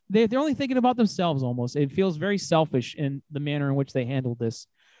they're only thinking about themselves almost. It feels very selfish in the manner in which they handled this,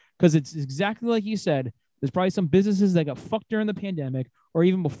 because it's exactly like you said. There's probably some businesses that got fucked during the pandemic or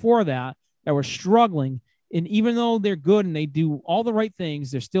even before that were struggling, and even though they're good and they do all the right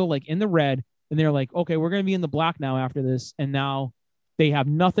things, they're still like in the red, and they're like, okay, we're going to be in the black now after this. And now they have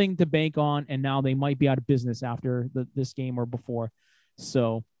nothing to bank on. And now they might be out of business after this game or before.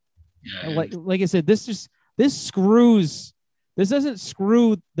 So, Yeah, like I said, this doesn't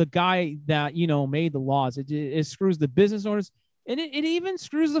screw the guy that, made the laws. It screws the business owners, and it even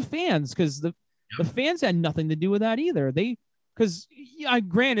screws the fans, because the fans had nothing to do with that either. Because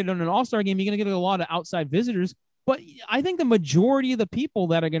granted, on an all-star game, you're going to get a lot of outside visitors, but I think the majority of the people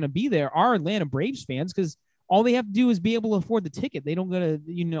that are going to be there are Atlanta Braves fans, because all they have to do is be able to afford the ticket. They don't got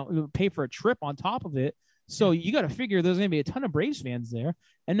to, pay for a trip on top of it. So you got to figure there's going to be a ton of Braves fans there,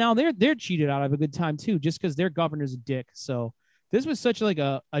 and now they're cheated out of a good time too, just because their governor's a dick. So this was such like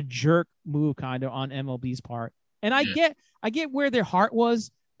a jerk move kind of on MLB's part, and I yeah, get where their heart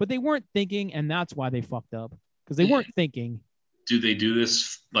was, but they weren't thinking, and that's why they fucked up, because they yeah. weren't thinking. Do they do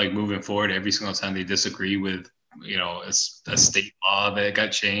this like moving forward every single time they disagree with, a state law that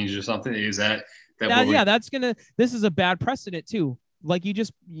got changed or something? Is that what we're? Yeah, this is a bad precedent too. Like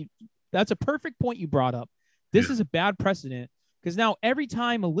that's a perfect point you brought up. Yeah. This is a bad precedent, because now every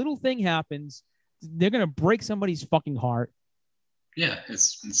time a little thing happens, they're gonna break somebody's fucking heart. Yeah,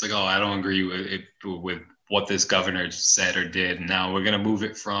 it's like, oh, I don't agree with it, with what this governor said or did. And now we're gonna move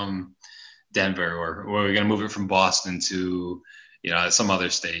it from Denver, or we're gonna move it from Boston to, some other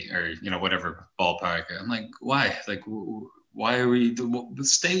state, or whatever ballpark. I'm like, why? Like, why are we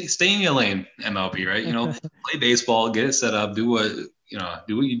stay in your lane, MLB, right? Play baseball, get it set up, do what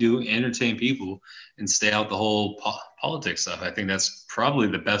you do, entertain people, and stay out the whole politics stuff. I think that's probably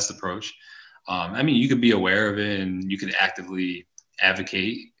the best approach. I mean, you could be aware of it, and you could actively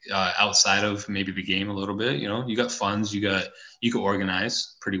advocate outside of maybe the game a little bit. You got funds, you could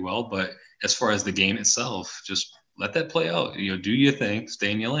organize pretty well, but as far as the game itself, just let that play out. Do your thing,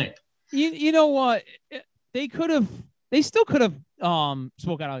 stay in your lane. You know what? They could have. They still could have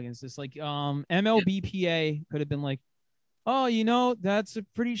spoke out against this. Like MLBPA could have been like, oh, that's a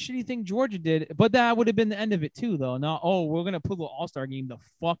pretty shitty thing Georgia did, but that would have been the end of it too, though. Not, oh, we're gonna put the All-Star game to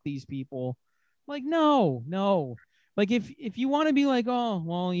fuck these people. Like, no, no. Like if you want to be like, oh,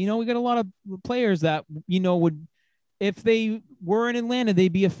 well, we got a lot of players that would, if they were in Atlanta,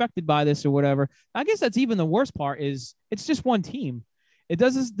 they'd be affected by this or whatever. I guess that's even the worst part, is it's just one team.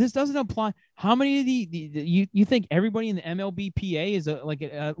 This doesn't apply. How many of you think everybody in the MLBPA is like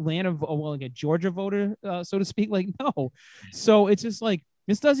a Atlanta, like a Georgia voter, so to speak? Like, no. So it's just like,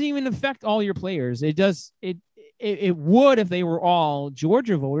 this doesn't even affect all your players. It would if they were all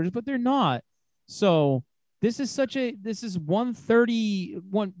Georgia voters, but they're not. So this is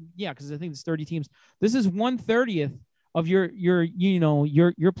 131. Yeah, because I think it's 30 teams. This is 1/30th of your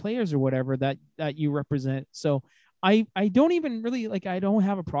players or whatever that you represent. So I don't even really like, I don't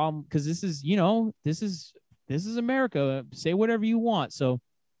have a problem, because this is America. Say whatever you want. So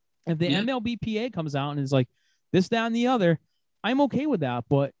if the MLBPA comes out and is like this, that, and the other, I'm okay with that.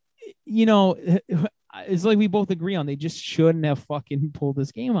 But it's like we both agree on, they just shouldn't have fucking pulled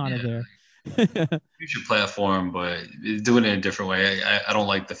this game out of there. Future platform, but doing it in a different way. I don't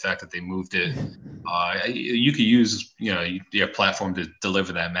like the fact that they moved it. You could use your platform to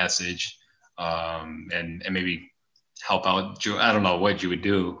deliver that message, and maybe help out. I don't know what you would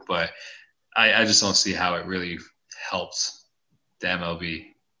do, but I just don't see how it really helps the MLB.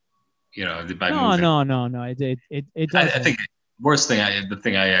 By moving. No. It doesn't. I think the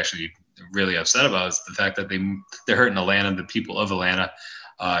thing I actually really upset about is the fact that they're hurting Atlanta, the people of Atlanta,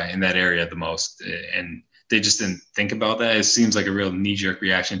 in that area the most, and they just didn't think about that. It seems like a real knee-jerk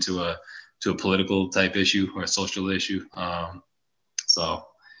reaction to a political type issue or a social issue. So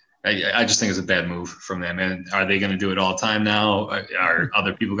I just think it's a bad move from them. And are they going to do it all the time now? Are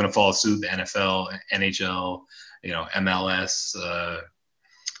other people going to follow suit? The NFL, NHL, MLS,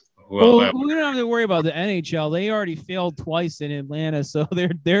 Well, we don't have to worry about the NHL. They already failed twice in Atlanta, so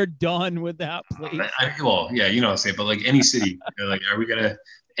they're done with that place. Well, yeah, you know what I'm saying, but like any city, like, are we gonna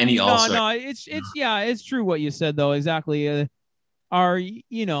any all-star? No, it's yeah, it's true what you said though. Exactly. Is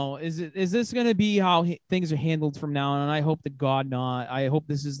this going to be how things are handled from now on? And I hope to God not. I hope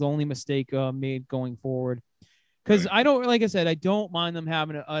this is the only mistake made going forward. Because Right. I don't, like I said, I don't mind them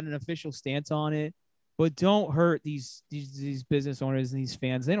having an official stance on it, but don't hurt these business owners and these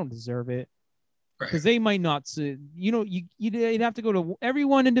fans. They don't deserve it because Right. they might not. You'd have to go to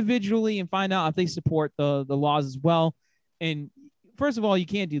everyone individually and find out if they support the laws as well. And first of all, you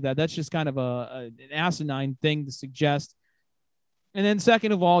can't do that. That's just kind of an asinine thing to suggest. And then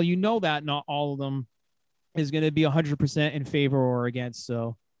second of all, that not all of them is going to be 100% in favor or against.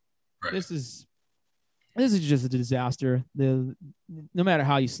 So Right. this is just a disaster. No matter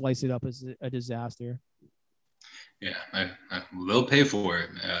how you slice it up, is a disaster. Yeah, they'll pay for it.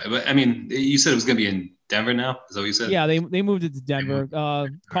 But I mean, you said it was going to be in Denver now. Is that what you said? Yeah, they moved it to Denver,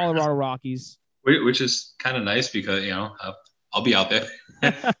 Colorado Rockies, which is kind of nice because I'll be out there.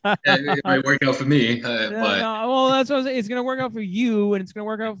 It might work out for me, but well, that's what I was saying. It's gonna work out for you, and it's gonna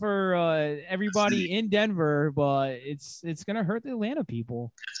work out for everybody in Denver, but it's gonna hurt the Atlanta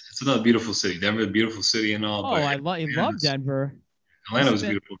people. It's another beautiful city. Denver, beautiful city and all. Oh, I love Denver. Atlanta was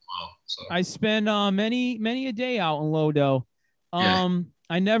beautiful as well. So I spent many a day out in Lodo. Yeah.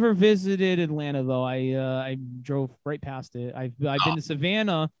 I never visited Atlanta though. I drove right past it. I've been to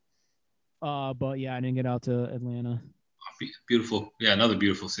Savannah, but yeah, I didn't get out to Atlanta. Beautiful. Yeah, another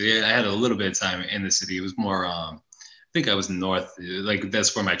beautiful city. I had a little bit of time in the city. It was more I think I was north, like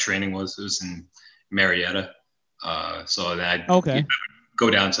that's where my training was. It was in Marietta. So then I'd go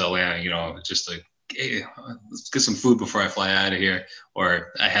down to Atlanta, just like, hey, let's get some food before I fly out of here.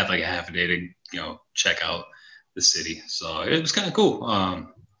 Or I had like a half a day to, check out the city. So it was kind of cool.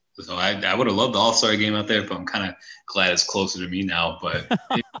 So I would have loved the All-Star game out there, but I'm kind of glad it's closer to me now. But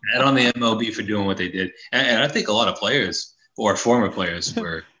bad on the MLB for doing what they did. And I think a lot of players or former players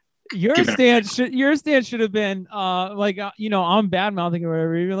were your stance should have been I'm bad mouthing or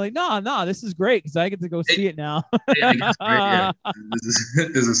whatever. You're like, no, this is great because I get to go see it now. Yeah.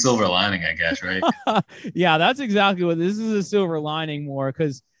 There's a silver lining, I guess, right? Yeah, that's exactly what this is, a silver lining more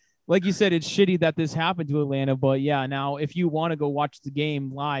because like you said, it's shitty that this happened to Atlanta, but yeah, now if you want to go watch the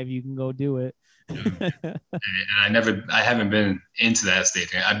game live, you can go do it. And I haven't been into that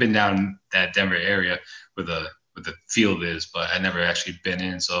stadium. I've been down that Denver area where the field is, but I never actually been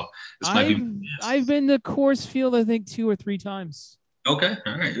in. So I've been to Coors Field, I think 2 or 3 times. Okay,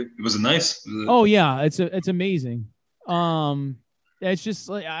 all right. Was it nice? Oh yeah, it's amazing. It's just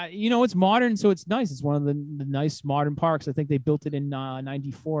like it's modern, so it's nice. It's one of the nice modern parks. I think they built it in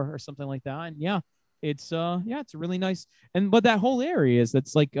 '94 or something like that. And yeah, it's really nice. But that whole area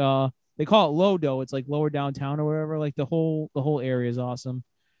that's like they call it Lodo. It's like lower downtown or whatever. Like the whole area is awesome.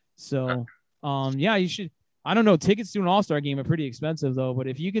 So yeah, you should. I don't know. Tickets to an All-Star game are pretty expensive though, but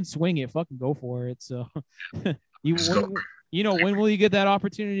if you can swing it, fucking go for it. So when will you get that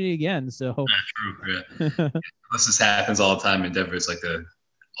opportunity again? So true, yeah. Unless this happens all the time in Denver, it's like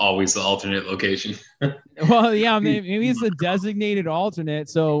always the alternate location. Well, yeah, maybe it's a designated alternate.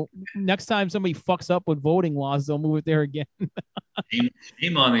 So next time somebody fucks up with voting laws, they'll move it there again.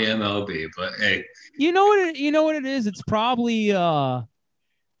 Shame on the MLB, but hey, you know what it is? It's probably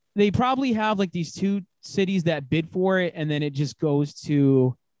they probably have like these 2 cities that bid for it, and then it just goes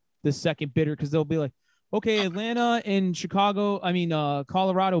to the second bidder because they'll be like, okay, Atlanta and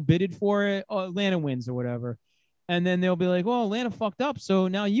Colorado bidded for it. Oh, Atlanta wins or whatever. And then they'll be like, well, Atlanta fucked up, so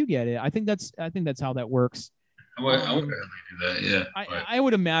now you get it. I think that's how that works. I wonder how they do that. Yeah. I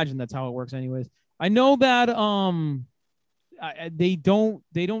would imagine that's how it works anyways. I know that they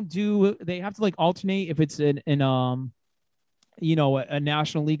have to like alternate if it's in a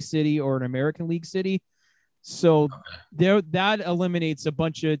National League city or an American League city. So that eliminates a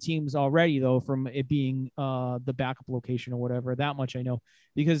bunch of teams already, though, from it being the backup location or whatever. That much I know,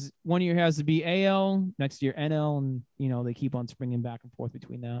 because one year has to be AL, next year NL, and they keep on springing back and forth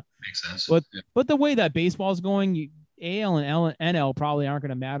between that. Makes sense. But the way that baseball is going, AL and NL probably aren't going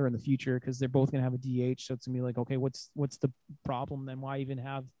to matter in the future because they're both going to have a DH. So it's gonna be like, okay, what's the problem then? Why even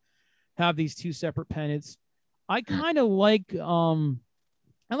have these 2 separate pennants? I kind of like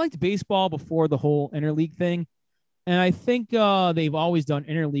I liked baseball before the whole interleague thing. And I think they've always done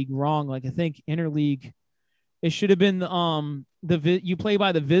interleague wrong. Like I think interleague, it should have been you play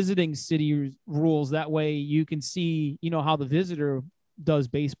by the visiting city rules. That way you can see, how the visitor does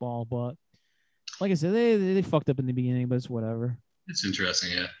baseball. But like I said, they fucked up in the beginning, but it's whatever. It's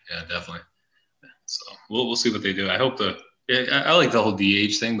interesting. Yeah, definitely. So we'll see what they do. I hope Yeah, I like the whole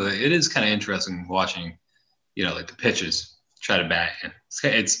DH thing, but it is kind of interesting watching, like the pitchers try to bat.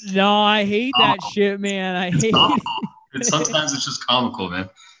 It's No, I hate that comical. shit, man. I It's hate comical. it. Sometimes it's just comical, man.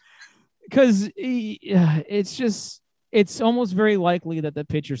 Because it's almost very likely that the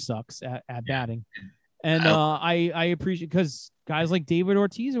pitcher sucks at Yeah. batting. And I, I appreciate, because guys like David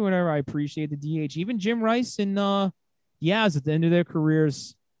Ortiz or whatever, I appreciate the DH. Even Jim Rice and Yaz at the end of their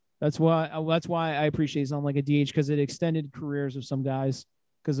careers. That's why I appreciate something like a DH, because it extended careers of some guys.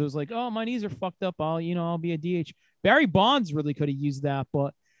 Because it was like, oh, my knees are fucked up. I'll be a DH. Barry Bonds really could have used that,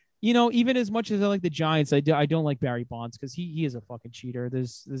 but even as much as I like the Giants, I don't like Barry Bonds because he is a fucking cheater.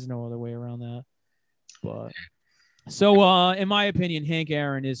 There's no other way around that. But so in my opinion, Hank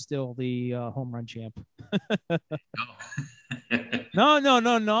Aaron is still the home run champ. No,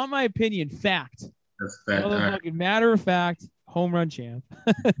 not my opinion. Fact. That's that. Motherfucking matter of fact, home run champ.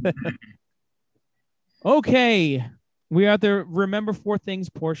 Okay. We are at the remember 4 things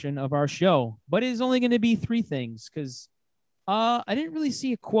portion of our show, but it is only going to be 3 things because I didn't really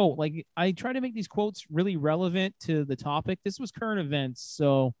see a quote. Like, I try to make these quotes really relevant to the topic. This was current events,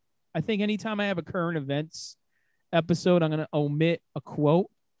 so I think anytime I have a current events episode, I'm going to omit a quote.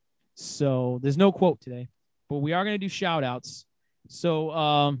 So there's no quote today, but we are going to do shout outs.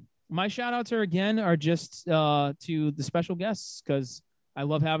 So my shout outs are just to the special guests, because I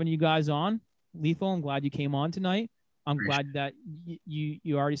love having you guys on. Leethal, I'm glad you came on tonight. I'm glad that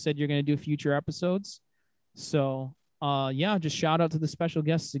you already said you're going to do future episodes. So just shout out to the special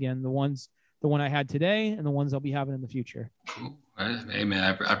guests again, the one I had today and the ones I'll be having in the future. Cool. Hey man, I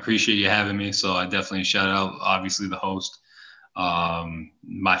appreciate you having me. So I definitely shout out, obviously, the host,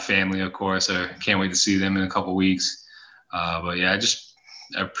 my family, of course. I can't wait to see them in a couple weeks. But yeah,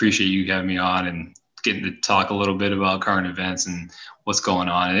 I appreciate you having me on and getting to talk a little bit about current events and what's going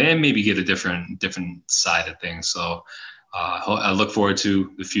on, and maybe get a different side of things. So I look forward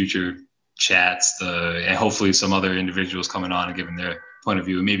to the future chats, and hopefully some other individuals coming on and giving their point of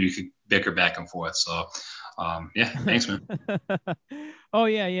view. Maybe you could bicker back and forth. So thanks, man. Oh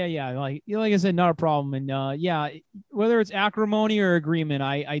yeah. Like I said, not a problem. And whether it's acrimony or agreement,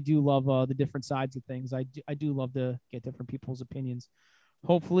 I do love the different sides of things. I do love to get different people's opinions.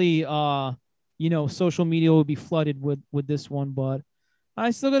 Hopefully, social media will be flooded with this one, but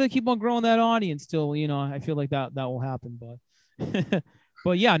I still got to keep on growing that audience till, I feel like that will happen, but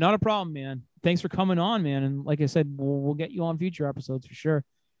but yeah, not a problem, man. Thanks for coming on, man. And like I said, we'll get you on future episodes for sure.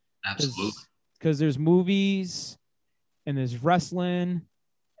 Absolutely. Because there's movies and there's wrestling.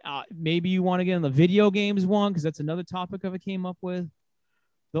 Maybe you want to get in the video games one, because that's another topic I came up with.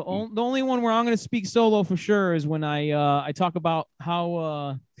 The only one where I'm going to speak solo for sure is when I talk about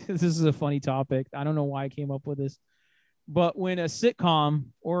how this is a funny topic. I don't know why I came up with this, but when a sitcom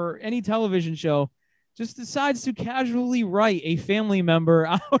or any television show just decides to casually write a family member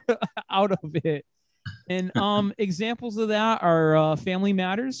out of it. And examples of that are Family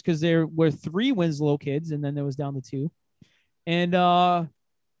Matters, because there were 3 Winslow kids, and then there was down to 2. And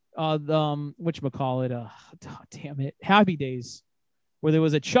whatchamacallit, damn it, Happy Days, where there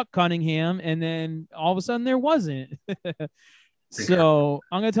was a Chuck Cunningham, and then all of a sudden there wasn't. So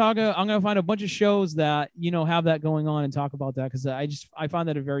I'm gonna find a bunch of shows that have that going on and talk about that, because I find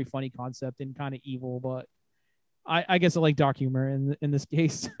that a very funny concept and kind of evil, but I guess I like dark humor in this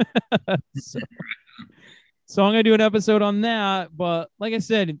case. So I'm gonna do an episode on that. But like I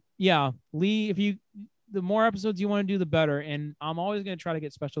said, yeah, Lee, the more episodes you want to do, the better. And I'm always gonna try to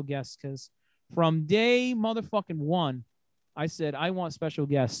get special guests, because from day motherfucking 1, I said I want special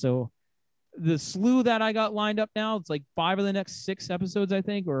guests. So the slew that I got lined up now, it's like 5 of the next 6 episodes, I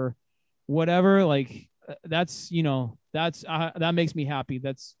think, or whatever. Like that makes me happy.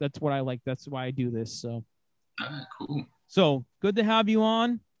 That's what I like. That's why I do this. So cool. So good to have you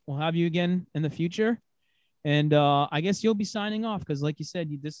on. We'll have you again in the future. And I guess you'll be signing off, because like you said,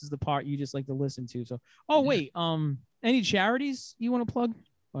 this is the part you just like to listen to. So wait, any charities you want to plug?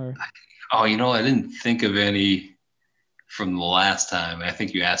 Or I didn't think of any from the last time. I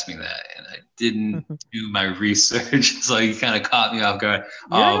think you asked me that, and I didn't do my research, so you kind of caught me off guard.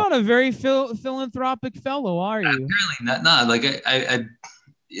 You're not a very philanthropic fellow, are you? Really not. Like I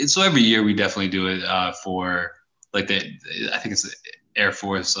so every year we definitely do it for like I think it's the Air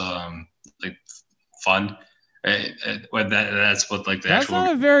Force like fund. That's what like the that's actual.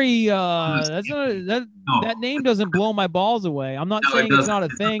 Not a very that name doesn't blow my balls away. I'm not saying it's not a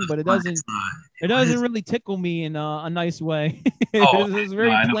thing, but it doesn't really tickle me in a nice way. It's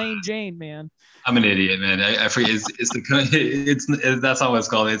very plain Jane, man. I'm an idiot, man. I forget. That's not what it's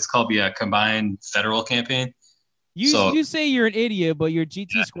called. It's called the Combined Federal Campaign. So You say you're an idiot, but your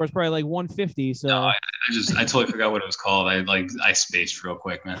GT score is probably like 150. no, So I totally forgot what it was called. I spaced real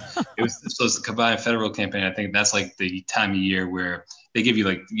quick, man. It was so it's the combined federal campaign. I think that's like the time of year where they give you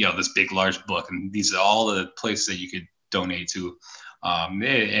like this big large book, and these are all the places that you could donate to.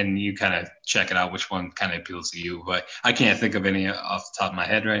 And you kind of check it out which one kind of appeals to you. But I can't think of any off the top of my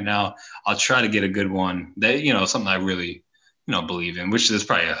head right now. I'll try to get a good one that something I really believe in, which there's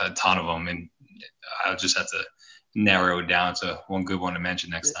probably a ton of them, and I'll just have to narrow it down to one good one to mention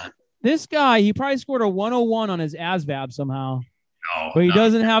next time. this guy, he probably scored a 101 on his ASVAB somehow, No, but he no.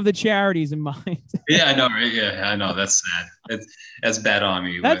 doesn't have the charities in mind. Yeah, I know, right? Yeah, I know. That's sad. That's bad on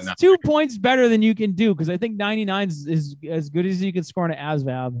me. But That's 2 points better than you can do because I think 99 is as good as you can score on an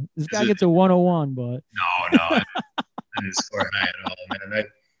ASVAB. This guy gets a 101, but no, I didn't score high at all, man.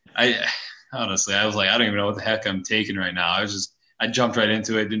 I honestly, I was like, I don't even know what the heck I'm taking right now. I jumped right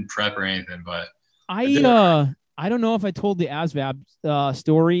into it, didn't prep or anything, but I don't know if I told the ASVAB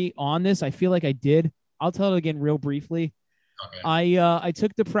story on this. I feel like I did. I'll tell it again real briefly. Okay. I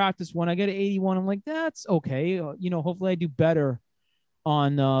took the practice one. I got an 81. I'm like, that's okay. Hopefully I do better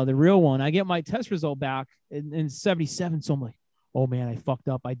on the real one. I get my test result back in 77. So I'm like, oh man, I fucked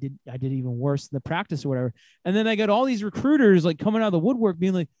up. I did even worse in the practice or whatever. And then I got all these recruiters like coming out of the woodwork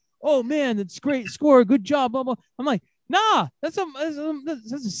being like, oh man, that's great score. Good job. Blah, blah. I'm like, nah, that's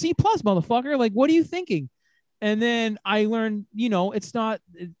a C plus, motherfucker. Like, what are you thinking? And then I learned, it's not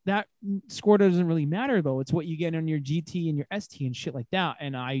that score doesn't really matter though. It's what you get on your GT and your ST and shit like that.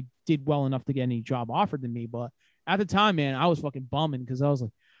 And I did well enough to get any job offered to me. But at the time, man, I was fucking bumming because I was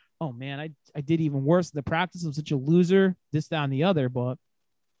like, oh man, I did even worse in the practice. I'm such a loser, this, that, and the other. But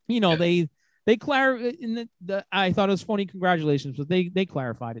they clarified in I thought it was funny. Congratulations, but they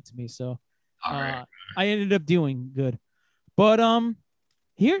clarified it to me. So I ended up doing good. But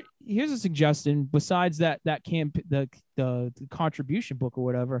here's a suggestion besides that camp the contribution book or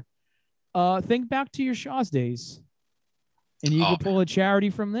whatever. Think back to your Shaw's days, and you could pull a charity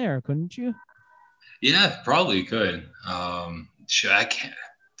from there, couldn't you? Yeah, probably could. Sure, I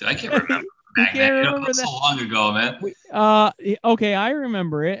can't remember back then. That's so long ago, man. Okay, I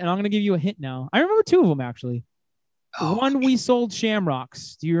remember it, and I'm gonna give you a hint now. I remember two of them actually. One, we sold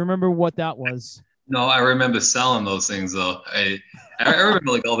Shamrocks. Do you remember what that was? No, I remember selling those things though. I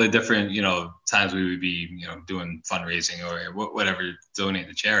remember like all the different times we would be doing fundraising or whatever, donate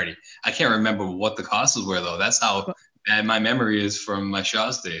to charity. I can't remember what the costs were though. That's how bad my memory is from my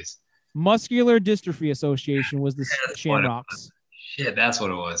Shaw's days. Muscular Dystrophy Association was the Shamrocks. Shit, that's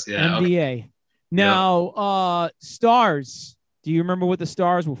what it was. Yeah. MDA. Okay. Now, stars. Do you remember what the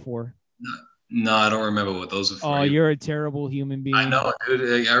stars were for? No, I don't remember what those were for. Oh, you're a terrible human being. I know,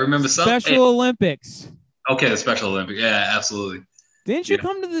 dude. I remember Special Olympics. Okay, the Special Olympics. Yeah, absolutely. Didn't you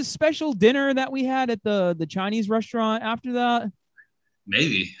come to the special dinner that we had at the Chinese restaurant after that?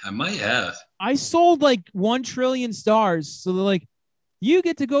 Maybe. I might have. I sold like 1 trillion stars. So they're like, you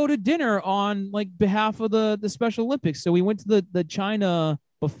get to go to dinner on like behalf of the Special Olympics. So we went to the China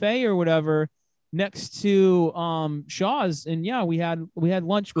buffet or whatever next to Shaw's. And yeah, we had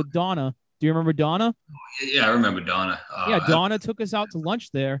lunch with Donna. Do you remember Donna? Yeah, I remember Donna. Yeah, Donna took us out to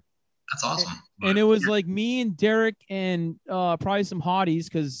lunch there. That's awesome. And it was like me and Derek and probably some hotties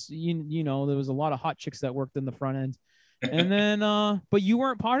because you know there was a lot of hot chicks that worked in the front end. And then, but you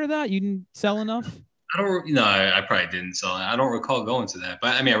weren't part of that. You didn't sell enough. I probably didn't sell it. I don't recall going to that,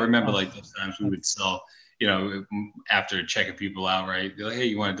 but I mean, I remember like those times we would sell. After checking people out, right? They're like, hey,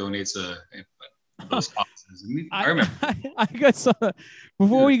 you want to donate to those boxes? I remember. I got some.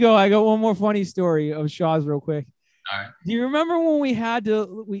 Before we go, I got one more funny story of Shaw's real quick. All right. Do you remember when we had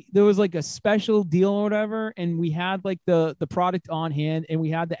there was like a special deal or whatever, and we had like the product on hand, and we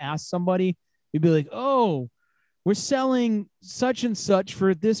had to ask somebody. We'd be like, oh, we're selling such and such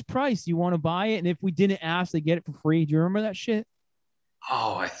for this price. You want to buy it? And if we didn't ask, they get it for free. Do you remember that shit?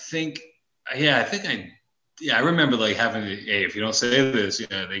 Oh, I remember like having, hey, if you don't say this,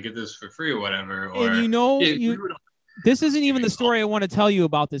 they get this for free or whatever. Or, and this isn't even the story I want to tell you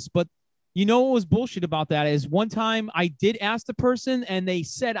about this, but you know what was bullshit about that is one time I did ask the person and they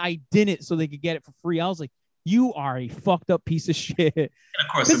said I didn't so they could get it for free. I was like, you are a fucked up piece of shit.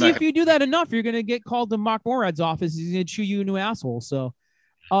 Because if you do that enough, you're gonna get called to Mark Morad's office. He's gonna chew you a new asshole. So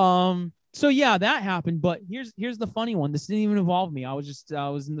yeah, that happened. But here's the funny one. This didn't even involve me. I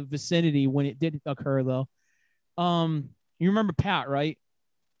was in the vicinity when it did occur though. You remember Pat, right?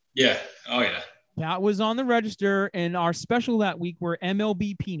 Yeah. Oh yeah. Pat was on the register, and our special that week were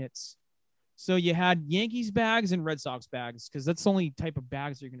MLB peanuts. So you had Yankees bags and Red Sox bags because that's the only type of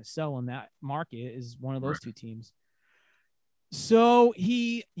bags you're going to sell in that market is one of those two teams. So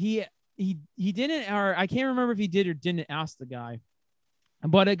he he didn't, or I can't remember if he did or didn't ask the guy,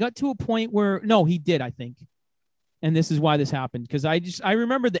 but it got to a point where no, he did, I think, and this is why this happened because I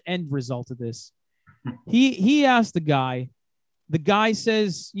remember the end result of this. He asked the guy. The guy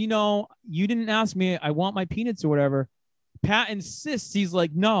says, you know, you didn't ask me. I want my peanuts or whatever. Pat insists. He's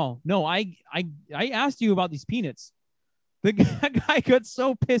like, no, I asked you about these peanuts. The guy got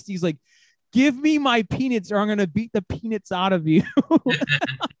so pissed. He's like, give me my peanuts or I'm going to beat the peanuts out of you.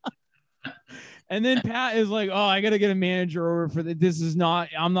 And then Pat is like, oh, I got to get a manager over for this. This is not,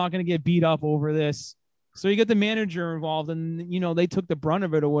 I'm not going to get beat up over this. So you get the manager involved and, you know, they took the brunt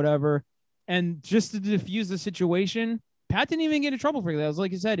of it or whatever. And just to diffuse the situation, Pat didn't even get in trouble for that. It was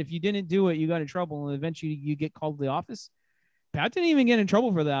like I said, if you didn't do it, you got in trouble and eventually you get called to the office. Pat didn't even get in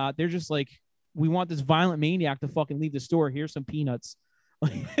trouble for that. They're just like, we want this violent maniac to fucking leave the store. Here's some peanuts.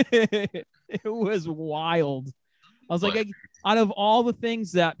 It was wild. I was like, out of all the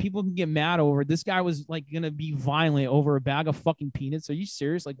things that people can get mad over, this guy was like going to be violent over a bag of fucking peanuts. Are you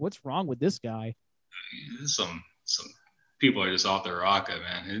serious? Like, what's wrong with this guy? Some people are just off their rocker,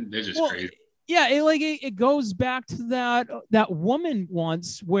 man. They're just crazy. Yeah, it goes back to that woman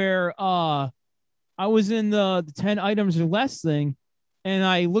once where I was in the 10 items or less thing, and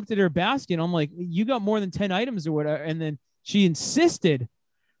I looked at her basket. And I'm like, you got more than 10 items or whatever. And then she insisted.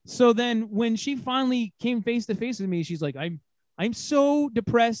 So then when she finally came face to face with me, she's like, I'm so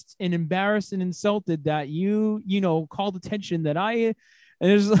depressed and embarrassed and insulted that you know, called attention that and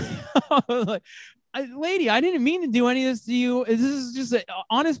it's like, lady, I didn't mean to do any of this to you. This is just an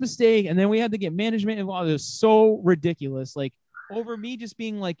honest mistake. And then we had to get management involved. It was so ridiculous. Like over me just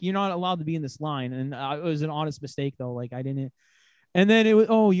being like, you're not allowed to be in this line. And it was an honest mistake though. Like I didn't. And then it was,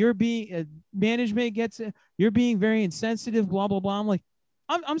 oh, you're being management gets it. You're being very insensitive, blah, blah, blah. I'm like,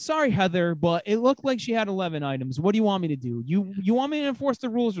 I'm sorry, Heather, but it looked like she had 11 items. What do you want me to do? You want me to enforce the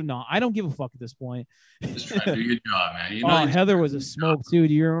rules or not? I don't give a fuck at this point. Just try to do your job, man. You know, Heather was a smoke too.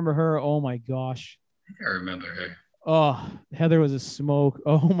 Do you remember her? Oh my gosh. I remember her. Oh, Heather was a smoke.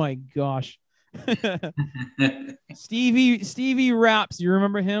 Oh my gosh. Stevie Raps. You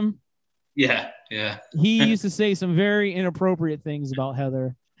remember him? Yeah. He used to say some very inappropriate things about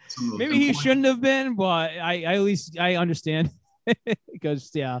Heather. Maybe he shouldn't have been, but I at least I understand. Because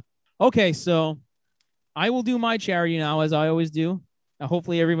yeah. Okay, so I will do my charity now as I always do.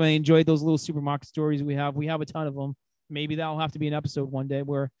 Hopefully everybody enjoyed those little supermarket stories we have. We have a ton of them. Maybe that'll have to be an episode one day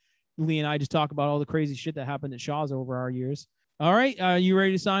where Lee and I just talk about all the crazy shit that happened at Shaw's over our years. All right, you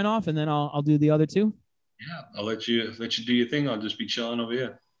ready to sign off? And then I'll do the other two. Yeah, I'll let you do your thing. I'll just be chilling over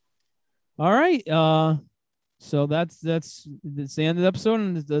here. All right. So that's the end of the episode,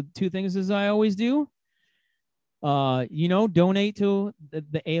 and the two things as I always do. You know, donate to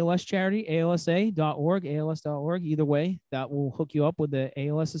the ALS charity, alsa.org, als.org. Either way, that will hook you up with the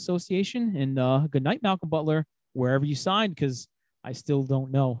ALS Association. And good night, Malcolm Butler, wherever you signed, because I still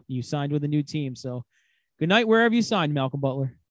don't know. You signed with a new team. So good night, wherever you signed, Malcolm Butler.